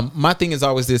 Okay. My thing is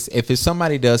always this: if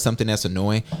somebody does something that's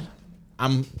annoying,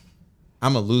 I'm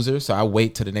a loser, so I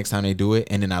wait till the next time they do it,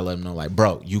 and then I let them know, like,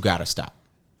 bro, you gotta stop.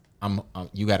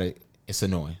 You gotta. It's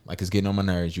annoying. Like, it's getting on my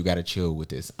nerves. You gotta chill with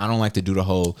this. I don't like to do the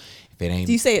whole. If it ain't.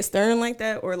 Do you say it stern like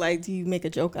that, or like do you make a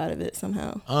joke out of it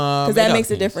somehow? Because that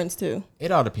makes a difference too.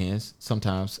 It all depends.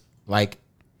 Sometimes, like,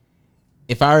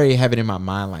 if I already have it in my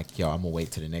mind, like, yo, I'm gonna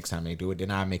wait till the next time they do it,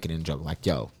 then I make it in a joke, like,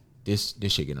 yo, this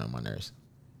shit getting on my nerves.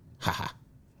 Haha.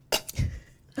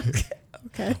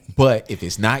 Okay. But if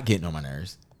it's not getting on my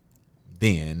nerves,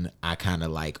 then I kind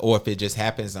of like, or if it just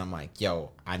happens, I'm like,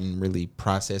 yo, I didn't really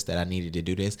process that I needed to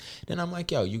do this. Then I'm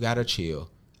like, yo, you gotta chill.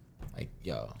 Like,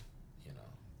 yo,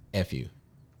 F you.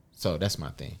 So that's my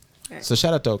thing. Right. So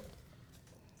shout out to.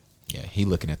 Yeah, he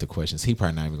looking at the questions. He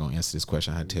probably not even gonna answer this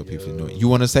question. I had to tell people to know it. You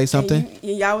want to say something?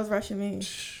 Y'all was rushing me,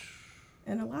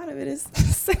 and a lot of it is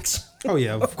sexual. Oh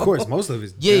yeah, of course, most of it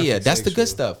is. Yeah, that's sexual. The good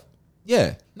stuff.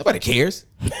 Yeah, nobody cares.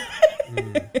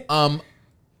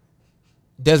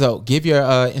 Dezo, give your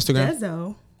Instagram.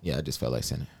 Dezo. Yeah, I just felt like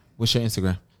saying it. What's your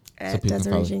Instagram? At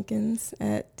Desiree Jenkins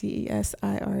at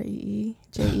DESIREE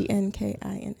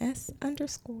JENKINS_.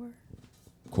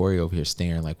 Corey over here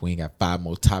staring like we ain't got 5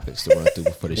 more topics to run through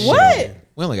before the show. What?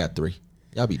 We only got 3.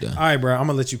 Y'all be done. All right, bro. I'm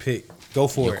gonna let you pick. Go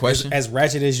for your it. Question? As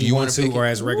ratchet as you want to, or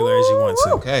as regular as you want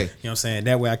to. Okay. You know what I'm saying?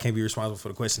 That way I can't be responsible for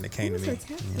the question that came to me. You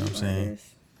know what I'm saying?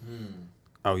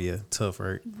 Oh yeah, tough,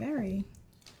 right? Very.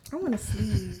 I want to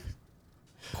sleeve.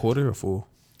 Quarter or full?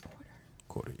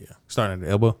 Quarter, yeah. Starting at the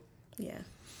elbow? Yeah.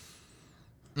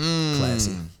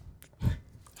 Classy.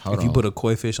 Hold you on. put a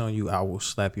koi fish on you, I will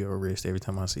slap your wrist every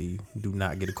time I see you. Do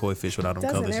not get a koi fish without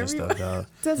them colors and stuff, dog.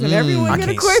 Doesn't everyone get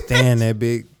a koi fish? I can't stand that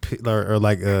big or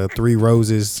like 3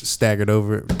 roses staggered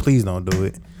over it. Please don't do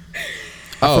it.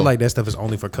 I feel like that stuff is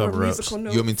only for cover-ups. You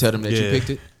want me to tell them that you picked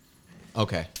it?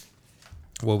 Okay.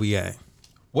 What we at?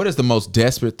 What is the most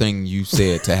desperate thing you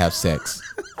said to have sex?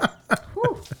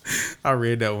 I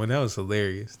read that one. That was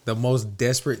hilarious. The most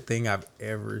desperate thing I've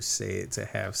ever said to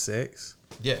have sex.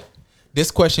 Yeah. This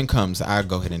question comes. I'll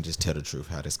go ahead and just tell the truth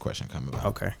how this question come about.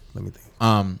 Okay, let me think.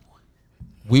 I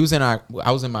was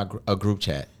in a group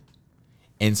chat,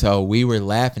 and so we were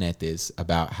laughing at this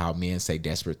about how men say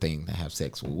desperate thing to have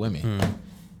sex with women.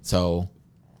 So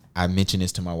I mentioned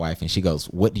this to my wife, and she goes,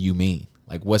 "What do you mean?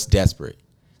 Like, what's desperate?"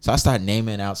 So I started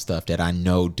naming out stuff that I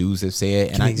know dudes have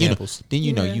said, and examples.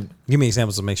 You Give me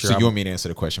examples to make sure. So you want me to answer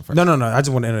the question first? No. I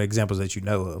just want to enter examples that you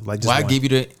know of. Like, just I give you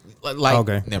the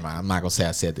okay. Never mind. I'm not gonna say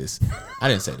I said this. I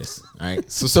didn't say this. All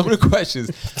right. So some of the questions,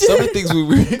 some of the things we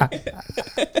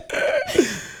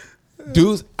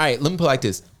dudes. All right. Let me put it like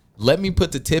this. Let me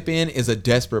put the tip in is a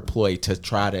desperate ploy to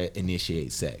try to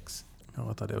initiate sex. Oh,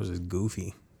 I thought that was just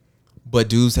goofy. But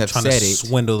dudes have Trying said to it.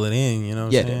 swindle it in, you know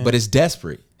what I'm saying? But it's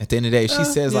desperate. At the end of the day, she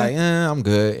says like, I'm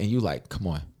good. And you like, come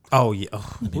on. Oh, yeah.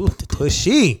 Oh,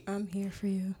 pushy. I'm here for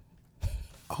you.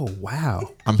 Oh,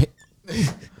 wow.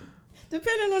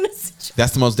 Depending on the situation.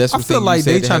 That's the most desperate thing. I feel like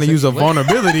they trying to use a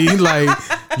vulnerability. Like,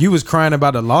 you was crying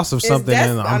about the loss of something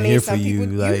and I'm here for you.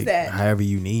 Like, however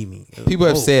you need me. People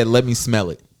have said, let me smell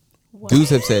it. What?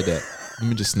 Dudes have said that. Let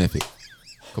me just sniff it.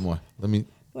 Come on. Let me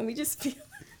just feel it.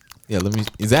 Yeah, let me.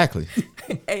 Exactly.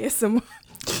 ASMR.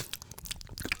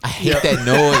 I hate that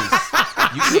noise.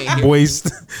 You can't hear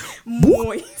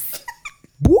Moist.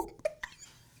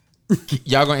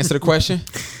 Y'all gonna answer the question?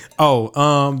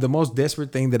 Oh, the most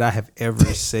desperate thing that I have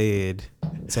ever said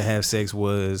to have sex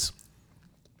was,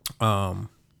 he's lying.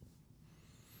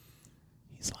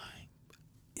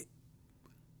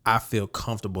 I feel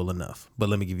comfortable enough. But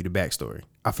let me give you the backstory.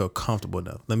 I feel comfortable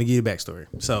enough. Let me give you the backstory.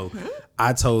 So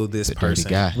I told this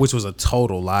person, which was a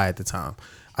total lie at the time.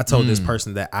 I told this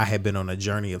person that I had been on a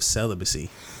journey of celibacy.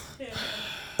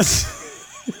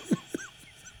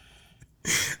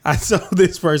 I told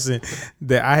this person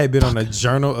that I had been on a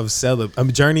journey of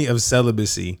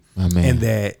celibacy, and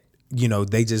that, you know,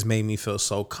 they just made me feel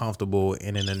so comfortable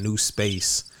and in a new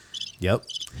space. Yep.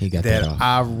 He got that off.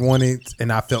 I wanted,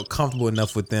 and I felt comfortable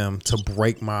enough with them to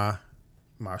break my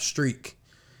streak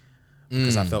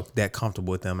because I felt that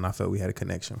comfortable with them, and I felt we had a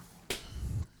connection.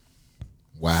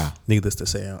 Wow. Needless to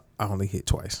say, I only hit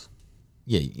twice.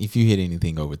 Yeah, if you hit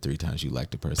anything over 3 times, you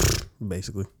like the person.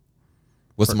 Basically.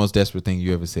 What's the most desperate thing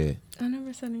you ever said? I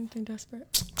never said anything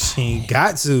desperate. She ain't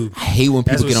got to. I hate when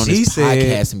people get on this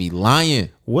podcast and be lying.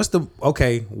 What's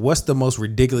the most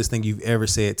ridiculous thing you've ever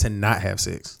said to not have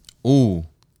sex? Ooh.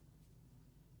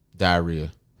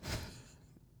 Diarrhea.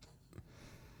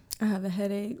 I have a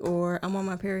headache, or I'm on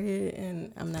my period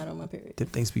and I'm not on my period. Them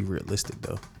things be realistic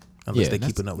though. Unless they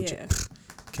keeping up with you.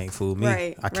 Can't fool me.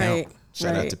 Right, I count.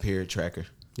 Shout out to Period Tracker.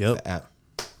 Yep. The app.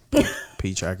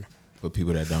 P Tracker. For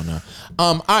people that don't know.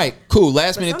 All right, cool.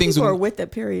 Last minute things. People are with the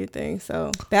period thing,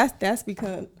 so that's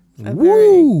become a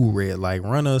Woo! Red light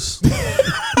runners.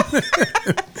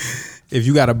 If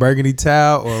you got a burgundy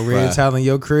towel or a red towel in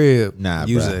your crib,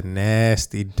 use a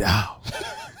nasty dog.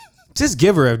 Just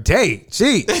give her a date.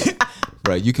 Jeez.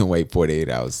 Bro, you can wait 48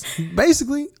 hours.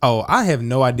 Basically. Oh, I have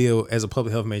no idea as a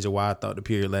public health major why I thought the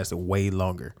period lasted way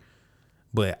longer.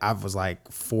 But I was like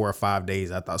 4 or 5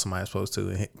 days I thought somebody was supposed to.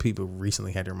 And people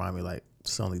recently had to remind me, like,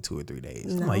 it's only 2 or 3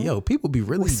 days. No. I'm like, yo, people be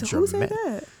really dramatic. Who said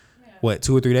that? What,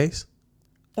 2 or 3 days?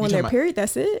 On their period,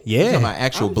 that's it? Yeah. You talking about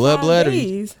actual blood?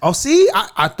 Oh, see?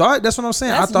 I thought, that's what I'm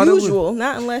saying. That's I thought usual, it was,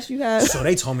 not unless you have. So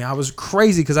they told me I was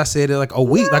crazy because I said it like a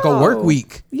week, like a work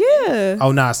week. Yeah.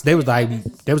 Oh, nah. So they was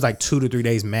like 2 to 3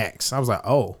 days max. I was like,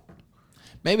 oh.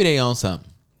 Maybe they own something.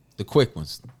 The quick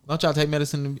ones. Don't y'all take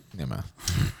medicine? Never mind.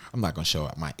 I'm not going to show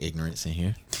out my ignorance in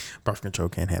here. Birth control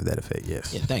can't have that effect,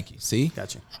 yes. Yeah, thank you. See?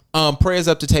 Got you. Prayers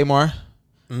up to Tamar.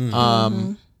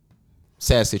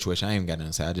 Sad situation. I ain't even got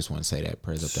nothing to say. I just want to say that.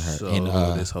 Prayers up to her. So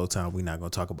and this whole time we not going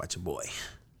to talk about your boy.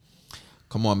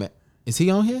 Come on, man. Is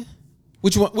he on here?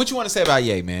 What you want to say about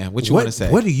Ye, man? What you want to say?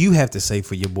 What do you have to say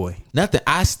for your boy? Nothing.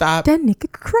 I stopped. That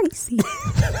nigga crazy.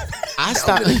 I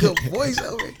stopped. That would have been a good voice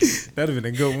over it. That would have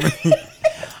been a good one.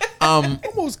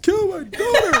 Almost killed my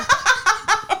daughter.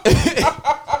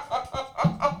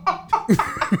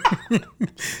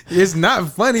 It's not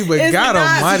funny, but It's God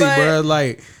not, Almighty, but- bro.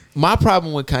 Like, My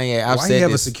problem with Kanye, I've why said you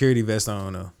have this. a security vest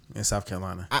on though in South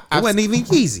Carolina? I've It wasn't even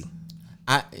easy.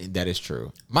 That is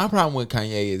true. My problem with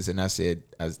Kanye is, and I said,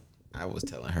 I was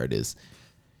telling her this.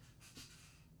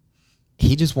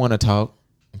 He just want to talk,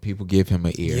 and people give him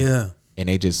an ear. Yeah. And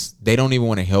they don't even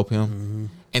want to help him. Mm-hmm.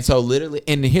 And so literally,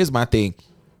 and here's my thing.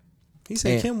 He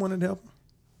said Kim wanted help.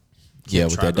 Yeah,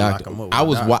 with that doctor. I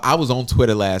was on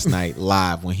Twitter last night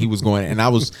live when he was going, and I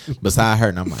was beside her,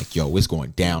 and I'm like, yo, it's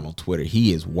going down on Twitter.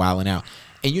 He is wilding out.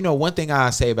 And you know, one thing I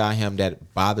say about him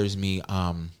that bothers me,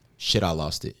 shit, I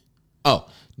lost it. Oh,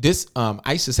 this,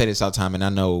 I used to say this all the time, and I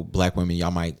know black women,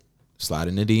 y'all might slide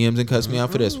in the DMs and cuss me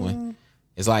out for this one.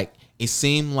 It's like, it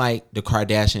seemed like the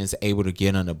Kardashians able to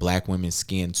get under black women's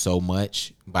skin so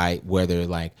much by where they're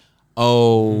like,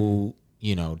 oh,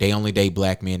 you know, they only date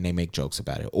black men, they make jokes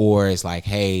about it. Or it's like,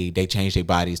 hey, they change their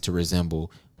bodies to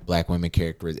resemble black women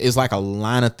characters. It's like a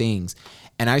line of things.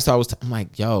 And I used to always, I'm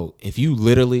like, yo, if you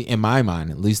literally, in my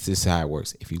mind, at least this is how it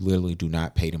works. If you literally do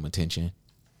not pay them attention,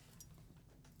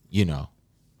 you know,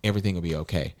 everything will be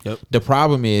okay. Yep. The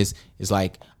problem is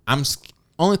like,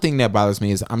 only thing that bothers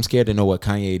me is I'm scared to know what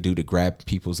Kanye do to grab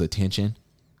people's attention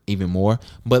even more.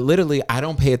 But literally, I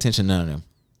don't pay attention to none of them.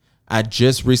 I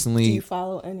just recently. Do you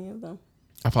follow any of them?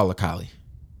 I follow Kylie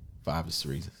for obvious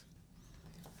reasons.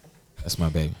 That's my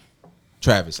baby.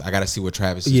 Travis, I got to see what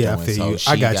Travis is doing. I feel so you. she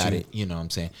I got you. it. You know what I'm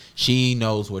saying? She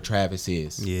knows what Travis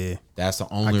is. Yeah. That's the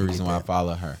only reason why I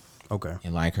follow her. Okay.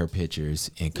 And like her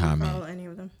pictures and Do comment. you follow any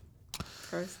of them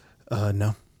first?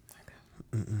 No.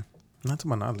 Not to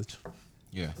my knowledge.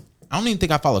 Yeah. I don't even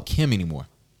think I follow Kim anymore.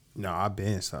 No, I've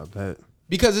been stopped that.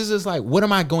 Because it's just like, what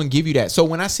am I going to give you that? So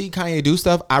when I see Kanye do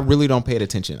stuff, I really don't pay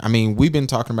attention. I mean, we've been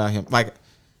talking about him. Like,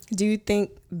 do you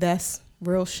think that's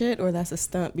real shit or that's a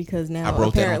stunt? Because now I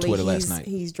wrote that on apparently Twitter last night.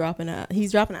 He's dropping an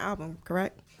album,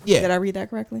 correct? Yeah. Did I read that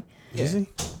correctly? Yeah. Is he?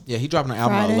 Yeah, he dropping an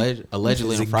album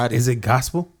allegedly on Friday. Is it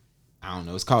gospel? I don't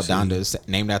know. It's called Donda. It's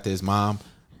named after his mom.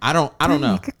 I don't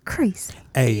know. Crazy.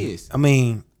 Hey, I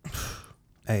mean,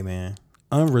 hey man,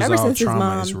 unresolved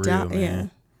trauma is real,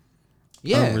 man.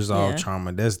 Yeah. unresolved Yeah.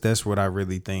 trauma. That's what I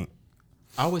really think.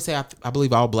 I always say I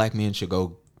believe all black men should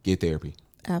go get therapy.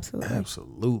 Absolutely.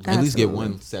 Absolutely. At least get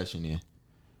Absolutely. one session in.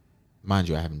 Mind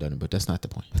you, I haven't done it, but that's not the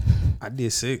point. I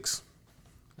did 6.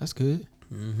 That's good.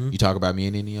 You talk about me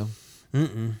and any of them?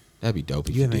 Mm-mm. That'd be dope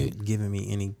if You you haven't did. given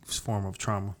me any form of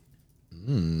trauma.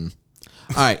 All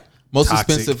right. Most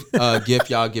Toxic. expensive gift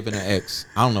y'all giving an ex.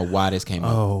 I don't know why this came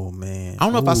up. Oh man. I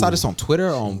don't know if I saw Ooh, this on Twitter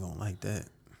or she on. don't like that.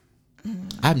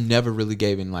 I've never really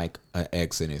given like an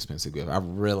ex an expensive gift. I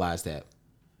realized that.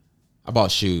 I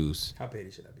bought shoes. How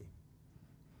petty should I be?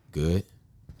 Good.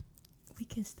 We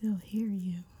can still hear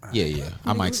you. Yeah.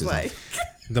 I might say like,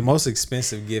 The most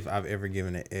expensive gift I've ever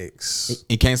given an ex.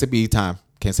 it can't say time.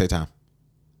 Can't say time.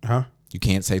 Huh? You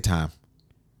can't say time.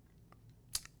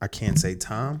 I can't say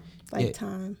time. like Yeah.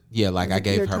 time. Yeah, like I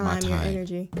gave Your her my Your time.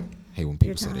 energy. Hate when people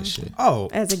Your say time. that shit. Oh,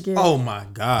 As a gift. Oh my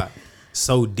God,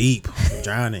 so deep, I'm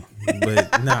drowning.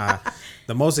 But nah,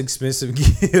 the most expensive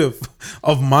gift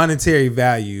of monetary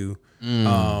value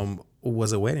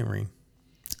was a wedding ring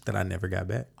that I never got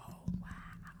back. Oh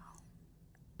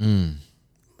wow.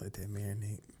 Let that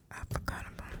marinate. I forgot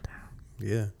about that.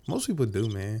 Yeah, most people do,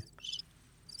 man.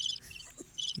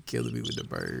 You killing me with the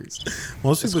birds.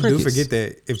 Most people do crickets. forget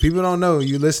that. If people don't know,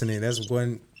 you listening. That's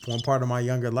one part of my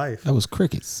younger life. That was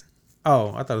crickets.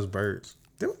 Oh, I thought it was birds.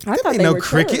 Them I thought ain't they no were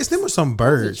crickets. chirps. Them were some Those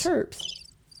birds. are chirps.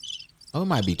 Oh, it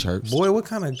might be chirps. Boy, what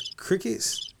kind of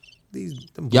crickets?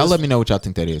 Them Y'all let me know what y'all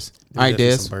think that is. All right, definitely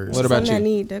Des. some birds. What about Some that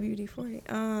you? need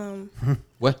WD-40.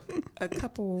 What? A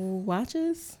couple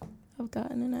watches I've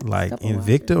gotten in that. Like couple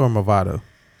Invicta or Movado?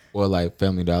 Or like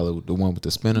Family Dollar, the one with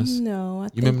the spinners? No, I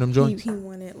think remember them joints? He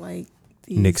wanted like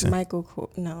these Nixon.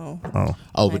 No. Oh,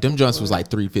 Oh, but them Michael joints was Kors. like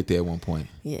 $350 at one point.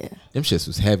 Yeah. Them shits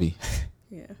was heavy.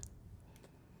 Yeah.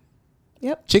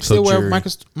 Yep. Chicks So still wear jury.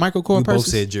 Michael we Kors both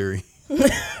purses. said jury.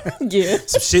 Yeah.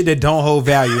 Some shit that don't hold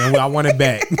value, and I want it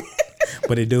back.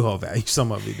 But it do hold value.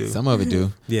 Some of it do. Some of it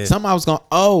do. Yeah. Some I was going,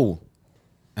 and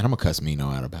I'm going to cuss Mino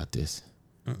out about this.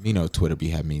 Mino Twitter be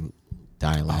having me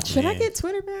dying laughing. Should I Man. get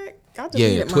Twitter back? I Yeah,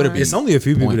 deleted Twitter mine. be- It's only a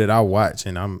few people Point. that I watch,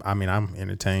 and I'm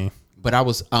entertained. But I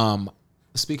was,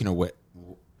 speaking of What?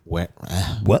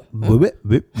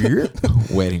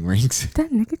 wedding rings.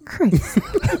 That nigga crazy.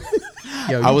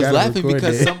 I was laughing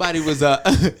because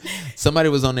somebody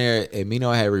was on there and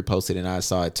Mino had reposted and I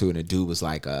saw it too, and the dude was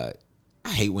like, I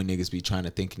hate when niggas be trying to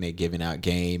thinking they giving out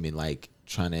game and like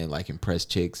trying to like impress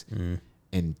chicks,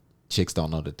 and chicks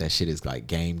don't know that shit is like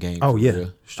game. Oh, for yeah.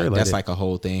 real. Straight Like, like that's that. like a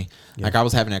whole thing. Yeah. Like I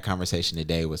was having that conversation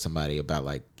today with somebody about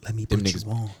like Let me them put niggas.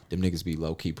 you on. Them niggas be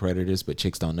low key predators, but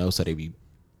chicks don't know, so they be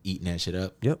eating that shit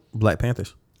up. Yep, Black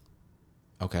Panthers.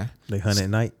 Okay. They hunt at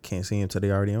night. Can't see them till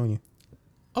they already on you.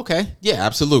 Okay. Yeah,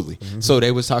 absolutely. So they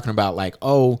was talking about like,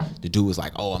 the dude was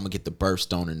like, I'm gonna get the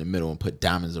birthstone in the middle and put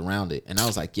diamonds around it. And I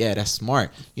was like, yeah, that's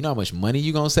smart. You know how much money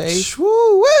you gonna save?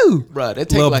 Woo woo, Bruh, that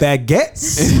take little like,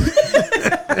 baguettes,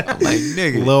 I'm like,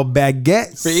 nigga. little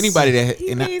baguettes. For anybody that,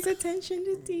 He and I- pays attention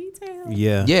to detail.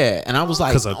 Yeah, yeah, and I was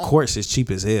like, because a quartz is cheap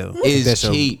as hell. It's That's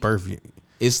your cheap. birth.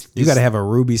 it's You got to have a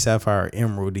ruby, sapphire,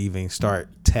 emerald to even start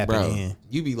tapping bro. in.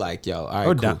 You be like, yo, all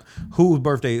Or right, cool. whose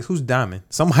birthday? Who's diamond?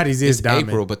 Somebody's is It's diamond.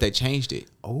 April, but they changed it.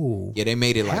 Oh, Yeah, they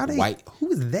made it How like they- white. Who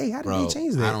is they? How did Bro, they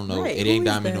change that? I don't know. Right, It who ain't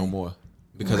is diamond no that? more.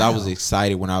 Because I was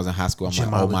excited when I was in high school. I'm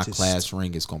like, my Gemologist. class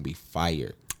ring is gonna be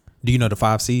fire. Do you know the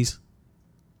 5 C's?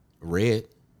 Red.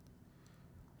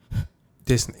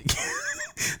 This nigga.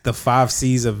 The 5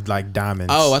 C's of like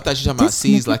diamonds. Oh, I thought you were talking about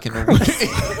C's like in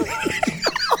the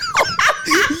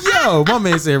Yo, my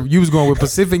man said you was going with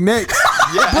Pacific next.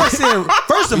 Yeah. Boy said,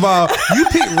 first of all, you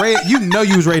picked red. You know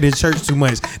you was rated church too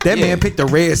much. That Yeah. man picked the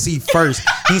Red Sea first.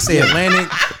 He said Atlantic,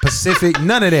 Pacific,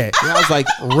 none of that. I was like,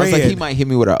 Red. he might hit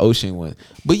me with an ocean one.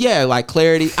 But yeah, like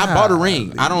clarity. I bought a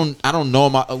ring. I don't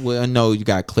know I know you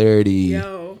got clarity.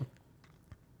 Yo.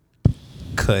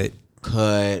 Cut,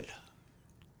 Cut.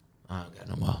 I don't got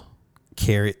no more.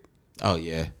 carrot. Oh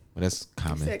yeah, well that's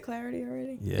common. Said clarity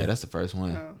already? Yeah, that's the first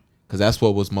one. Oh. Cause that's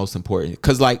what was most important.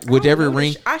 Cause like with every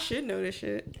ring, I should know this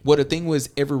shit. well the thing was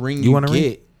every ring You you want a ring?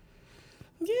 get,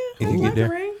 Yeah. If I you want get there.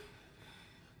 the ring.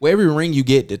 well every ring you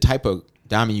get, the type of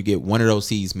diamond you get, one of those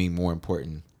C's mean more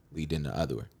importantly than the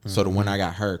other. So the one I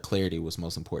got her, clarity was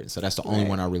most important. So that's the only Right.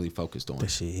 one I really focused on. That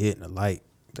shit hitting the light.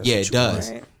 That's Yeah, what it you want.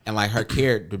 does. Right. And like her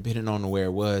carat, depending on where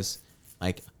it was,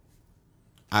 like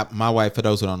my wife, for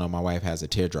those who don't know, my wife has a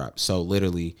teardrop. So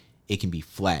literally it can be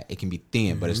flat, it can be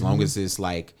thin, but as long as it's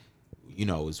like, you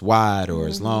know, it's wide or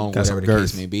it's long, Got some whatever the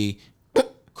case girth. may be,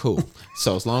 cool.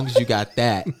 So as long as you got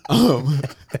that,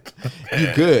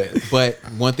 you good. But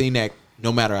one thing that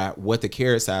no matter what the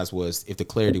carat size was, if the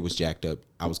clarity was jacked up,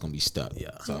 I was gonna be stuck. Yeah.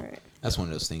 So Right. That's one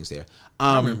of those things there.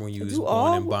 I remember when you was Do going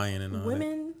all and buying and all that.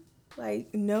 women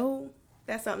like know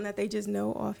that's something that they just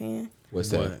know offhand? What's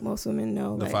that? Most women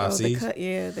know The like 5 the Cs? cut.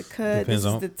 Yeah, the cut. Depends This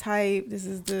on- is the type. This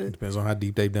is the. Depends on how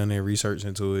deep they've done their research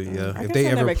into it. Yeah, I if guess they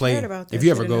I ever never play, cared about that if you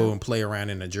ever shit go enough. and play around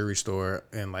in a jewelry store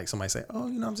and like somebody say, "Oh,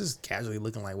 I'm just casually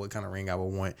looking like what kind of ring I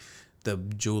would want," the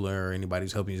jeweler or anybody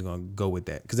who's helping you is gonna go with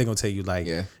that because they're gonna tell you like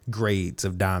grades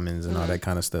of diamonds and all that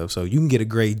kind of stuff. So you can get a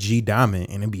grade G diamond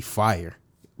and it'd be fire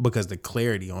because the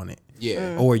clarity on it.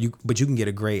 Yeah. Or you can get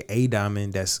a grade A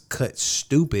diamond that's cut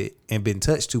stupid and been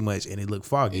touched too much and it look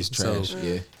foggy. It's trash.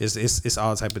 Yeah. It's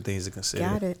all type of things to consider.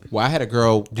 Got it. Well, I had a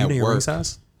girl Do you at know your ring work.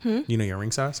 size? You know your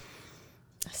ring size?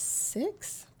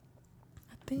 6.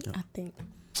 I think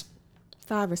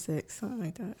 5 or 6, something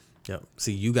like that. Yep.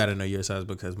 See, you got to know your size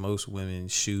because most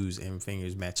women's shoes and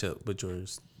fingers match up, but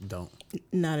yours don't.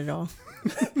 Not at all.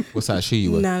 What size shoe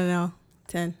you with? Not at all.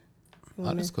 10.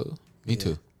 Oh, that's cool. Me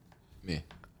too. Yeah.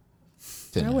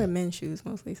 I wear men's shoes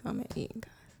mostly, so I'm eating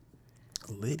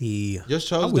guys. Liddy. Your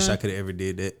toes I wish done? I could have ever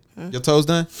did that. Your toes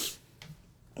done?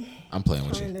 I'm playing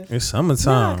with Kind you. of. It's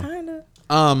summertime. Yeah, kind of.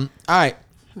 All right.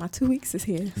 My 2 weeks is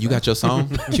here. You got your song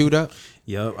queued up?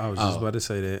 Yep, I was just about to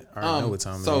say that. I already know what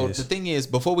time So it is. the thing is,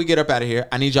 before we get up out of here,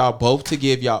 I need y'all both to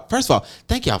give y'all. First of all,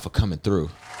 thank y'all for coming through.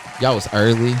 Y'all was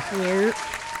early. Weird.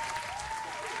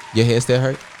 Your head still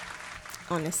hurt?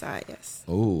 On this side, yes.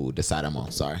 Oh, the side I'm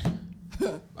on. Sorry.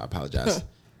 I apologize.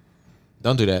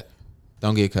 Don't do that.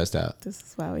 Don't get cussed out. This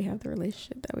is why we have the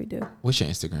relationship that we do. What's your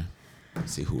Instagram?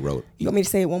 Let's see who wrote. You want me to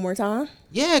say it one more time?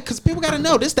 Yeah, because people got to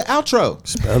know. This is the outro.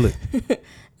 Spell it.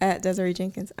 At Desiree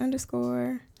Jenkins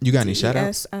 _ You got any shout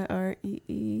outs?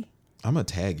 DESIREE I'm going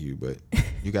to tag you, but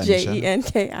you got any shout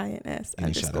outs? JENKINS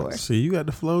Any shout _ outs? See, you got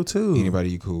the flow too. Anybody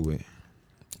you cool with?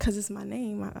 Because it's my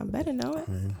name. I better know it.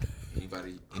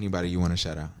 Anybody you want to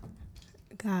shout out?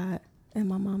 God and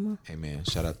my mama. Hey, man,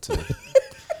 shout out to...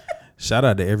 Shout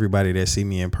out to everybody that see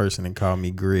me in person and call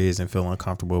me Grizz and feel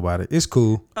uncomfortable about it. It's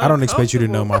cool. I don't expect you to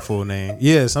know my full name.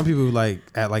 Yeah, some people like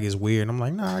act like it's weird. I'm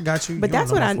like, nah, I got you. But You don't that's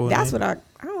know what my I. full That's name. what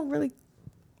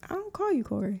I don't call you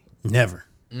Corey. Never.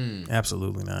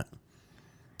 Absolutely not.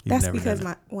 You've That's never because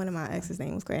done one of my ex's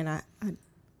name was Corey, and I it.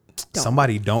 don't.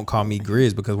 Somebody don't call me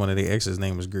Grizz because one of their ex's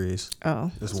name was Grizz.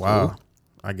 Oh, That's wild.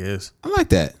 I guess. I like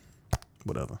that.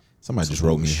 Whatever. Somebody just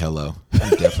wrote me hello. I'm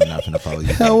definitely not going to follow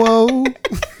you. Hello.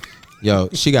 Yo,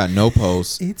 she got no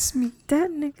posts. It's me.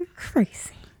 that nigga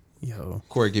crazy. Yo.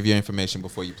 Corey, give your information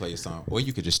before you play your song. Or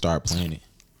you could just start playing it.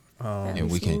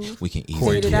 And we can easily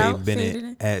Corey Fade it K. out, fade it Bennett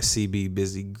in. at CB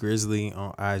Busy Grizzly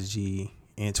on IG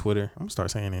and Twitter. I'm gonna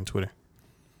start saying it in Twitter.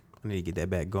 I need to get that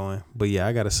back going. But yeah,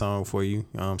 I got a song for you.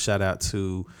 Shout out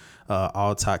to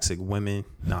all toxic women.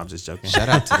 No, I'm just joking. shout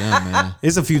out to them, man.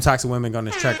 It's a few toxic women on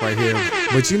this track right here.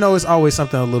 But you know, it's always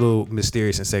something a little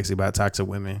mysterious and sexy about toxic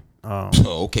women. Oh,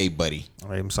 okay, buddy.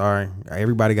 I'm sorry.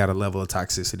 Everybody got a level of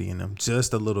toxicity in them.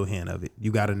 Just a little hint of it.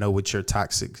 You got to know what your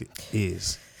toxic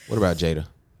is. What about Jada?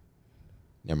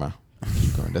 Never mind.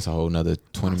 Keep going. That's a whole nother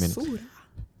 20 minutes.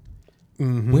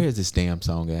 Where is this damn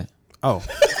song at? Oh.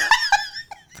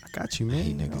 I got you, man. Hey,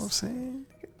 You know niggas. what I'm saying?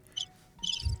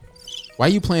 Why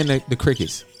you playing the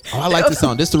crickets? Oh, I like this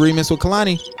song. This the remix with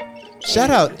Kalani. Shout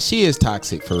out. She is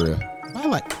toxic for real. I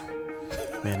like.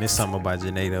 Man, there's something about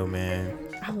Janae though, man.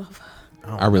 I love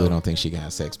her. I really don't think she can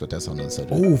have sex, but that's on another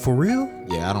subject. Oh, for real?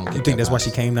 Yeah, I don't get You think that that's why vibes. she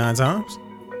came 9 times?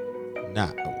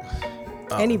 Nah.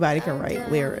 Anybody can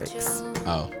write lyrics.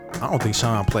 Oh. I don't think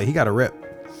Sean played. He got a rep.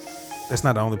 That's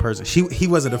not the only person. He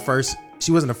wasn't the first.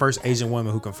 She wasn't the first Asian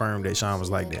woman who confirmed that Sean was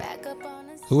like that.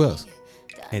 Who else?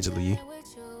 Angela Yee.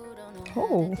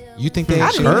 Oh, You think they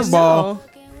I didn't even Curveball. know.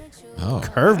 Oh.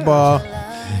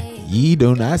 Curveball. Ye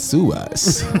do not sue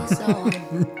us.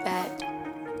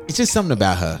 It's just something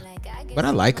about her. But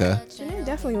I like her. Janae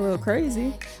definitely a little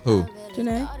crazy. Who?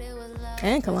 Janae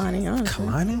and Kalani, honestly.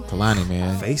 Kalani? Kalani,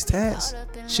 man. Face tats?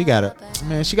 She got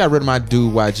rid of my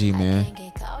dude YG, man.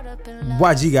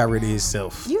 YG got rid of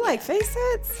himself. You like face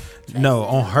tats? No,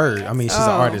 on her. I mean, she's an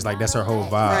Oh. artist. Like, that's her whole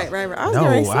vibe. Right. I was No,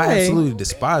 gonna say. I absolutely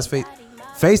despise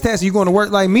face tats. You going to work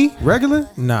like me? Regular?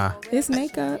 Nah. It's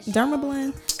makeup,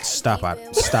 dermablend. Stop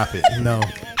it. Stop it. No.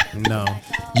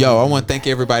 Yo, I want to thank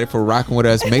everybody for rocking with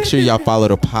us. Make sure y'all follow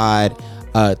the pod.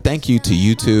 Thank you to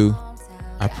you two.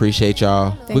 I appreciate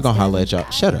y'all. We're going to holler at y'all.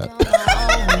 Shut up.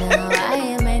 I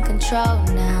am in control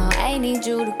now. I need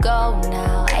you to go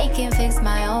now. I can fix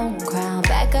my own crown.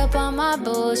 Back up on my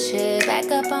bullshit. Back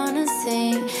up on the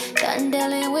scene. Done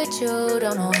dealing with you.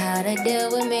 Don't know how to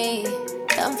deal with me.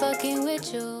 Done fucking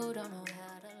with you.